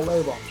Bobo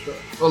label, I'm sure.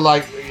 Well,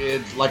 like,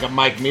 it's like a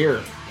Mike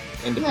Muir.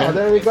 Yeah,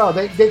 there you go.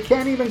 They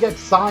can't even get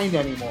signed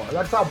anymore.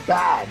 That's how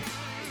bad.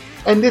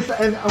 And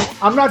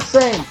I'm not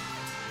saying,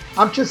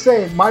 I'm just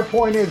saying, my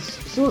point is,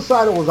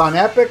 Suicidal was on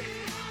Epic.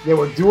 They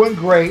were doing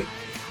great.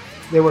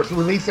 They were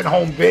releasing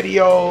home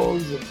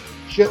videos and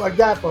shit like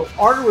that. But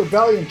Art of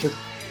Rebellion just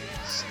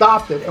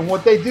stopped it. And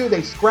what they do,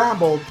 they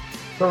scrambled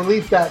to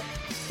release that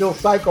Still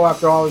Psycho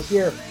after all this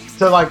year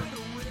to like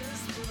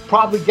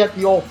probably get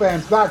the old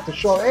fans back to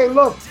show, hey,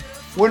 look,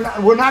 we're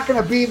not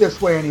going to be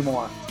this way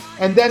anymore.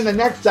 And then the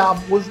next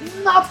album was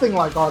nothing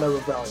like Art of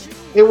Rebellion.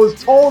 It was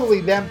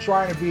totally them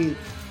trying to be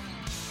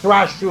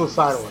thrash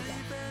Suicidal again.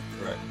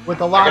 Right.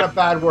 With a lot of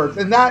bad words.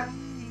 And that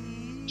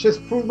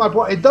just proved my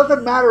point. It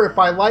doesn't matter if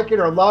I like it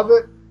or love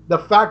it. The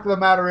fact of the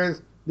matter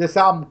is, this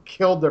album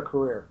killed their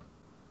career.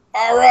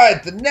 All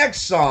right, the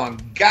next song,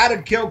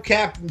 Gotta Kill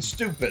Captain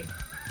Stupid,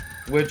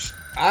 which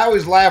I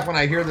always laugh when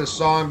I hear this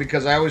song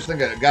because I always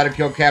think of Gotta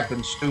Kill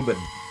Captain Stupid,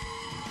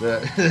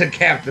 the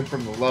captain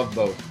from the Love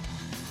Boat.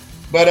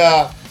 But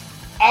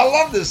I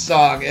love this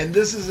song, and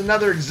this is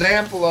another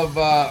example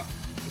of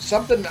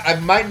something I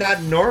might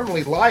not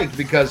normally like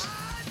because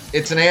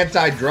it's an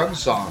anti-drug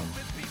song.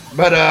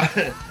 But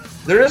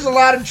there is a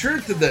lot of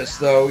truth to this,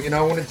 though, you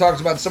know, when it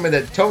talks about somebody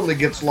that totally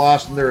gets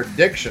lost in their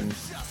addiction.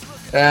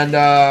 And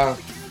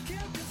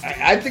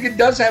I think it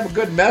does have a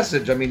good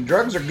message. I mean,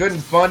 drugs are good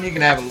and fun. You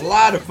can have a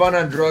lot of fun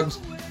on drugs,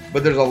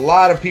 but there's a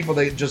lot of people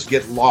that just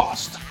get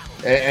lost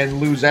and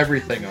lose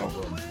everything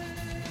over them.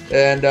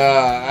 And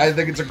I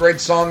think it's a great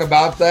song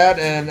about that,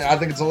 and I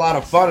think it's a lot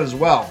of fun as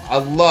well. I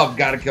love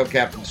Gotta Kill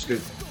Captain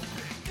Stupid.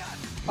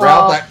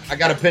 Ralph, I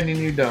got an opinion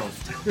you don't.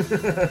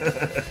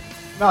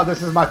 No,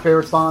 this is my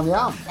favorite song on the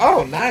album.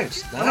 Oh,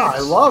 nice. No, I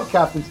love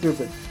Captain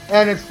Stupid.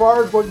 And as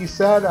far as what you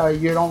said,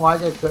 you don't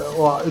like it.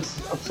 Well,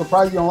 it's I'm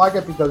surprised you don't like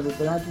it because it's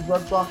an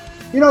anti-drug song.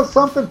 You know,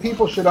 something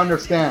people should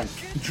understand.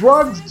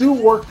 Drugs do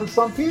work for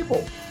some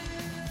people.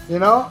 You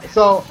know?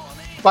 So,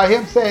 by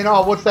him saying,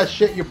 oh, what's that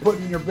shit you're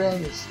putting in your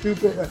brain? You're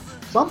stupid.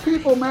 Some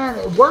people, man,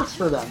 it works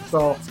for them.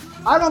 So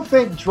I don't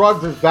think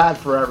drugs is bad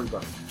for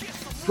everybody.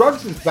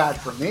 Drugs is bad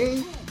for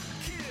me.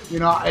 You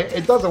know,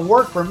 it doesn't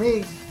work for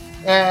me,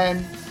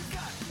 and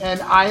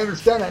I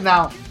understand that.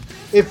 Now,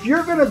 if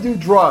you're gonna do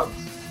drugs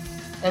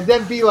and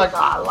then be like,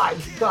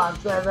 life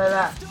sucks,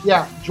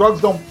 yeah,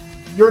 drugs don't.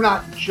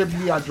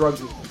 Shouldn't be on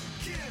drugs either.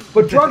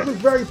 But drugs is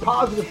very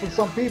positive for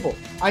some people.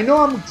 I know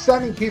I'm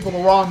sending people the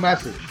wrong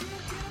message,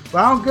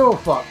 but I don't give a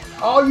fuck.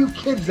 All you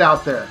kids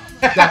out there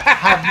that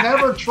have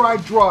never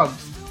tried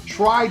drugs,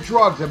 try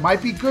drugs. It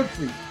might be good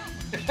for you.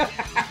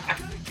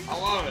 I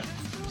love it.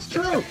 It's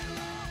true.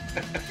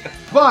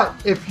 But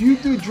if you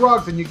do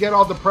drugs and you get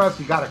all depressed,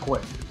 you gotta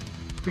quit.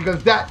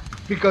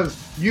 Because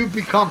you've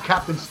become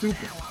Captain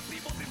Stupid.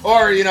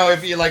 Or, you know,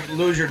 if you like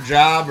lose your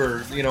job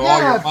or, you know,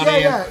 all your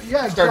money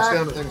and start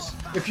stealing things.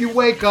 If you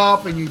wake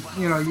up and you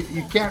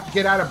can't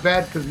get out of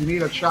bed because you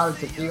need a shot of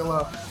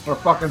tequila or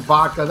fucking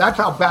vodka, that's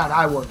how bad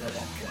I was at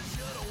that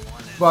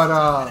point.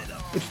 But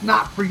it's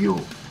not for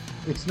you.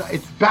 It's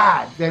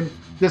bad. Then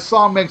this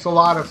song makes a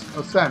lot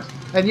of sense.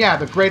 And yeah,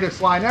 the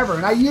greatest line ever.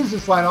 And I use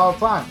this line all the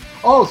time.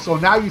 Oh, so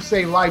now you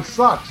say life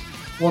sucks.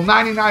 Well,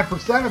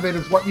 99% of it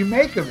is what you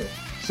make of it.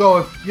 So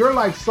if your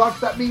life sucks,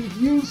 that means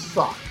you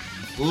suck.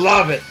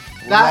 Love it.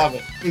 That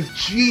is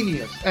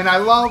genius. And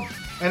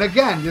and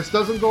again, this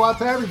doesn't go out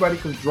to everybody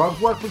because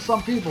drugs work for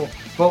some people.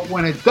 But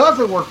when it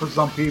doesn't work for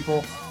some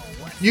people,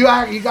 you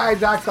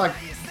guys act like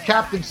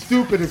Captain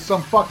Stupid is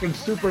some fucking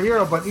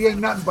superhero, but he ain't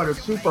nothing but a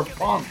super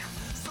punk.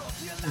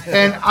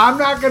 And I'm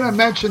not going to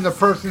mention the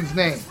person's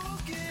name.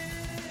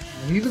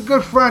 He's a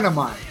good friend of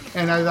mine.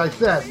 And as I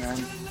said,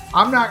 man,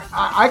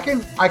 I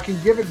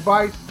can give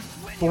advice,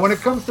 but when it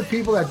comes to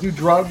people that do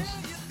drugs,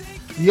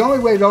 the only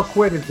way they'll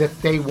quit is if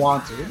they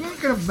want to. It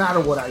ain't going to matter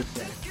what I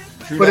say.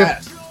 True but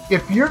that.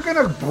 If you're going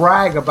to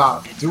brag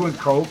about doing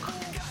coke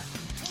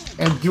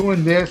and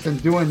doing this and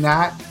doing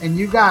that, and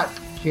you got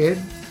kids,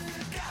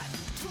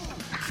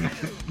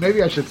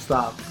 maybe I should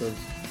stop because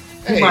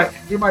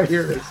he might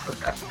hear this.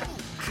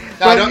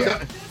 No,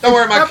 don't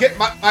worry,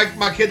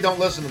 my kid don't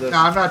listen to this. No,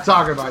 I'm not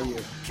talking about you.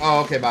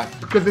 Oh, okay, bye.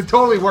 Because it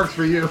totally works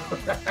for you.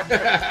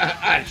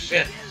 Ah,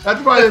 shit.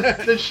 That's why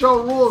this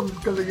show rules,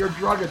 because of your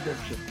drug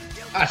addiction.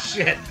 Ah,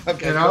 shit.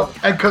 Okay. You know, cool.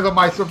 and because of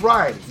my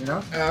sobriety. You know,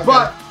 okay.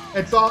 But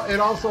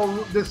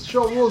this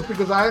show rules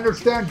because I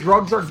understand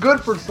drugs are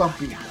good for some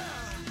people.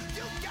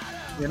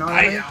 You know what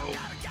I mean? know.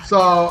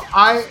 So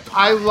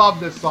I love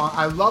this song.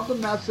 I love the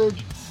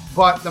message,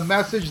 but the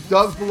message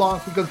does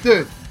belong because,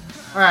 dude.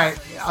 All right,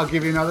 I'll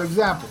give you another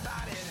example.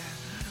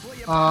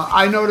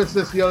 I noticed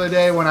this the other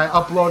day when I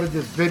uploaded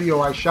this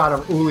video I shot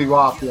of Uli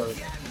Roth the other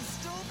day.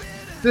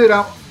 Dude,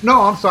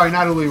 I'm sorry,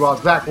 not Uli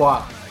Roth, Zakk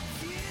Wylde.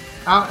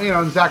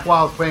 Zakk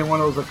Wylde's playing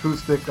one of those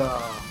acoustic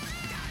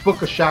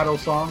Book of Shadow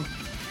songs.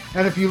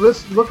 And if you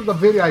look at the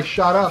video I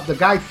shot up, the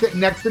guy sitting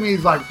next to me,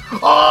 he's like,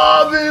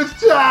 all this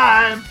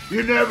time,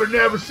 you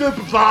never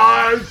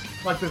sympathize.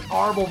 Like this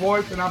horrible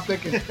voice, and I'm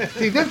thinking,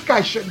 see, this guy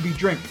shouldn't be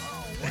drinking.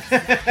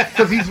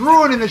 Because he's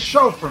ruining the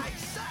show for me.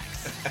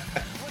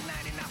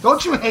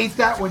 Don't you hate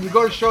that when you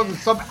go to shows and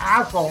some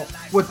asshole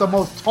with the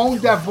most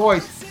tone-deaf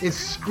voice is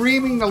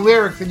screaming the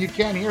lyrics and you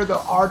can't hear the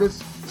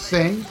artist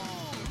sing?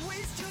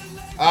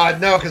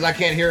 No, because I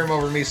can't hear him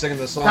over me singing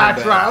the song.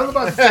 That's right. I was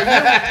about to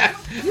say,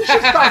 you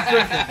should stop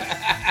drinking.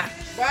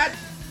 What?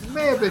 It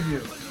may have been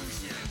you.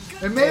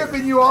 It may have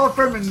been you all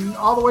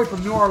the way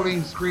from New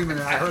Orleans screaming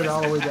it. I heard it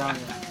all the way down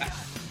here.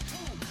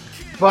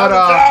 But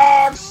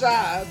dark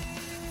side.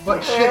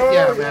 But shit,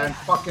 yeah, man.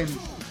 Fucking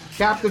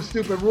Captain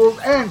Stupid rules.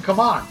 And come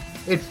on.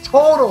 It's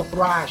total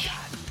thrash.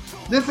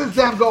 This is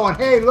them going,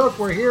 hey, look,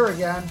 we're here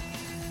again.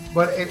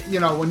 But,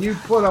 when you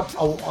put up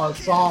a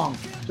song,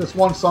 just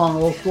one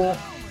song, old school,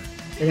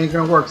 it ain't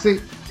going to work. See,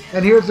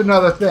 and here's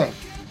another thing.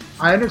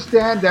 I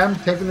understand them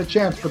taking the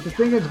chance, but the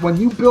thing is, when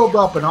you build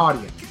up an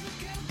audience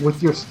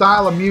with your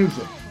style of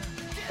music,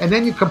 and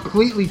then you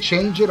completely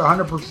change it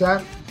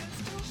 100%,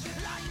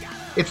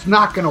 it's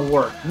not going to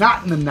work.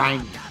 Not in the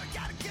 90s.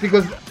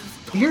 Because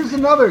here's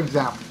another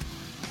example.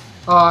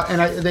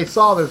 They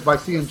saw this by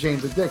seeing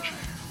Jane's Addiction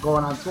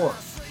going on tour.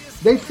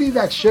 They see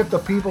that shift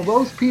of people.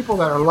 Those people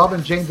that are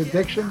loving Jane's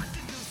Addiction,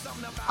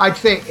 I'd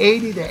say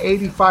 80 to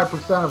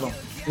 85% of them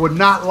would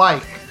not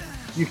like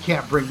You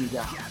Can't Bring Me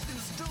Down.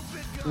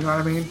 You know what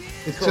I mean?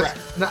 It's correct.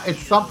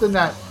 It's something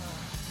that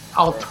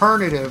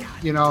alternative,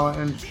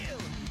 and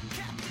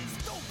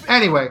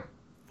anyway,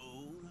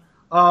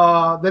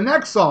 the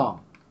next song.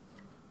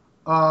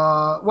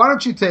 Why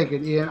don't you take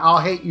it, Ian? I'll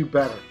Hate You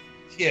Better.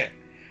 Yeah.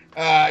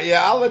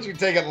 I'll let you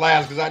take it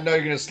last because I know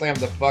you're going to slam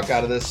the fuck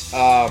out of this.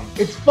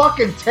 It's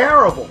fucking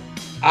terrible.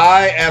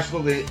 I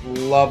absolutely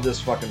love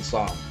this fucking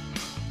song.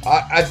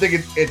 I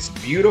think it's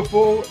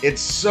beautiful.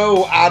 It's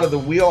so out of the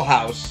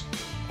wheelhouse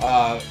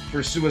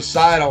for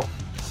Suicidal.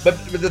 But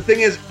the thing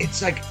is,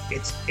 it's like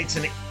it's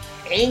an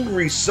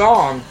angry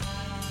song,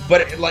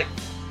 but like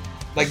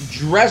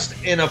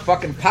dressed in a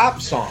fucking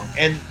pop song.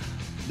 And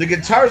the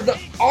guitars,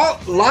 a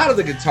lot of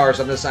the guitars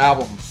on this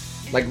album,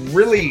 like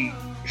really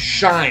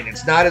shine.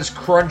 It's not as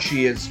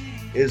crunchy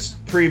his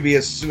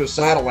previous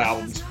Suicidal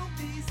albums.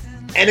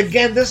 And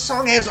again, this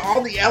song has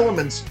all the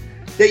elements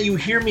that you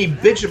hear me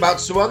bitch about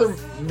so other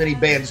many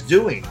bands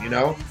doing,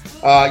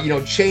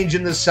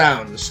 changing the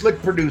sound, the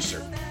slick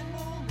producer,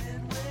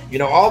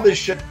 all this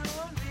shit.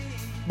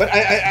 But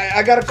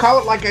I gotta call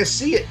it like I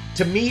see it.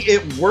 To me,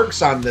 it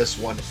works on this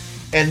one.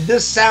 And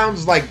this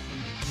sounds like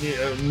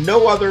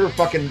no other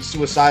fucking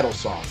Suicidal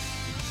song.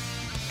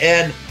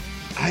 And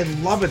I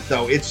love it,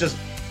 though.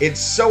 It's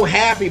so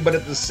happy, but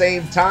at the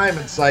same time,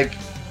 it's like,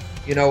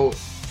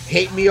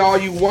 hate me all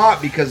you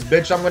want, because,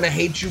 bitch, I'm going to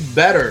hate you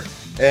better.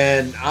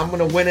 And I'm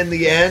going to win in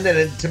the end.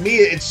 And to me,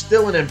 it's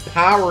still an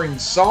empowering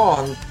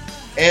song.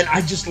 And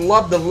I just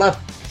love the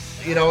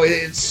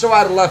it's so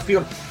out of left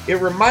field. It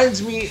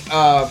reminds me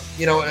of,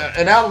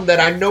 an album that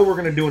I know we're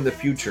going to do in the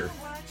future.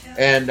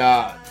 And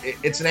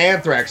it's an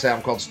Anthrax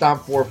album called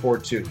Stomp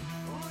 442.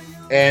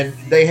 And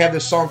they have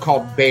this song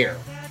called Bear,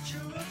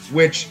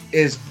 which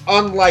is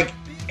unlike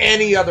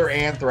any other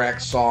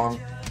Anthrax song,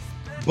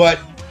 but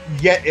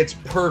yet it's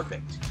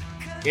perfect.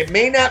 It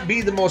may not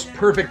be the most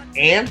perfect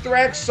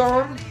Anthrax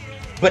song,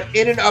 but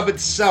in and of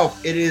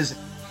itself, it is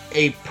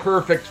a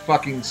perfect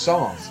fucking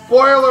song.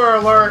 Spoiler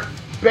alert,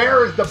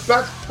 Bear is the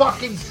best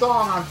fucking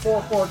song on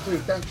 442.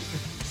 Thank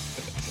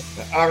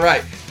you. All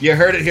right. You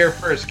heard it here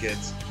first,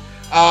 kids.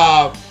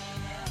 But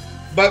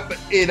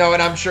and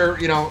I'm sure,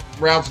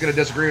 Ralph's going to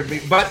disagree with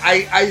me, but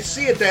I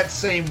see it that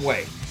same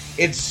way.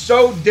 It's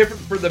so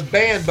different for the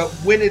band, but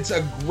when it's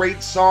a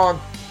great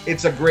song,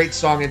 it's a great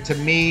song. And to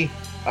me,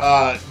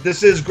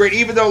 this is great.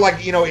 Even though,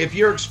 if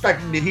you're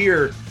expecting to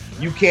hear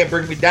You Can't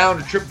Bring Me Down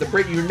to Trip the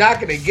Break, you're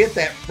not going to get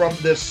that from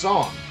this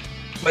song.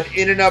 But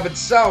in and of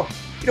itself,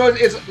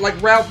 it's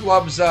like Ralph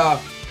loves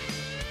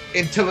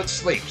Until It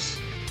Sleeps.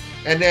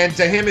 And then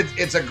to him,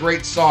 it's a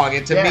great song.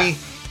 And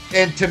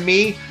to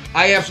me,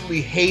 I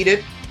absolutely hate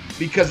it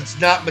because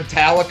it's not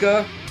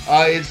Metallica.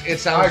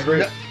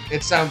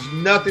 It sounds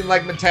nothing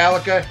like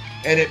Metallica,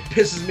 and it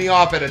pisses me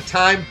off at a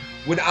time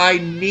when I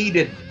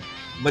needed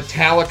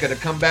Metallica to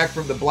come back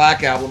from the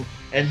Black Album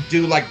and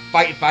do like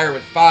Fight Fire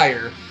with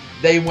Fire.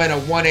 They went a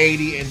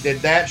 180 and did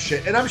that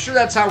shit. And I'm sure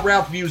that's how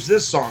Ralph views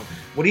this song.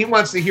 When he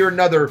wants to hear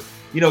another,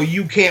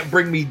 You Can't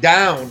Bring Me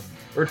Down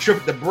or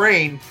Trip the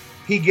Brain,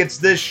 he gets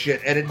this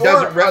shit. And it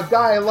doesn't...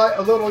 Die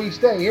a Little Each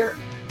Day here.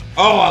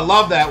 Oh, I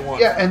love that one.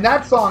 Yeah, and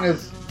that song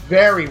is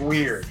very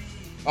weird.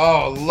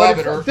 Oh, love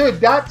it. Dude,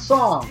 that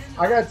song,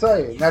 I gotta tell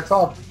you, that's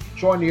all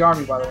Join the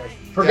Army, by the way.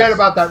 Forget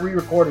about that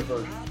re-recorded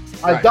version.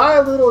 Right. I Die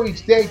a Little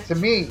Each Day, to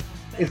me,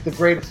 is the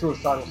greatest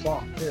Suicidal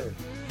song, period.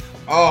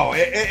 Oh,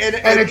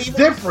 and it's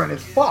different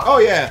as fuck. Oh,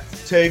 yeah.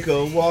 Take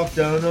a walk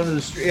down under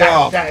the street.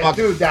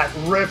 Dude, that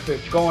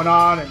riffage going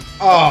on, and the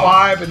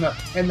vibe,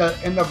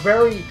 and the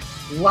very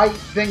light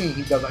singing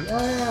he does. Like,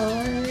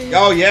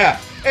 oh, yeah.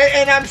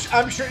 And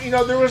I'm sure,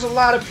 there was a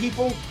lot of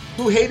people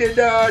who hated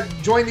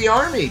Join the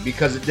Army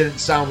because it didn't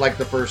sound like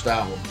the first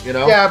album,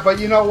 Yeah, but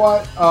you know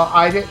what?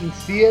 I didn't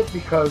see it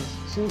because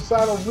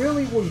Suicidal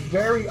really was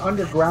very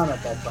underground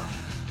at that time.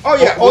 Oh,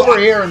 yeah. Over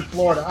here in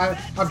Florida.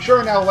 I'm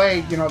sure in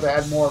L.A., they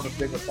had more of a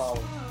bigger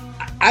following.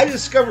 I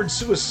discovered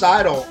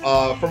Suicidal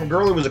from a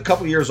girl who was a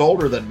couple years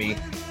older than me,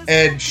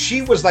 and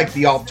she was like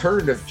the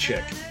alternative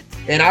chick.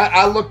 And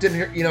I looked in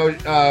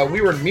her, we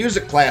were in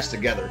music class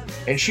together,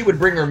 and she would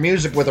bring her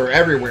music with her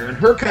everywhere. And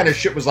her kind of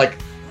shit was like,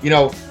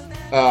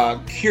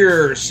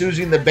 Cure,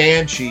 Susie and the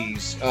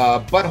Banshees,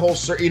 Butthole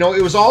Sur,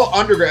 it was all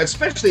underground,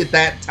 especially at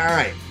that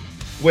time.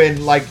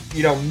 When,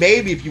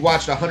 maybe if you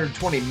watched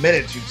 120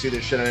 minutes, you'd see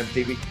this shit on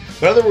MTV.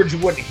 But in other words, you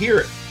wouldn't hear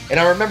it. And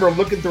I remember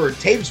looking through her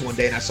tapes one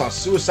day, and I saw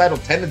Suicidal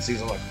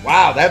Tendencies. I'm like,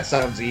 wow, that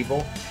sounds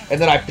evil.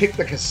 And then I picked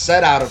the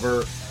cassette out of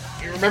her.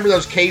 You remember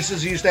those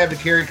cases you used to have to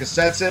carry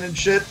cassettes in and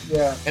shit?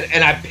 Yeah.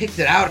 And I picked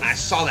it out, and I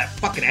saw that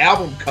fucking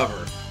album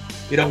cover.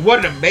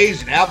 What an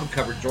amazing album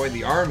cover Join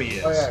the Army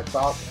is. Oh, yeah, it's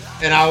awesome.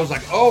 And I was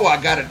like, oh, I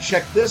got to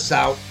check this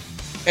out.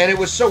 And it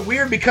was so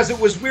weird because it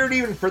was weird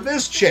even for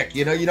this chick,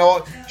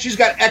 she's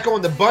got Echo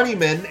and the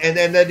Bunnymen, and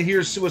then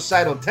here's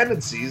Suicidal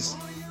Tendencies,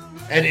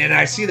 and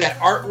I see that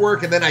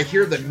artwork, and then I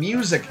hear the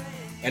music,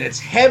 and it's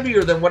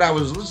heavier than what I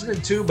was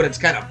listening to, but it's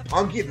kind of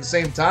punky at the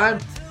same time.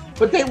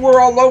 But they were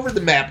all over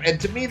the map,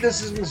 and to me,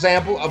 this is an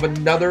example of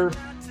another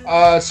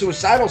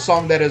Suicidal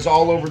song that is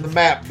all over the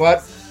map.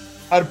 But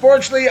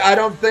unfortunately, I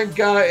don't think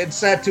it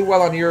sat too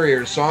well on your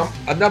ears, so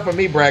enough of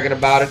me bragging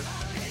about it.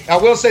 I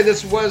will say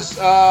this was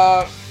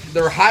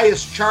their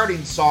highest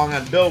charting song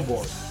on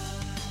Billboard,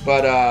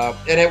 but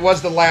and it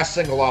was the last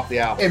single off the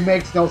album. It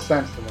makes no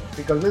sense to me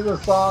because this is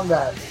a song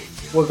that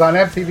was on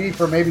MTV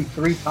for maybe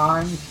 3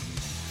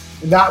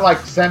 times, not like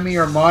Send Me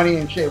Your Money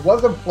and shit. It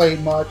wasn't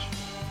played much.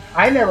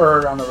 I never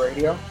heard it on the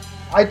radio.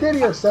 I did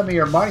hear Send Me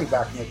Your Money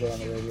back in the day on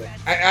the radio.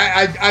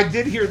 I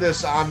did hear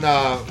this on,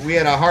 we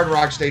had a hard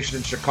rock station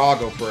in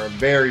Chicago for a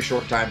very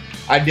short time.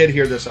 I did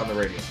hear this on the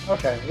radio.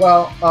 Okay,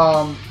 well,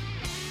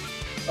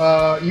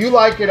 you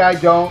like it, I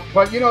don't.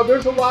 But,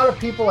 there's a lot of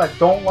people that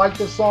don't like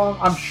this song.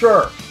 I'm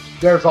sure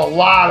there's a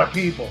lot of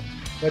people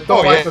that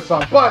don't like the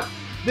song. But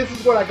this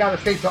is what I got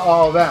to say to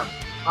all of them.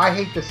 I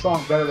hate this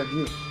song better than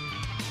you.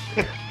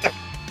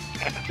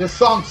 This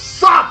song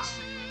sucks.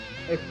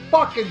 It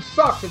fucking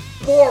sucks. It's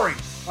boring.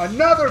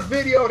 Another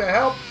video to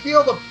help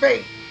seal the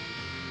fate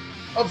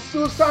of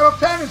Suicidal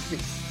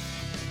Tendencies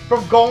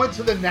from going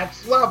to the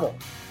next level.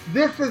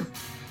 This is,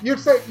 you're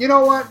saying, you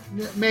know what?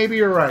 Maybe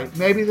you're right.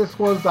 Maybe this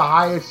was the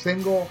highest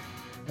single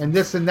and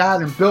this and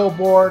that and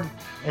Billboard,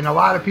 and a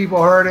lot of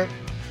people heard it,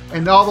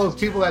 and all those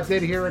people that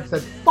did hear it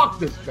said, fuck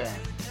this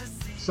band.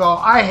 So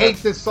I hate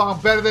this song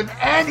better than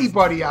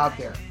anybody out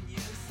there.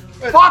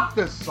 Fuck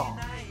this song.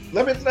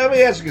 Let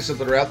me ask you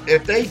something, Ralph.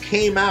 If they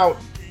came out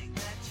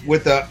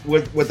with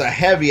a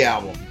heavy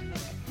album,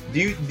 do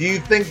you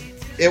think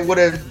it would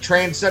have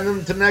transcended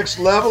them to the next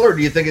level, or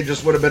do you think it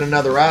just would have been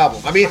another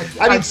album? I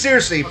mean,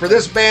 seriously, for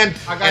this band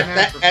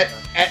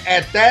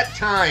at that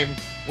time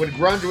when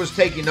grunge was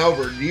taking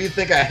over, do you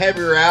think a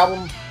heavier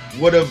album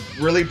would have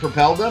really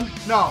propelled them?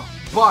 No,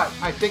 but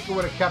I think it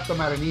would have kept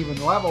them at an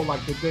even level,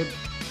 like they did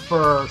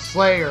for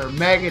Slayer,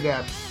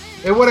 Megadeth.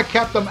 It would have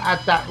kept them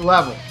at that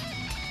level,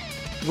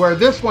 where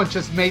this one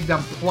just made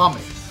them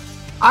plummet.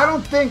 I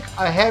don't think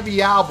a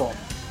heavy album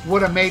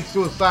would have made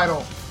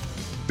Suicidal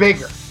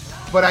bigger,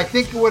 but I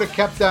think it would have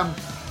kept them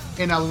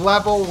in a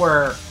level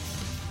where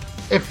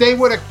if they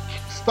would have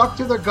stuck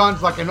to their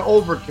guns, like an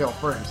Overkill,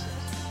 for instance.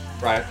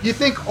 Right. You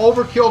think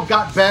Overkill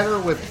got better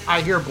with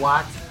I Hear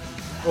Black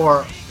or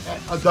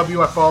a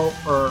WFO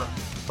or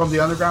From the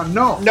Underground?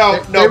 No.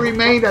 They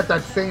remained at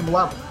that same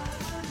level.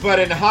 But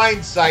in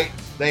hindsight,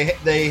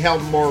 they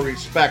held more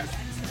respect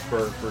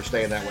for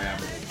staying that way, I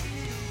believe.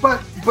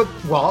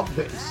 Well,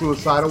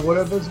 Suicidal would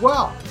have as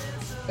well.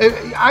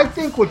 I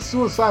think what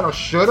Suicidal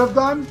should have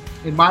done,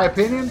 in my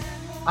opinion,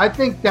 I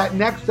think that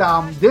next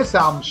album, this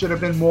album, should have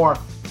been more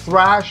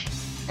thrash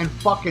and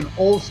fucking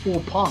old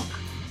school punk.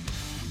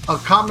 A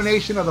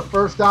combination of the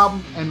first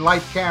album and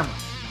Light Camera.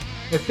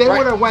 If they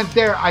would have went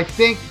there, I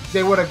think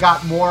they would have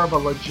got more of a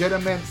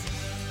legitimate,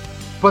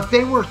 but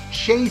they were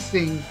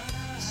chasing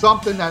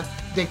something that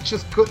they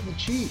just couldn't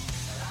achieve.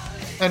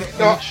 And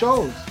it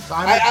shows.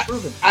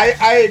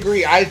 I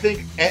agree. I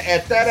think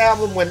at that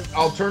album, when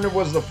alternative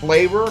was the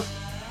flavor,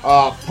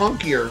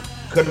 punkier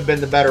could have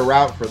been the better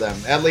route for them,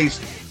 at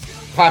least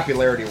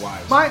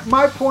popularity-wise.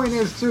 My point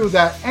is, too,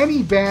 that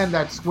any band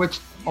that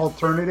switched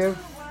alternative,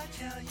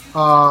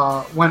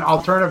 when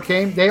alternative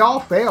came, they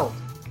all failed.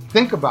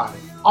 Think about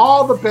it.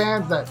 All the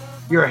bands that,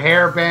 your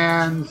hair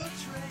bands,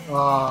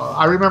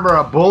 I remember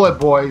a Bullet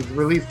Boys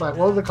released, like,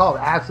 what was it called?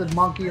 Acid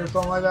Monkey or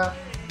something like that?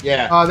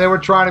 Yeah. They were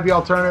trying to be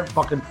alternative,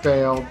 fucking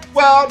failed.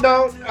 Well,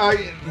 no,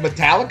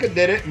 Metallica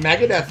did it,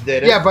 Megadeth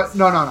did it. Yeah, but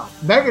no.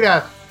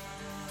 Megadeth,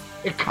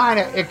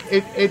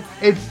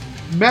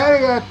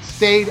 Megadeth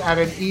stayed at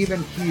an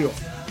even keel,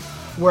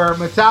 where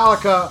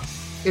Metallica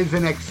is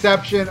an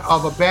exception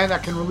of a band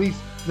that can release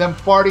them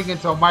farting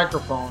into a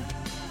microphone,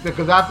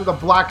 because after the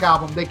Black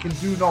Album, they can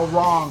do no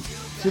wrong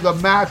to the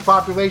mass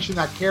population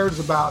that cares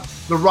about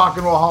the Rock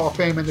and Roll Hall of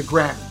Fame and the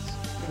Grammys.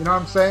 You know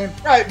what I'm saying?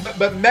 Right,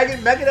 but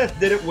Megadeth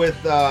did it with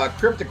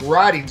Cryptic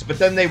Writings, but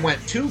then they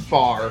went too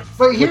far.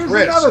 But here's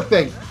another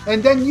thing,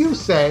 and then you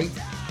say,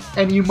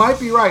 and you might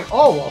be right,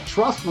 oh, well,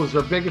 Trust was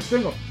their biggest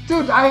single.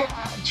 Dude,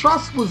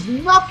 Trust was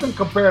nothing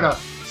compared to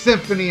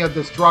Symphony of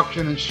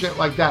Destruction and shit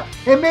like that.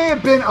 It may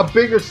have been a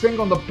bigger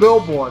single on the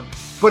Billboard,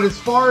 but as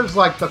far as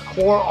like the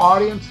core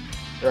audience...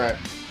 Right.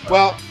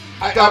 Well,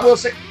 I will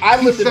say,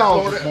 I lived in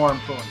Florida. More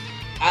important.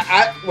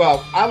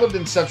 I lived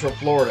in Central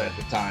Florida at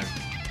the time.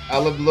 I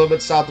lived a little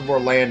bit south of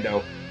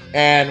Orlando,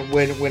 and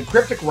when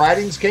Cryptic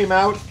Writings came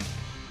out,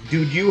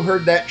 dude, you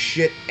heard that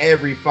shit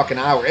every fucking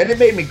hour, and it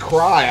made me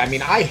cry. I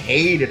mean, I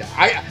hated it.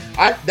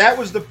 That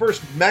was the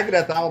first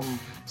Megadeth album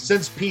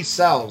since Peace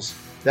Sells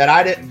that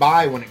I didn't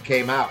buy when it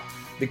came out,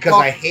 because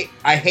I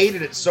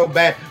hated it so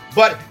bad.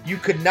 But you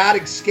could not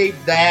escape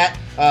that.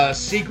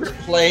 Secret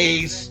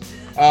Place.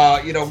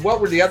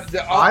 What were the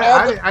other?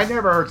 I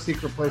never heard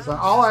Secret Place.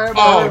 All I ever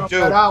heard on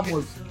that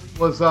album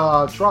was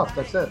Trust.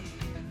 That's it.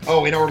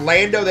 Oh, in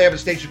Orlando, they have a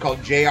station called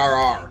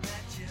JRR.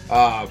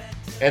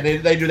 And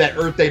they do that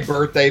Earth Day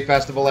Birthday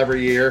Festival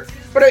every year.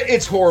 But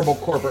it's horrible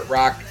corporate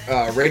rock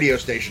radio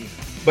station.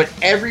 But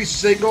every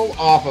single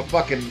off of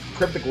fucking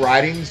Cryptic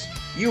Writings,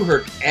 you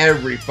heard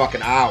every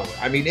fucking hour.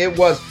 I mean, it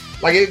was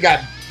like it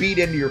got beat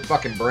into your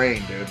fucking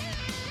brain, dude.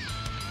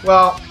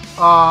 Well,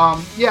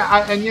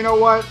 and you know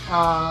what?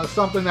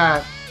 Something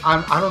that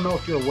I don't know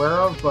if you're aware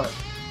of, but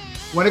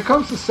when it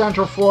comes to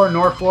Central Florida,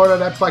 North Florida,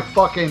 that's like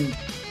fucking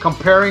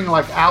comparing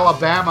like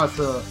Alabama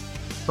to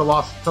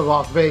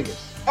Las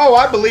Vegas. Oh,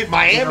 I believe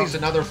Miami's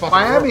another fucking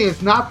Miami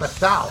is not the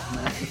South,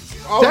 man.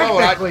 Oh,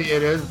 technically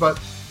it is, but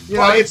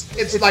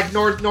it's like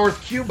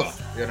North Cuba,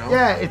 you know.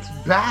 Yeah, it's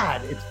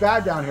bad. It's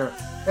bad down here.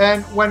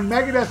 And when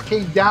Megadeth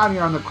came down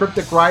here on the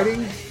Cryptic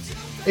Writing,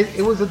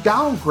 it was a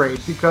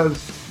downgrade, because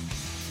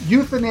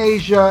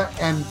Euthanasia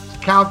and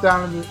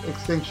Countdown to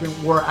Extinction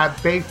were at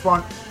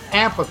Bayfront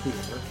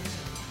Amphitheater,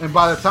 and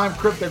by the time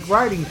Cryptic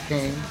Writings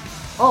came,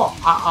 I'll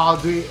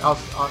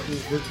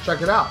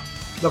check it out.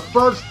 The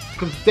first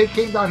because they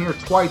came down here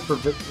twice for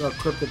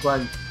Cryptic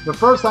Writing. The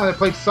first time they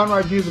played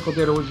Sunrise Musical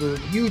Theater, which was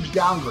a huge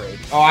downgrade.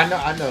 Oh, I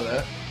know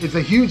that. It's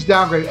a huge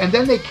downgrade. And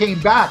then they came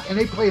back and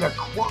they played a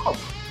club.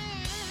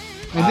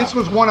 And this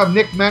was one of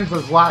Nick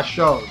Menza's last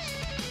shows.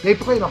 They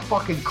played a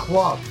fucking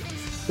club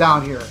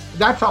down here.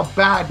 That's how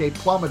bad they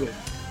plummeted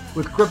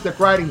with Cryptic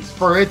Writings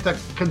for it to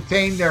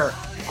contain their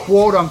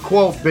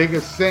quote-unquote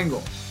biggest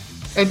single.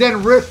 And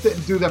then Riff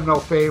didn't do them no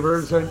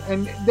favors.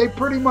 And they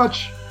pretty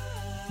much...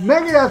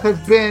 Megadeth has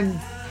been,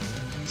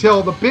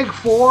 till the Big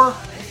Four,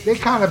 they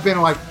kind of been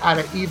like at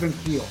an even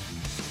keel.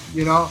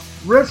 You know?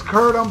 Risk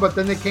hurt them, but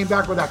then they came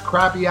back with that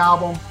crappy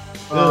album,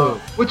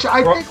 which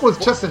I think was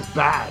just as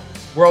bad.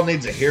 World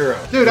Needs a Hero.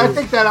 Dude, I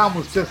think that album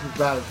was just as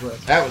bad as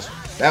Risk. That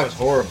was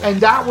horrible.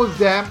 And that was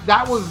them.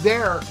 That was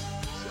their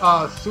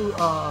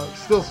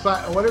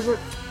what is it?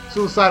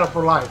 Suicidal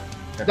for Life.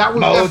 That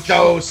was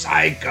Moto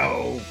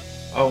Psycho.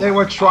 Oh, they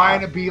were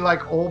trying to be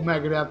like old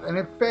Megadeth, and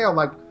it failed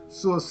like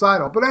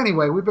Suicidal. But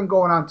anyway, we've been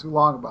going on too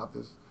long about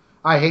this.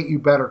 I Hate You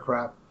Better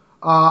crap.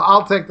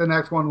 I'll take the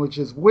next one, which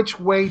is Which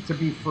Way to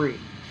Be Free.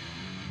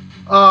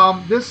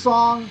 This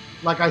song,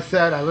 like I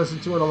said, I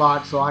listened to it a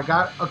lot, so I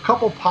got a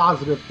couple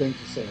positive things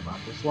to say about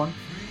this one.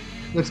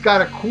 It's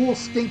got a cool,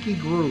 stinky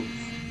groove,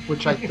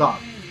 which I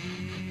thought.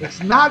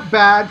 It's not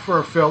bad for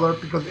a filler,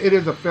 because it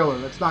is a filler.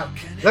 Let's not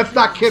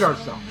kid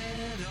ourselves.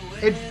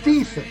 It's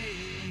decent.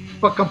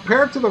 But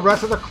compared to the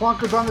rest of the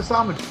clunkers on this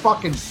album, it's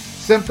fucking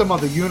Symptom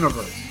of the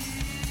Universe.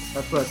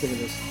 That's what I think of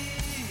this song.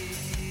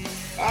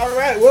 All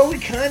right, well, we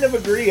kind of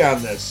agree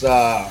on this.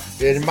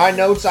 In my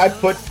notes, I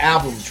put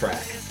album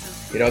track.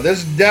 You know,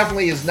 this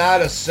definitely is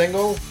not a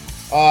single,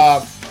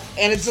 and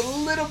it's a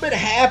little bit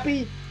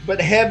happy,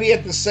 but heavy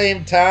at the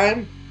same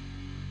time.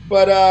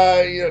 But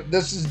you know,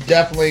 this is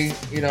definitely,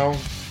 you know,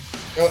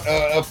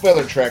 a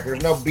filler track.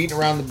 There's no beating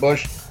around the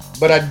bush,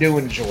 but I do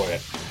enjoy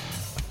it.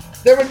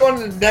 Then we're going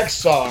to the next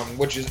song,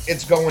 which is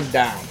It's Going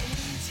Down.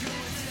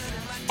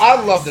 I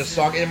love this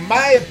song. In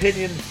my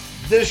opinion,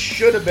 this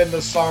should have been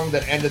the song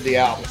that ended the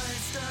album.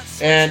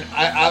 And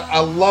I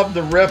love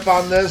the riff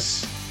on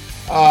this.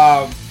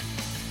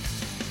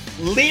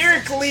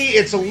 Lyrically,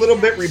 it's a little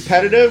bit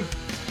repetitive,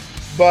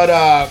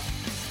 but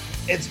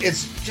it's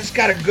just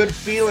got a good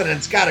feeling and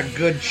it's got a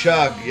good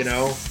chug, you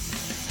know.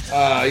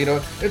 You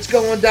know, it's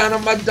going down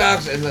on my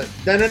dogs and the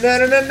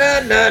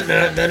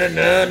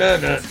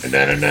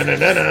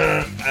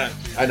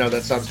I know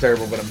that sounds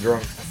terrible, but I'm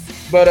drunk.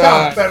 But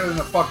sounds better than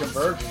the fucking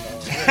version,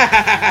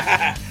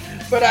 though.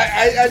 But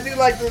I do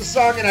like this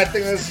song, and I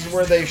think this is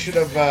where they should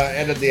have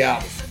ended the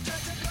album.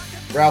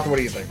 Ralph, what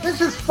do you think?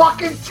 This is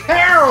fucking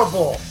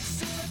terrible.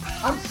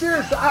 I'm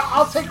serious.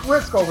 I'll take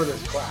Risk over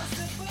this crap.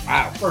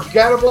 Wow.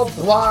 Forgettable,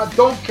 blah,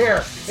 don't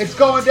care. It's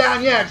going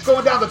down, yeah, it's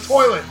going down the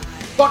toilet.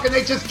 Fucking,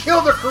 they just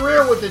killed their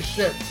career with this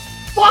shit.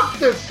 Fuck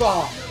this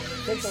song.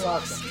 Take the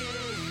last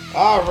one.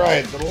 All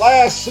right, the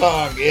last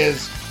song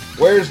is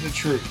Where's the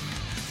Truth?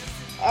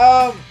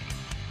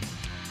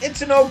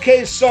 It's an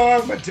okay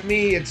song, but to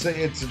me, it's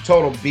a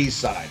total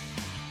B-side.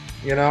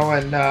 You know,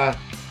 and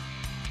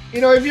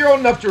you know, if you're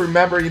old enough to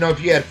remember, you know, if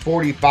you had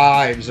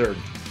 45s or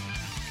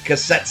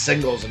cassette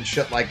singles and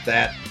shit like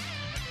that,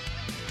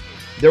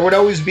 there would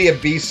always be a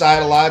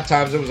B-side. A lot of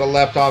times it was a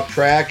left-off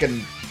track,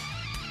 and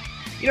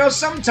you know,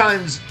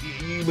 sometimes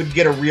you would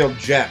get a real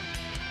gem.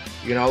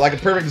 You know, like a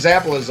perfect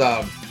example is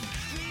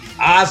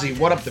Ozzy,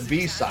 What Up the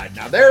B-side.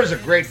 Now, there's a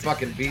great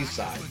fucking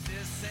B-side.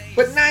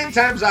 But 9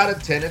 times out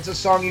of 10, it's a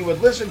song you would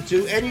listen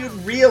to and you'd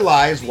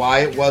realize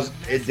why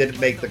it didn't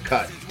make the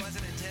cut.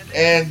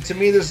 And to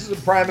me, this is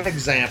a prime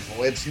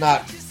example. It's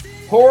not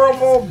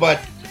horrible, but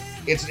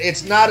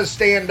it's not a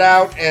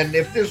standout. And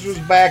if this was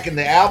back in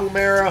the album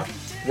era,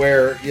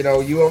 where, you know,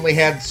 you only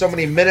had so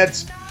many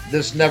minutes,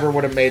 this never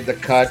would have made the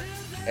cut.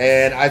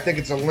 And I think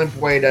it's a limp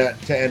way to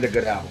end a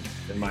good album,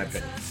 in my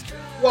opinion.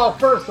 Well,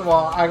 first of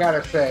all, I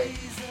gotta say,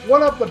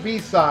 What Up the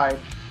B-side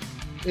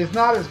is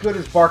not as good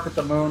as Bark at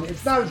the Moon.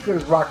 It's not as good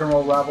as Rock and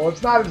Roll Rebel.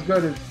 It's not as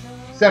good as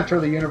Center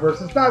of the Universe.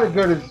 It's not as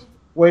good as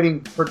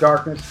Waiting for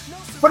Darkness.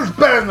 But it's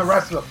better than the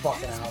rest of the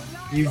fucking album.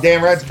 You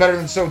damn right it's better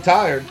than So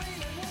Tired.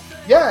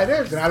 Yeah, it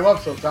is, and I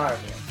love So Tired,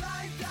 man.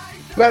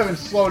 It's better than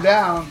Slow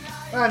Down.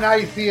 Now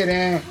you see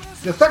it,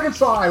 The second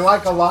song I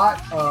like a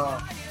lot,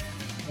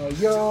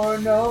 You're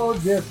No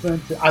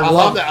Different. I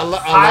love that.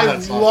 I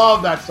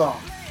love that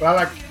song. But I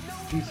like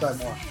B-side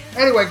more.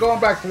 Anyway, going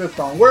back to this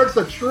song. Where's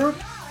the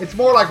Truth? It's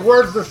more like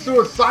Where's the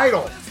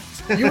Suicidal?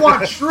 You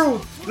want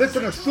truth?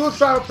 Listen to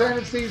Suicidal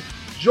Tendencies,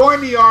 Join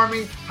the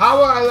Army, How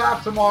Will I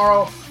Laugh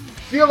Tomorrow,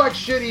 Feel Like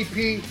Shit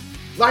EP,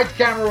 Lights,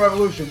 Camera,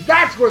 Revolution.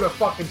 That's where the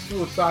fucking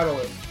Suicidal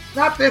is.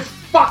 Not this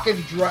fucking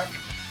dreck.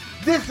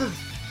 This is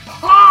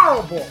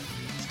horrible.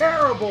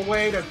 Terrible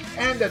way to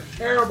end a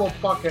terrible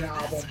fucking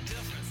album.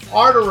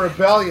 Art of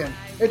Rebellion.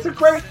 It's a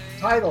great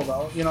title,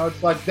 though. You know,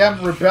 it's like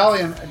them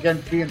rebellion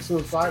against being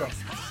suicidal.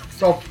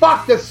 So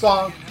fuck this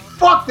song.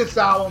 Fuck this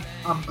album.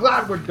 I'm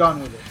glad we're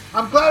done with it.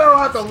 I'm glad I don't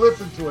have to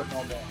listen to it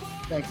no more.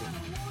 Thank you.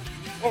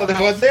 Well,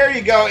 there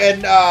you go.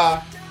 And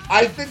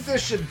I think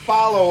this should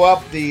follow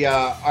up the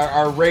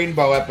our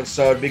Rainbow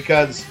episode,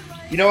 because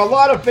You know, a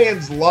lot of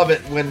fans love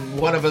it when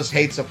one of us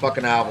hates a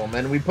fucking album,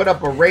 and we put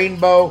up a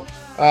rainbow,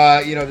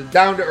 you know, the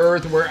Down to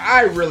Earth, where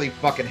I really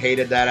fucking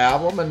hated that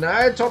album, and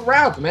I told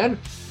Ralph, man,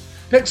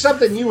 pick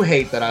something you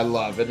hate that I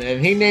love,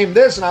 and he named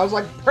this, and I was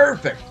like,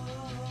 perfect.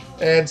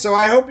 And so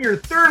I hope you're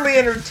thoroughly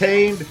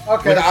entertained.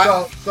 Okay,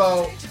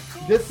 so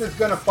this is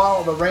going to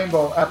follow the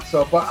Rainbow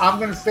episode, but I'm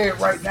going to say it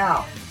right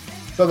now.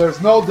 So there's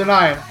no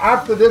denying.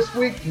 After this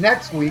week,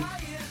 next week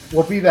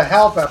will be the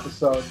health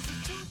episode,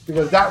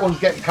 because that one's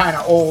getting kind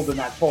of old in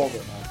that folder,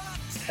 man.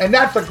 And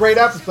that's a great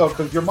episode,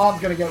 because your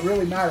mom's going to get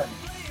really mad at me.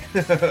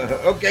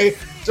 Okay,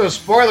 so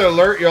spoiler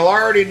alert, you'll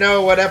already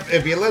know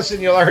if you listen,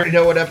 you'll already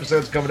know what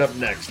episode's coming up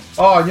next.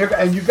 Oh,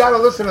 and you got to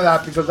listen to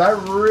that, because I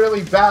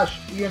really bash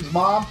Ian's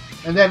mom,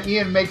 and then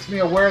Ian makes me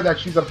aware that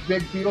she's a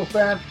big Beatles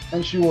fan,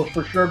 and she will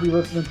for sure be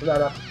listening to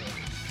that episode.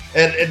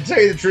 And to tell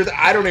you the truth,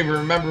 I don't even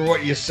remember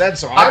what you said,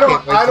 so I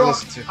can't wait to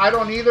listen to it. I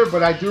don't either,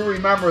 but I do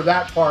remember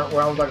that part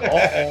where I was like,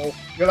 uh-oh.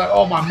 You're like,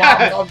 oh, my mom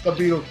loves the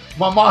Beatles.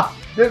 My mom,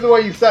 this is the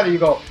way you said it. You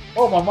go,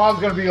 oh, my mom's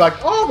going to be like,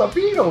 oh, the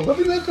Beatles. Let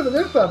me listen to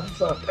this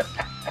episode.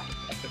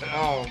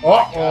 Oh,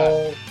 my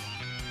God.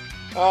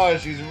 Oh,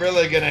 she's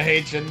really going to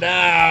hate you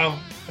now.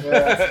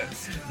 Yeah.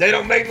 They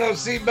don't make no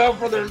seatbelt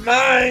for their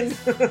mind.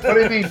 What do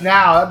you mean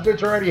now? That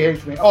bitch already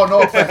hates me. Oh,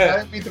 no offense. I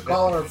didn't mean to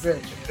call her a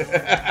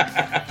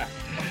bitch.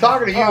 I'm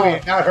talking to you,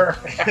 Ian, not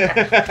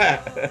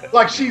her.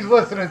 Like she's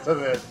listening to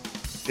this.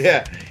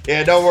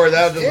 Yeah, don't worry.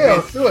 That'll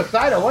just be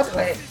suicidal. What's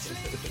my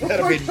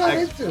son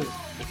into?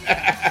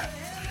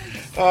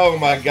 Oh,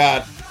 my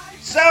God.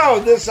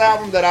 So, this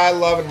album that I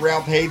love and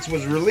Ralph hates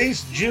was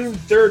released June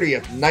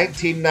 30th,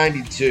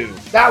 1992.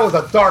 That was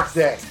a dark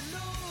day.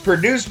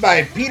 Produced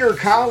by Peter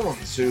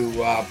Collins, who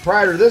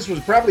prior to this was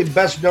probably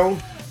best known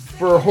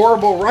for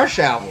Horrible Rush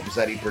albums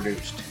that he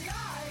produced.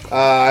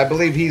 I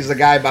believe he's the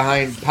guy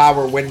behind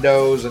Power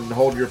Windows and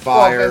Hold Your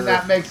Fire. Well, then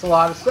that makes a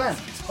lot of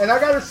sense. And I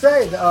got to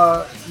say,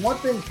 one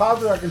thing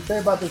positive I can say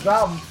about this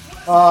album,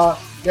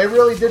 they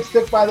really did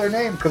stick by their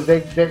name, because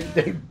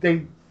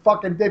they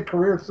fucking did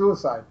Career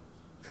Suicide.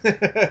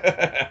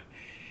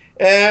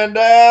 And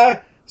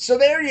so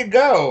there you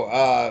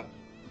go.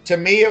 To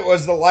me, it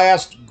was the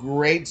last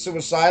great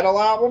Suicidal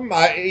album.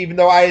 Even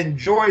though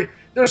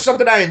there's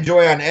something I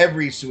enjoy on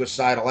every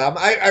Suicidal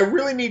album. I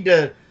really need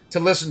to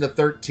listen to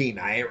 13.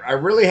 I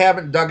really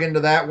haven't dug into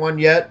that one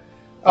yet.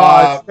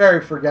 It's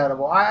very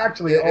forgettable. I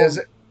actually is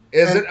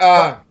it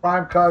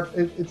Prime Cut?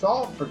 It's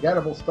all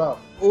forgettable stuff.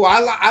 Oh,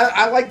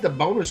 I like the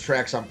bonus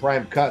tracks on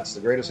Prime Cuts,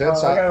 the greatest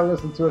hits. I gotta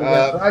listen to it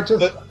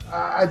again.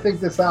 I think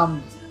this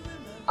album.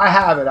 I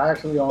have it. I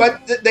actually own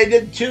it. But they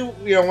did two,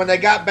 when they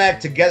got back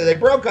together. They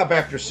broke up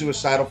after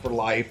Suicidal for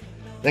Life,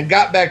 then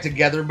got back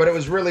together, but it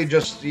was really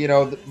just,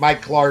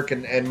 Mike Clark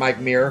and Mike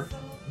Muir.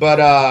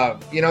 But,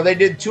 they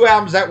did two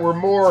albums that were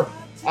more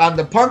on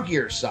the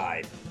punkier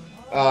side.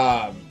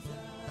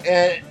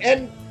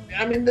 And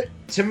I mean,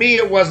 to me,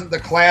 it wasn't the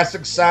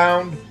classic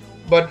sound,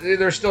 but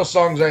there's still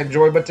songs I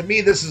enjoy. But to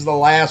me, this is the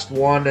last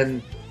one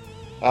and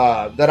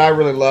that I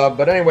really love.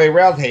 But anyway,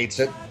 Ralph hates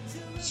it.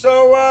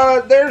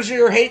 So there's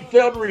your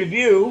hate-filled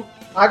review.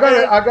 I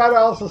gotta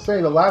also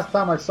say, the last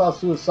time I saw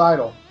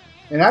Suicidal,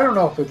 and I don't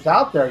know if it's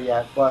out there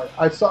yet, but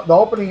I saw the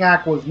opening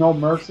act was No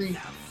Mercy,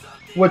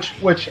 which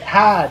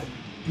had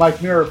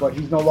Mike Muir, but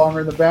he's no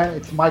longer in the band.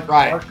 It's Mike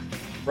Clark.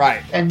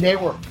 Right. And they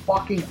were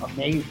fucking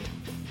amazing.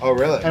 Oh,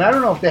 really? And I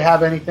don't know if they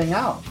have anything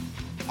out.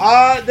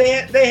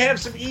 They have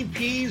some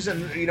EPs,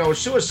 and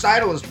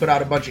Suicidal has put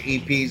out a bunch of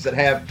EPs that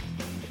have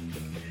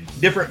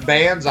different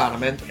bands on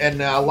them,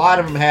 and a lot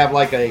of them have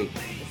like a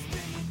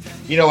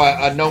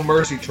No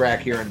Mercy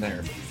track here and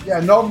there. Yeah,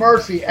 No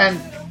Mercy, and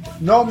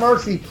No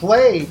Mercy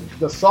played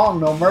the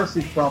song No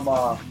Mercy from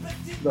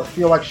the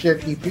Feel Like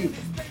Shit EP.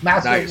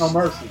 Master of No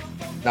Mercy.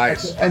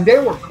 Nice. And they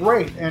were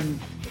great, and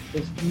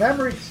if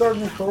memory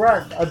serves me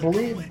correct, I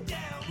believe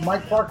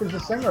Mike Clark is the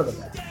singer of the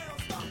band.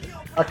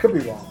 I could be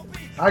wrong.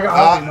 I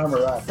don't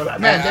remember that, but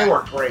man, they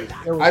were great.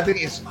 I think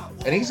he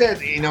said,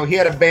 he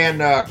had a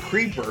band,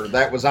 Creeper,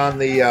 that was on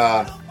the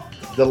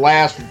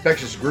last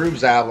Infectious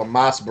Grooves album,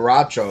 Mas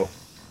Baracho.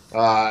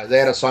 They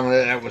had a song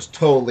that was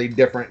totally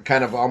different,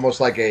 kind of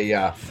almost like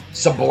a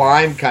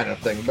Sublime kind of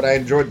thing, but I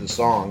enjoyed the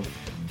song.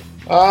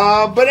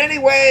 But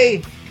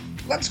anyway,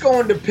 let's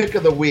go into Pick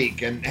of the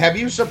Week. And have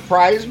you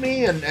surprised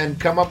me and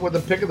come up with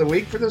a Pick of the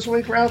Week for this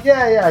week, Ralph?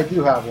 Yeah, I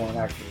do have one,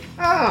 actually.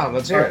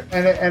 Let's hear it.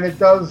 And it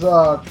does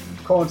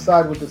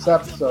coincide with this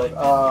episode.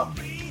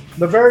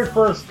 The very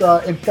first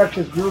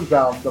Infectious Grooves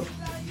album,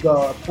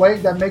 the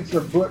Plague That Makes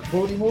Your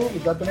Booty Move,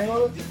 is that the name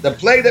of it? The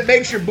Plague That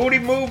Makes Your Booty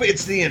Move,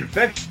 it's the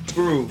Infectious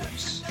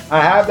Grooves.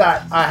 I have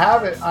that. I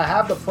have it. I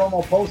have the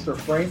promo poster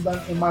framed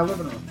in my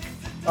living room.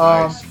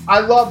 Nice. I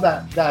love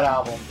that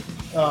album.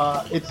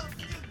 It's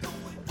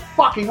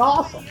fucking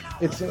awesome.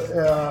 It's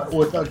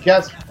with a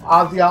guest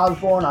Ozzy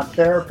Osbourne on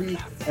Therapy,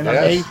 an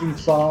amazing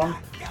song.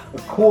 A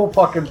cool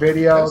fucking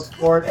videos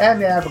for it,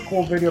 and they have a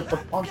cool video for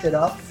Punk It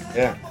Up.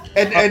 Yeah,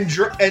 and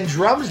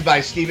drums by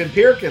Stephen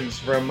Pierkins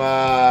from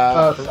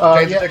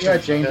Jane's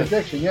Addiction. Jane's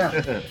Addiction.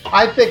 Yeah,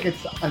 I think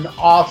it's an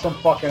awesome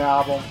fucking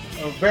album,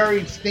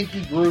 very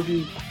stinky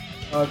groovy.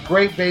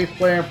 Great bass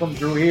player from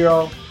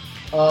Trujillo.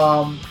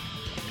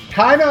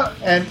 Kind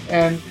of,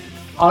 and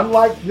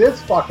unlike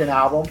this fucking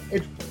album,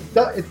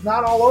 it's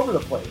not all over the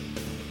place.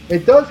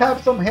 It does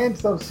have some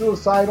hints of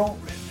Suicidal,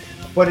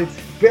 but it's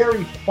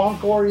very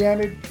funk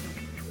oriented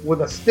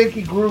with a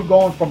stinky groove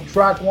going from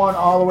track 1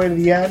 all the way to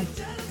the end.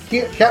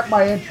 Kept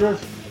my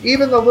interest.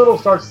 Even the little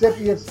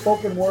Sarsipius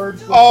spoken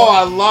words. Oh,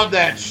 I love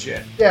that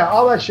shit. Yeah,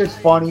 all that shit's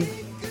funny.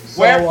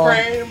 So, Whipped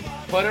cream,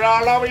 put it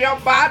all over your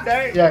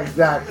body. Yeah,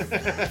 exactly.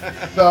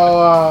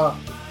 So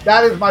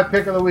that is my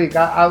pick of the week.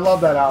 I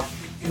love that album.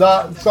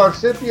 The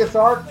Sarsipius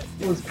arc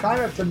was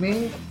kind of, to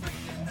me,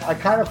 I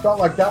kind of felt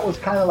like that was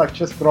kind of like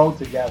just thrown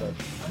together,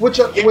 which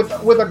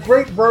with a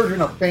great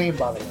version of Fame,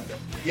 by the way.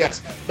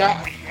 Yes.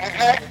 Now,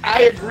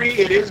 I agree.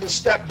 It is a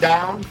step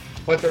down,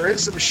 but there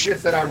is some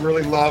shit that I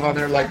really love on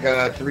there, like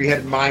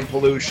Three-Headed Mind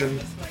Pollution.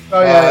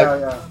 Oh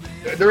yeah.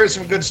 There is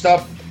some good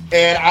stuff,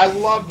 and I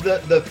love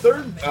the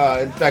third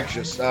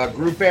Infectious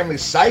Groove Family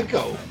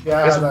Psycho.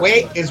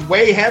 Yeah, is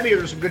way heavier.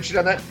 There's some good shit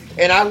on that,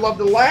 and I love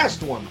the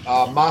last one,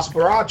 Mas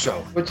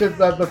Baracho. Which is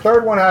the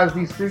third one has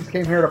These Freaks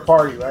Came Here to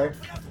Party, right?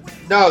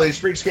 No, These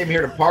Freaks Came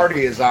Here to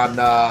Party is on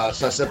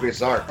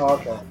Sarsipius Arc. Oh,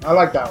 okay, I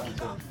like that one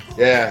too.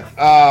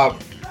 Yeah.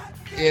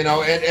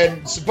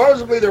 And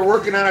supposedly they're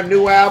working on a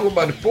new album.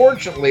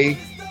 Unfortunately,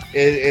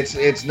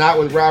 it's not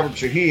with Robert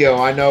Trujillo.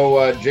 I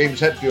know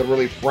James Hetfield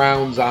really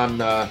frowns on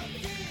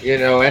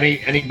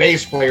any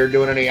bass player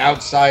doing any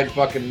outside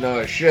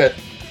fucking shit.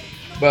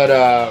 But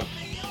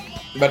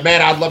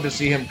man, I'd love to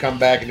see him come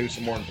back and do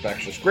some more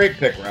Infectious. Great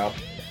pick, Ralph.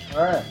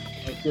 All right,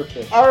 that's your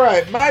pick. All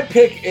right, my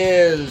pick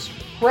is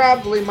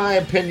probably, my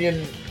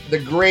opinion, the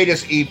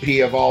greatest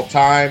EP of all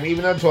time.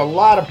 Even though to a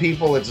lot of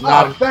people it's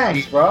not. Oh,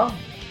 thanks, bro.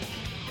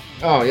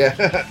 Oh,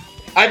 yeah.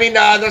 I mean,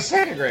 the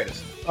second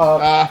greatest.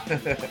 So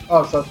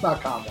it's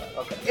not Combat.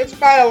 Okay. It's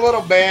by a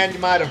little band you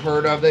might have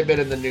heard of. They've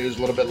been in the news a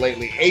little bit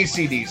lately.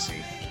 AC/DC.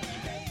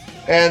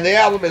 And the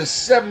album is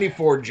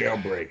 74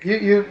 Jailbreak.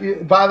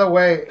 You by the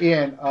way,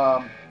 Ian,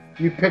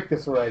 you picked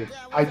this already.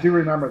 I do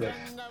remember this.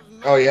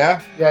 Oh, yeah?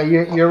 Yeah,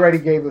 you already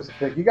gave us a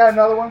pick. You got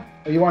another one?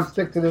 Or you want to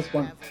stick to this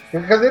one?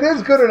 Because it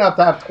is good enough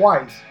to have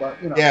twice, but,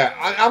 Yeah,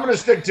 I'm going to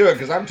stick to it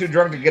because I'm too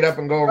drunk to get up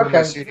and go over my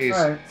CDs.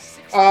 All right.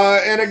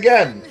 And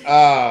again,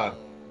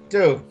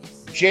 dude,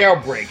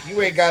 Jailbreak.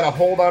 You Ain't Got a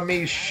Hold on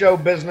Me, Show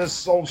Business,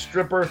 Soul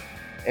Stripper,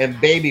 and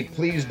Baby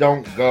Please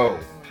Don't Go.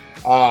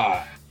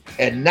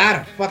 And not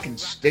a fucking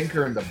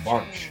stinker in the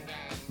bunch.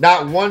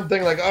 Not one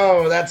thing like,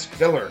 oh, that's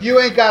filler. You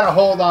Ain't Got a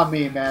Hold on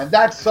Me, man.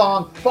 That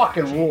song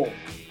fucking rules.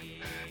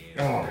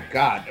 Oh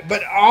God!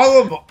 But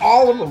all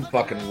of them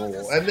fucking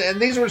rule.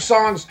 And these were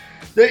songs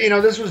that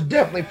this was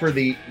definitely for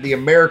the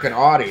American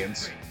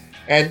audience.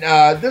 And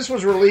this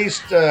was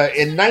released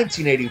in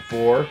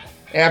 1984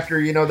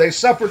 after they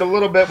suffered a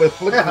little bit with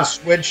flicking the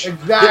switch.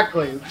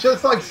 Exactly,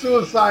 just like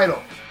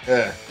Suicidal.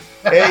 Yeah.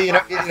 And,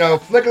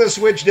 Flick of the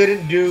Switch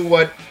didn't do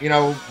what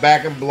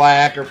Back in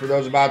Black or For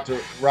Those About to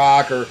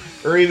Rock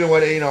or even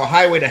what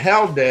Highway to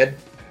Hell did.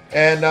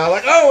 And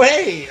oh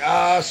hey,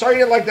 sorry you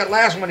didn't like that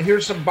last one.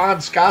 Here's some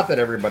Bon Scott that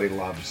everybody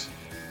loves.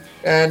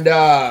 And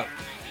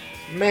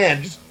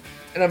man, just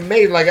an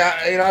amazing. Like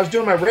I was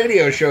doing my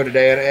radio show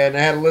today, and I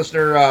had a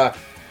listener.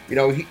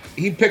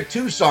 He picked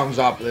 2 songs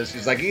off of this.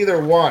 He's like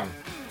either one.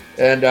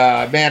 And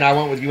man, I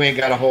went with You Ain't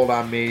Got a Hold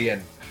on Me,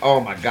 and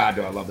oh my God,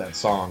 do I love that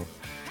song.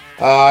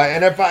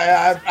 And if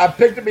I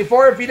picked it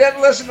before, if you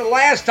didn't listen the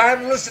last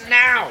time, listen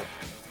now.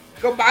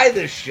 Go buy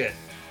this shit.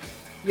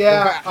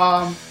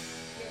 Yeah.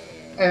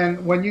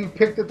 And when you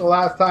picked it the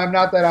last time,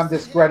 not that I'm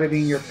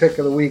discrediting your pick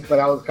of the week, but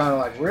I was kind of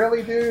like,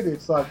 really, dude?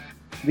 It's like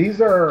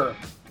these are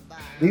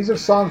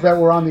songs that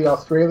were on the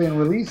Australian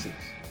releases.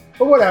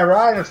 But whatever,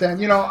 I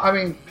understand. I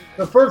mean,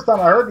 the first time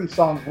I heard these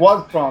songs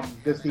was from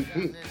this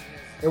EP.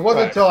 It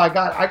wasn't until I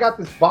got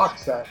this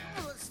box set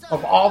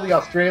of all the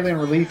Australian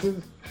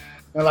releases,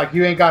 and like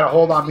You Ain't Got a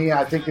Hold on Me,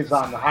 I think it's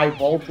on High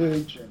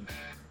Voltage, and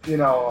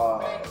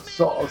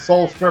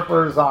Soul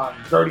Strippers on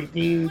Dirty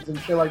Deeds and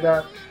shit like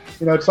that.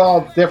 It's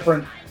all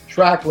different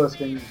track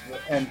listings,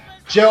 and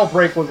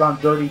Jailbreak was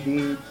on Dirty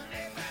Deeds.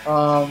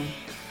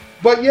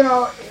 But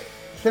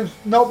since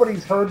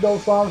nobody's heard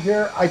those songs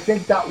here, I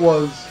think that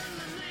was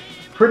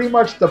pretty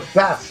much the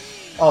best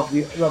of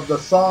the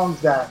songs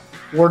that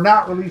were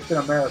not released in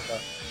America.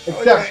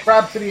 Except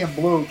Rhapsody in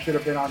Blue should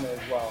have been on there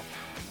as well.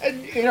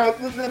 And,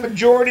 the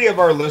majority of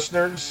our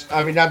listeners,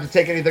 I mean, not to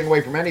take anything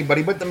away from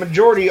anybody, but the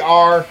majority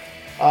are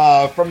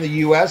from the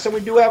U.S., and we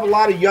do have a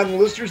lot of young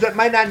listeners that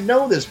might not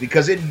know this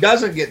because it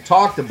doesn't get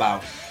talked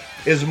about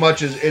as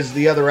much as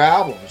the other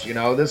albums.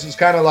 This is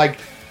kind of like,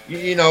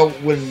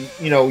 when,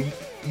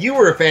 you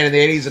were a fan in the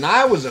 80s and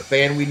I was a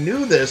fan, we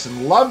knew this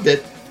and loved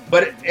it,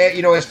 but,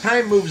 as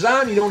time moves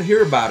on, you don't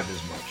hear about it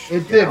as much.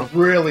 It did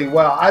really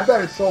well. I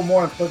bet it sold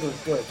more than Flick of the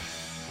Switch.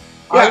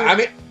 Yeah, I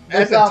mean,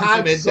 at the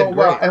time, it did great.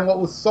 Well. And what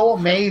was so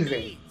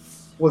amazing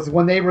was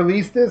when they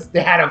released this,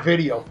 they had a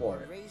video for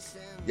it.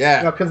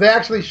 Yeah. Because they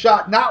actually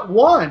shot not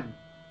one.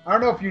 I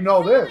don't know if you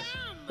know this.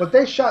 But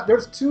there's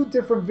 2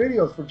 different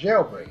videos for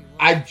Jailbreak.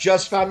 I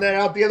just found that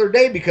out the other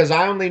day because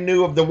I only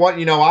knew of the one,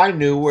 I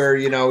knew where,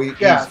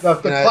 the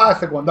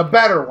classic one, the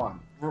better one.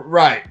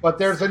 Right. But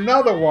there's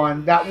another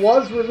one that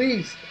was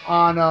released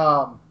on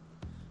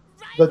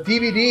the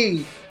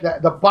DVD,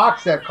 the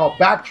box set called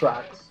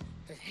Backtracks.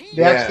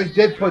 They actually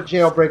did put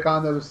Jailbreak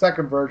on there, the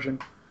second version,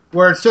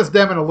 where it's just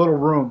them in a little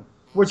room.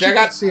 Which I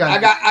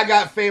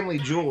got Family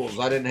Jewels.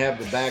 I didn't have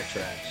the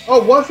Backtracks.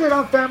 Oh, was it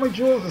on Family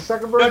Jewels, the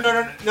second version?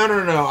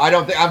 No. I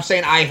don't think. I'm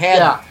saying I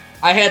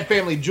had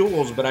Family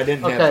Jewels, but I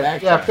didn't have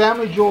Backtracks. Yeah,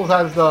 Family Jewels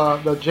has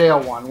the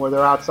jail one where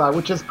they're outside,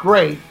 which is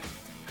great,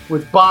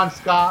 with Bon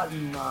Scott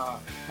and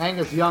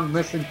Angus Young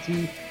missing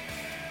teeth.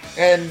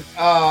 And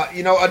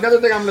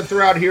another thing I'm going to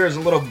throw out here is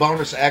a little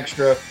bonus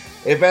extra.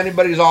 If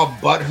anybody's all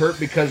butthurt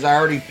because I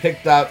already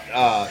picked out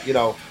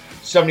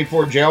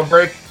 74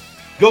 Jailbreak,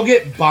 go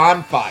get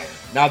Bonfire.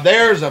 Now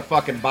there's a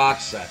fucking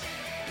box set.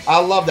 I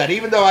love that.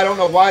 Even though I don't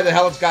know why the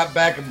hell it's got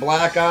Back in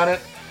Black on it.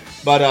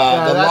 But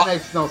that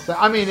makes no sense.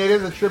 I mean, it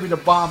is a tribute to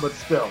Bon, but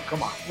still,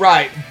 come on.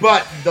 Right,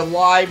 but the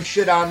live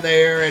shit on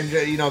there and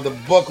the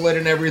booklet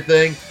and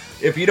everything.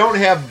 If you don't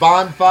have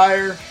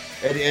Bonfire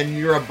and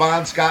you're a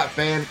Bon Scott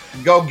fan,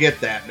 go get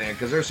that, man,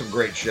 because there's some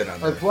great shit on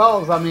there. As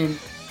well as, I mean,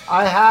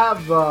 I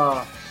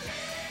have.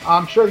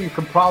 I'm sure you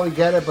can probably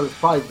get it, but it's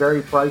probably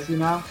very pricey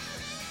now.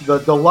 The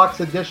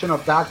deluxe edition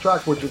of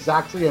Backtrack, which is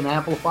actually an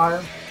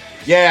amplifier.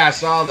 Yeah, I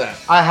saw that.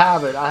 I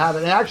have it.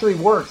 It actually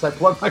works. I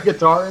plug my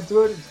guitar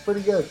into it. It's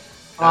pretty good.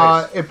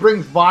 Nice. It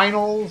brings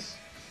vinyls.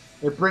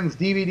 It brings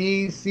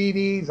DVDs,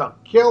 CDs, a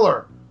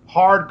killer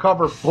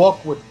hardcover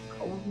book with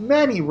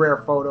many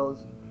rare photos.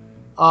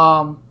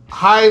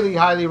 Highly,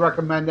 highly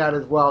recommend that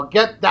as well.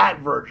 Get that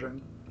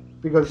version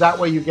because that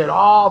way you get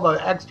all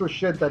the extra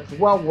shit that's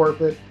well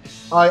worth it.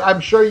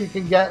 I'm sure you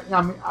can get.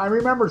 I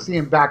remember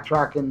seeing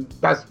Backtrack in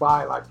Best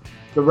Buy, like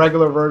the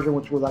regular version,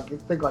 which was I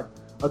think like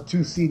a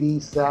 2 CD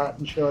set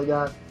and shit like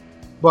that.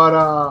 But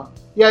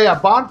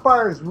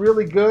Bonfire is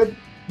really good.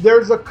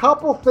 There's a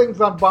couple things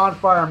on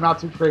Bonfire I'm not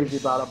too crazy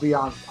about. I'll be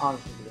honest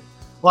with you.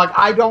 Like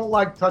I don't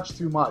like Touch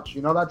Too Much.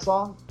 You know that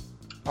song?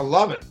 I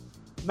love it.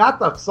 Not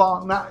the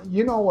song.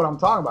 You know what I'm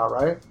talking about,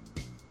 right?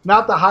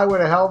 Not the Highway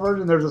to Hell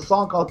version. There's a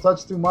song called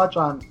Touch Too Much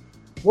on.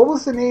 What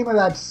was the name of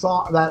that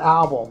song? That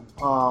album?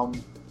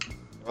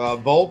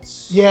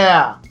 Volts.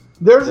 Yeah.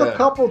 There's a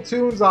couple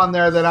tunes on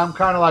there that I'm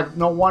kind of like,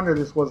 no wonder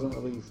this wasn't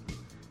released.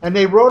 And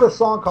they wrote a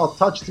song called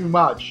Touch Too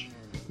Much,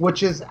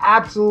 which is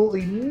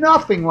absolutely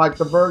nothing like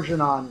the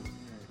version on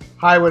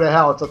Highway to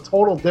Hell. It's a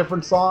total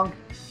different song,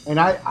 and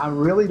I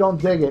really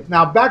don't dig it.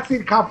 Now,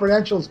 Backseat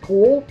Confidential is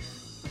cool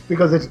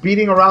because it's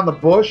beating around the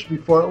bush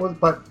before it was,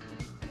 but,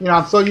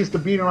 I'm so used to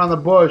beating around the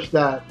bush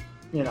that,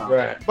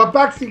 Right. But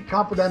Backseat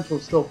Confidential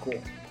is still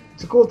cool.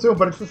 It's a cool tune,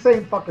 but it's the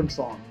same fucking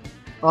song.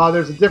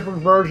 There's a different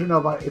version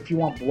of If You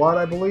Want Blood,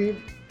 I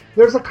believe.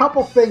 There's a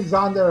couple things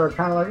on there that are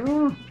kind of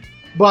like,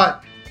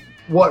 But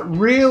what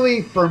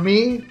really, for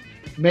me,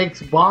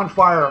 makes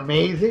Bonfire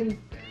amazing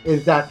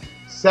is that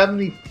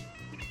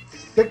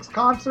 76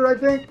 concert, I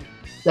think,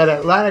 that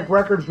Atlantic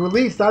Records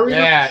released. I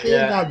remember seeing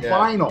that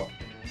vinyl.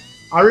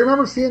 I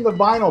remember seeing the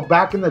vinyl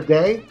back in the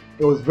day.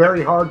 It was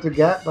very hard to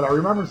get, but I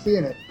remember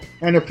seeing it.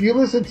 And if you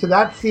listen to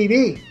that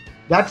CD,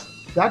 that's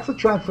a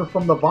transfer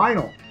from the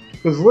vinyl.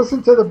 Because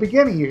listen to the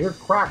beginning, you hear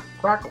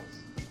crackles.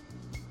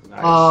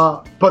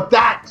 Nice. But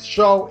that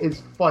show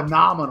is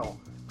phenomenal.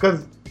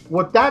 Because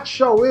what that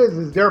show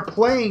is they're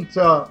playing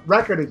to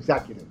record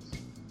executives.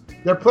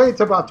 They're playing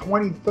to about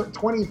 20,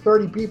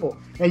 30 people.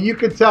 And you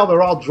can tell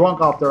they're all drunk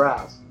off their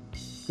ass.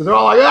 Because they're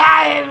all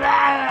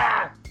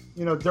like,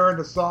 during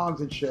the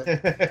songs and shit.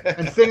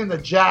 And singing the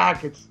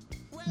jack.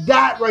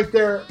 That right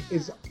there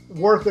is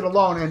worth it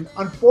alone. And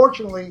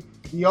unfortunately,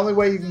 the only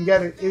way you can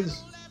get it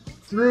is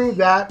through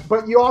that.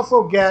 But you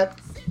also get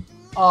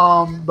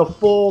the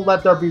full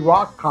Let There Be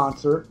Rock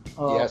concert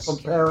from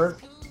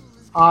Paris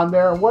on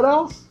there. And what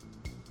else?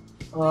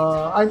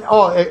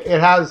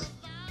 It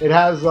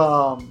has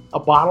a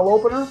bottle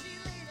opener.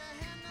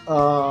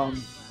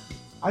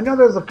 I know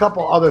there's a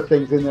couple other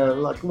things in there,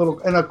 like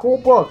and a cool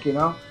book,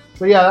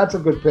 So yeah, that's a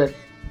good pick.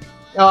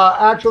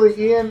 Actually,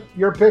 Ian,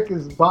 your pick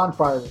is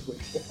Bonfire this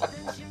week.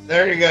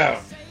 There you go.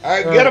 All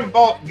right, get them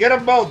both. Get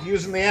them both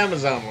using the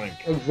Amazon link.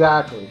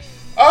 Exactly.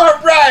 All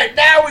right,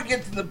 now we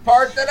get to the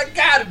part that I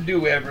gotta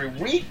do every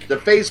week. The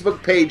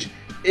Facebook page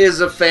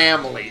is a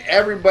family.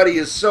 Everybody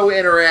is so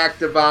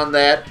interactive on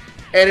that.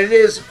 And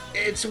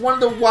it's one of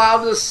the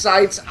wildest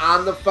sites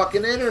on the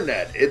fucking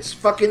internet. It's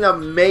fucking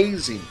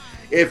amazing.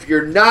 If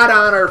you're not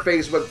on our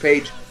Facebook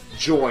page,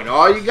 join.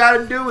 All you got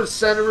to do is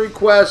send a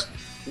request.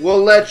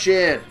 We'll let you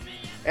in.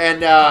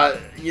 And,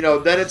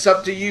 then it's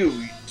up to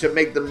you to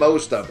make the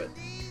most of it.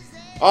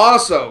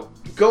 Also,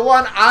 go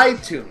on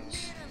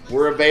iTunes.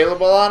 We're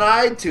available on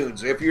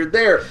iTunes. If you're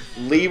there,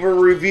 leave a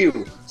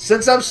review.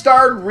 Since I've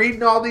started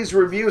reading all these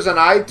reviews on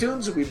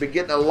iTunes, we've been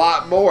getting a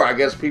lot more. I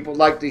guess people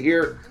like to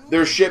hear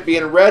their shit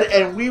being read,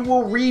 and we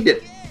will read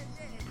it.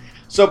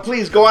 So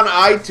please go on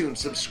iTunes,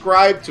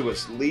 subscribe to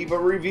us, leave a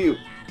review.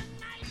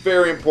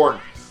 Very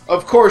important.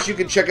 Of course, you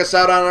can check us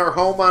out on our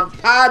home on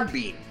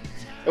Podbean.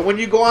 And when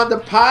you go on the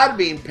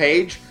Podbean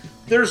page,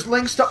 there's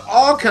links to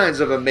all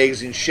kinds of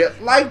amazing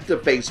shit, like the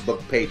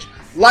Facebook page,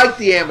 like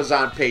the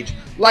Amazon page,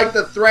 like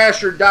the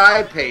Thrash or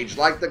Die page,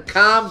 like the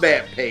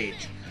Combat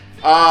page,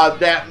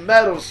 that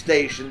Metal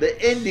Station, the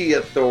Indie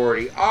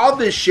Authority. All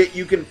this shit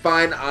you can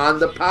find on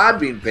the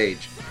Podbean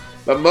page.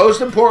 But most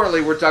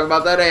importantly, we're talking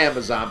about that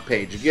Amazon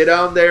page. You get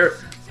on there,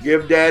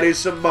 give Daddy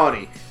some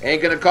money.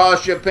 Ain't gonna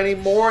cost you a penny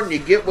more, and you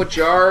get what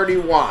you already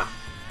want.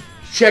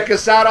 Check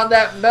us out on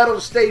that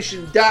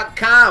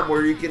metalstation.com,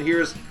 where you can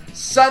hear us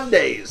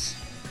Sundays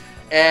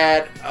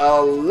at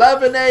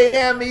 11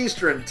 a.m.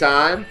 Eastern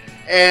Time,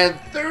 and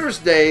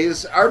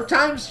Thursdays, our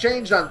time's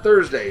changed on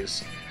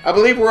Thursdays. I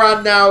believe we're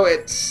on now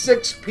at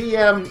 6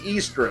 p.m.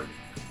 Eastern.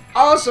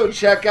 Also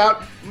check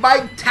out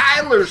Mike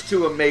Tyler's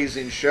two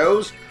amazing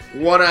shows,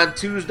 one on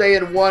Tuesday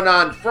and one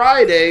on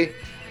Friday,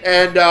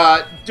 and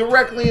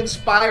directly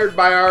inspired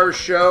by our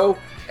show,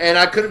 and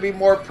I couldn't be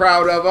more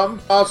proud of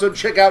them. Also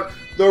check out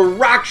The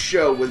Rock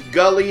Show with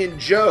Gully and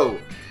Joe.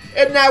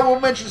 And now we'll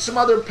mention some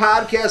other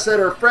podcasts that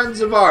are friends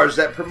of ours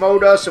that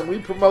promote us and we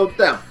promote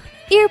them.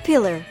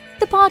 Earpillar,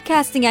 the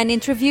podcasting and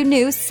interview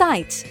news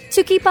site.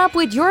 To keep up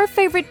with your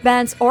favorite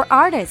bands or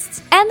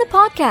artists and the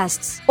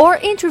podcasts or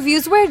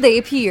interviews where they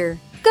appear,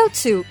 go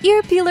to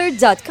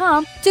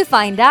earpillar.com to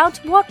find out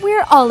what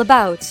we're all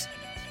about.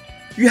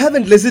 You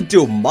haven't listened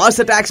to Mars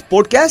Attacks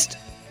podcast?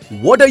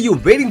 What are you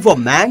waiting for,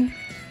 man?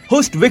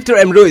 Host Victor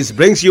Emrois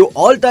brings you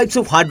all types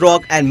of hard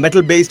rock and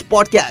metal-based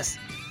podcasts.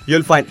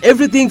 You'll find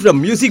everything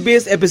from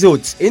music-based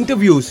episodes,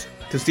 interviews,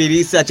 to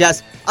series such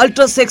as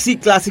Ultra Sexy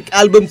Classic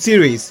Album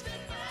Series,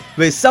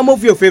 where some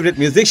of your favorite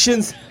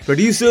musicians,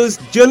 producers,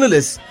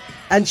 journalists,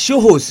 and show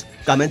hosts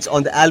comments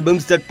on the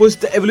albums that push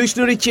the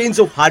evolutionary chains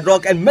of hard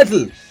rock and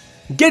metal.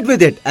 Get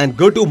with it and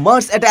go to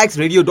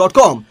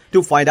MarsAttacksRadio.com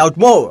to find out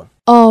more.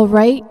 All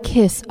right,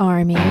 Kiss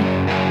Army.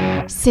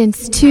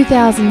 Since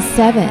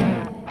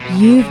 2007,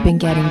 you've been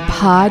getting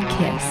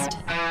Podkissed,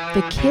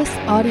 the Kiss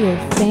audio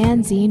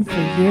fanzine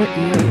for your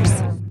ears.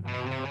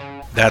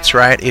 That's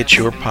right, it's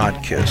your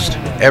Podkissed.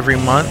 Every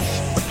month,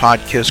 the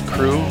Podkiss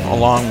crew,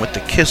 along with the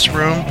Kiss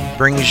Room,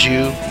 brings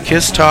you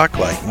Kiss talk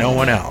like no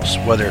one else,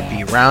 whether it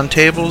be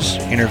roundtables,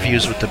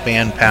 interviews with the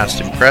band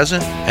past and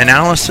present,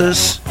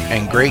 analysis,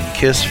 and great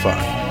Kiss fun.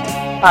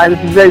 Hi, this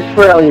is Ace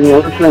Frehley, and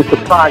you're listening to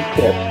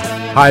Podkiss.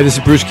 Hi, this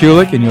is Bruce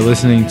Kulick, and you're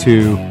listening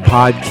to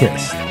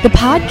Podkissed. The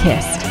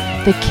Podkissed,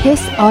 the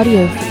Kiss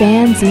audio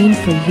fanzine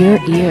for your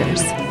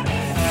ears.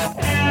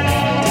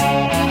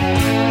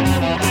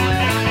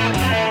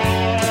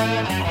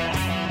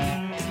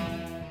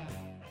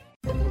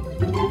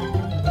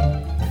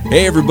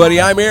 Hey everybody,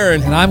 I'm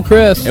Aaron. And I'm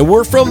Chris. And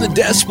we're from the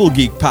Decibel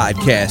Geek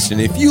Podcast. And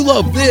if you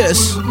love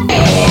this...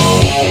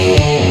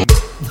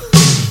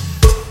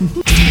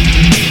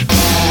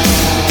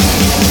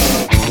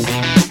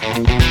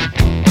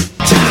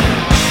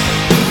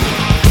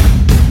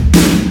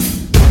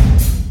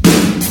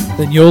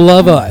 then you'll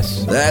love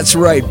us. That's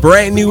right.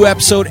 Brand new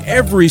episode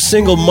every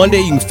single Monday.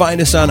 You can find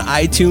us on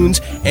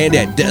iTunes and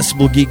at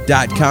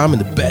decibelgeek.com.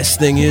 And the best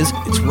thing is,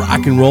 it's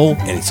rock and roll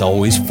and it's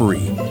always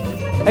free.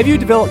 Have you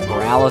developed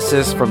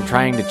paralysis from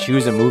trying to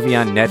choose a movie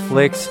on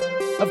Netflix?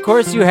 Of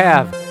course you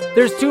have.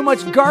 There's too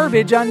much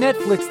garbage on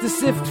Netflix to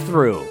sift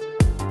through.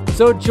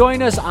 So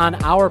join us on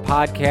our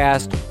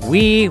podcast,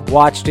 We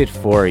Watched It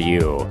For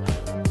You.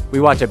 We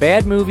watch a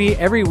bad movie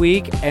every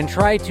week and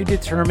try to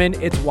determine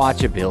its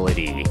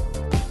watchability.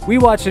 We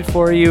Watched It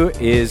For You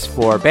is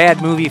for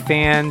bad movie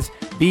fans,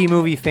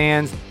 B-movie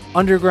fans,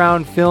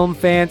 underground film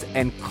fans,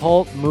 and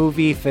cult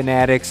movie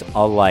fanatics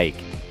alike.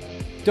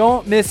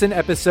 Don't miss an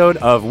episode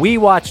of We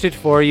Watched It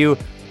For You,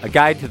 a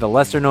guide to the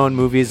lesser-known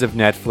movies of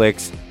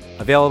Netflix,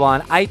 available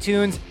on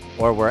iTunes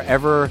or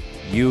wherever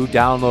you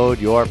download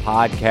your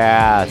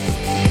podcasts.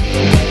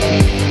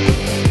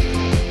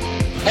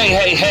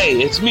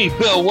 Hey, it's me,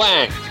 Bill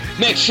Wang.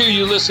 Make sure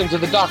you listen to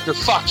the Dr.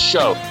 Fox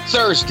Show,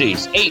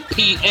 Thursdays, 8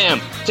 p.m.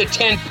 to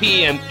 10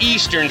 p.m.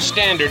 Eastern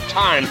Standard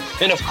Time.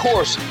 And, of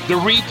course, the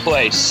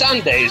replay,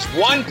 Sundays,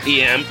 1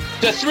 p.m.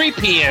 to 3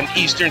 p.m.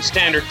 Eastern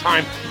Standard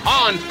Time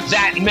on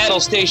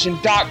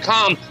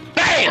thatmetalstation.com.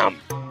 Bam!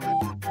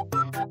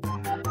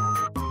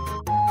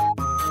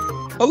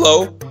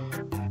 Hello,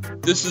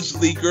 this is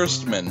Lee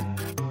Gerstmann,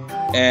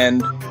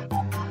 and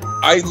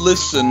I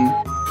listen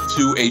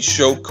to a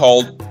show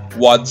called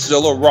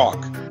Wadzilla Rock.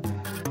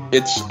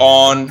 It's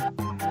on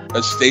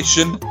a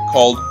station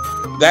called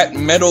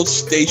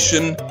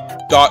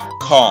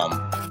thatmetalstation.com.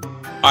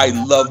 I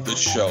love the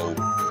show.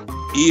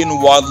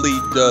 Ian Wadley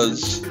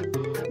does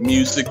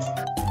music,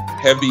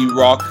 heavy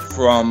rock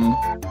from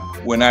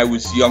when I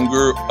was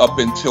younger up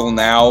until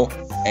now,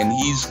 and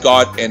he's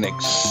got an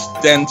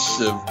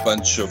extensive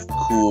bunch of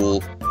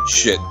cool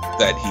shit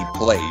that he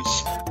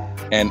plays.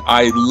 And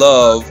I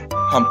love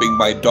humping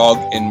my dog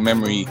in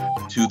memory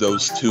to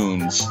those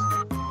tunes.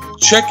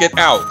 Check it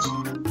out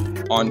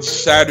on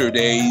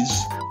Saturdays,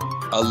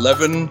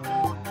 11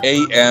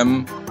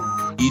 a.m.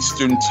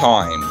 Eastern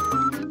Time.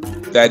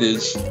 That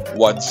is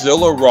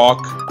Wadzilla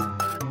Rock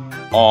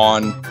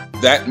on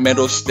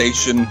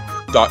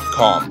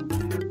thatmetalstation.com.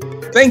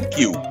 Thank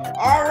you.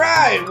 All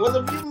right. Well,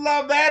 if you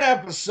love that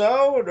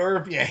episode, or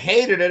if you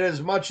hated it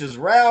as much as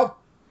Ralph,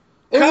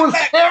 it was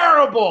back.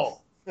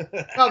 terrible.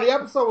 No, the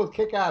episode was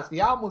kick-ass.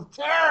 The album was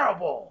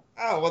terrible.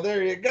 Oh, well,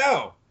 there you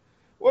go.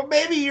 Well,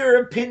 maybe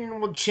your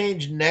opinion will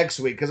change next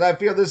week, because I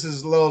feel this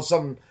is a little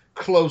something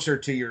closer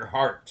to your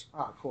heart.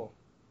 Oh, cool.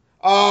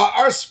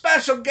 Our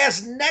special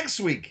guest next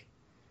week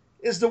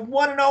is the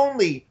one and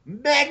only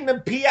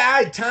Magnum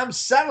PI, Tom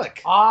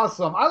Selleck.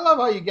 Awesome. I love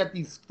how you get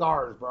these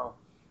stars, bro.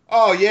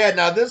 Oh, yeah.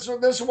 Now, this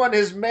one,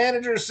 his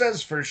manager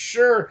says for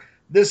sure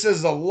this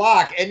is a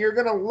lock, and you're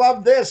going to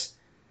love this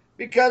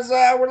because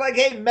we're like,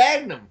 hey,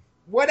 Magnum,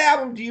 what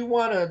album do you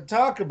want to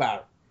talk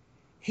about?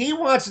 He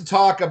wants to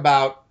talk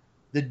about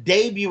the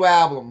debut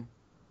album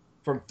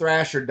from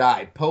Thrash or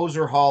Die,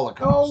 Poser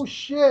Holocaust. Oh,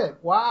 shit.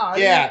 Wow.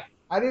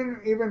 I didn't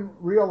even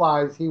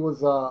realize he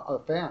was a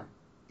fan.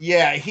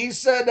 Yeah, he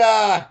said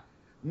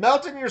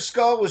Melt in Your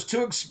Skull was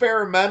too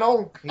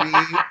experimental.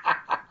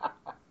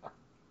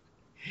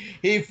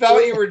 He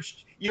felt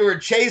you were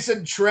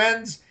chasing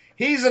trends.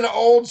 He's an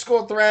old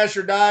school Thrash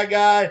or Die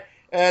guy,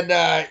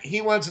 and he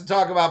wants to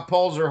talk about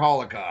Poser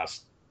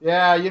Holocaust.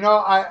 Yeah, you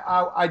know,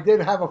 I did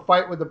have a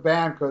fight with the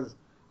band because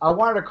I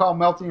wanted to call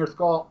Melting Your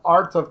Skull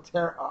Art of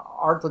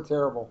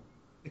Terrible.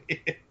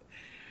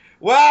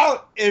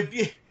 Well, if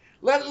you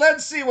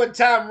let's see what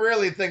Tom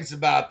really thinks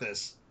about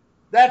this.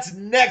 That's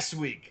next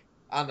week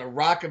on the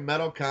Rock and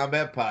Metal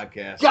Combat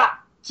Podcast. Got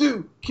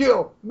to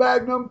kill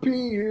Magnum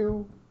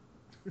PU.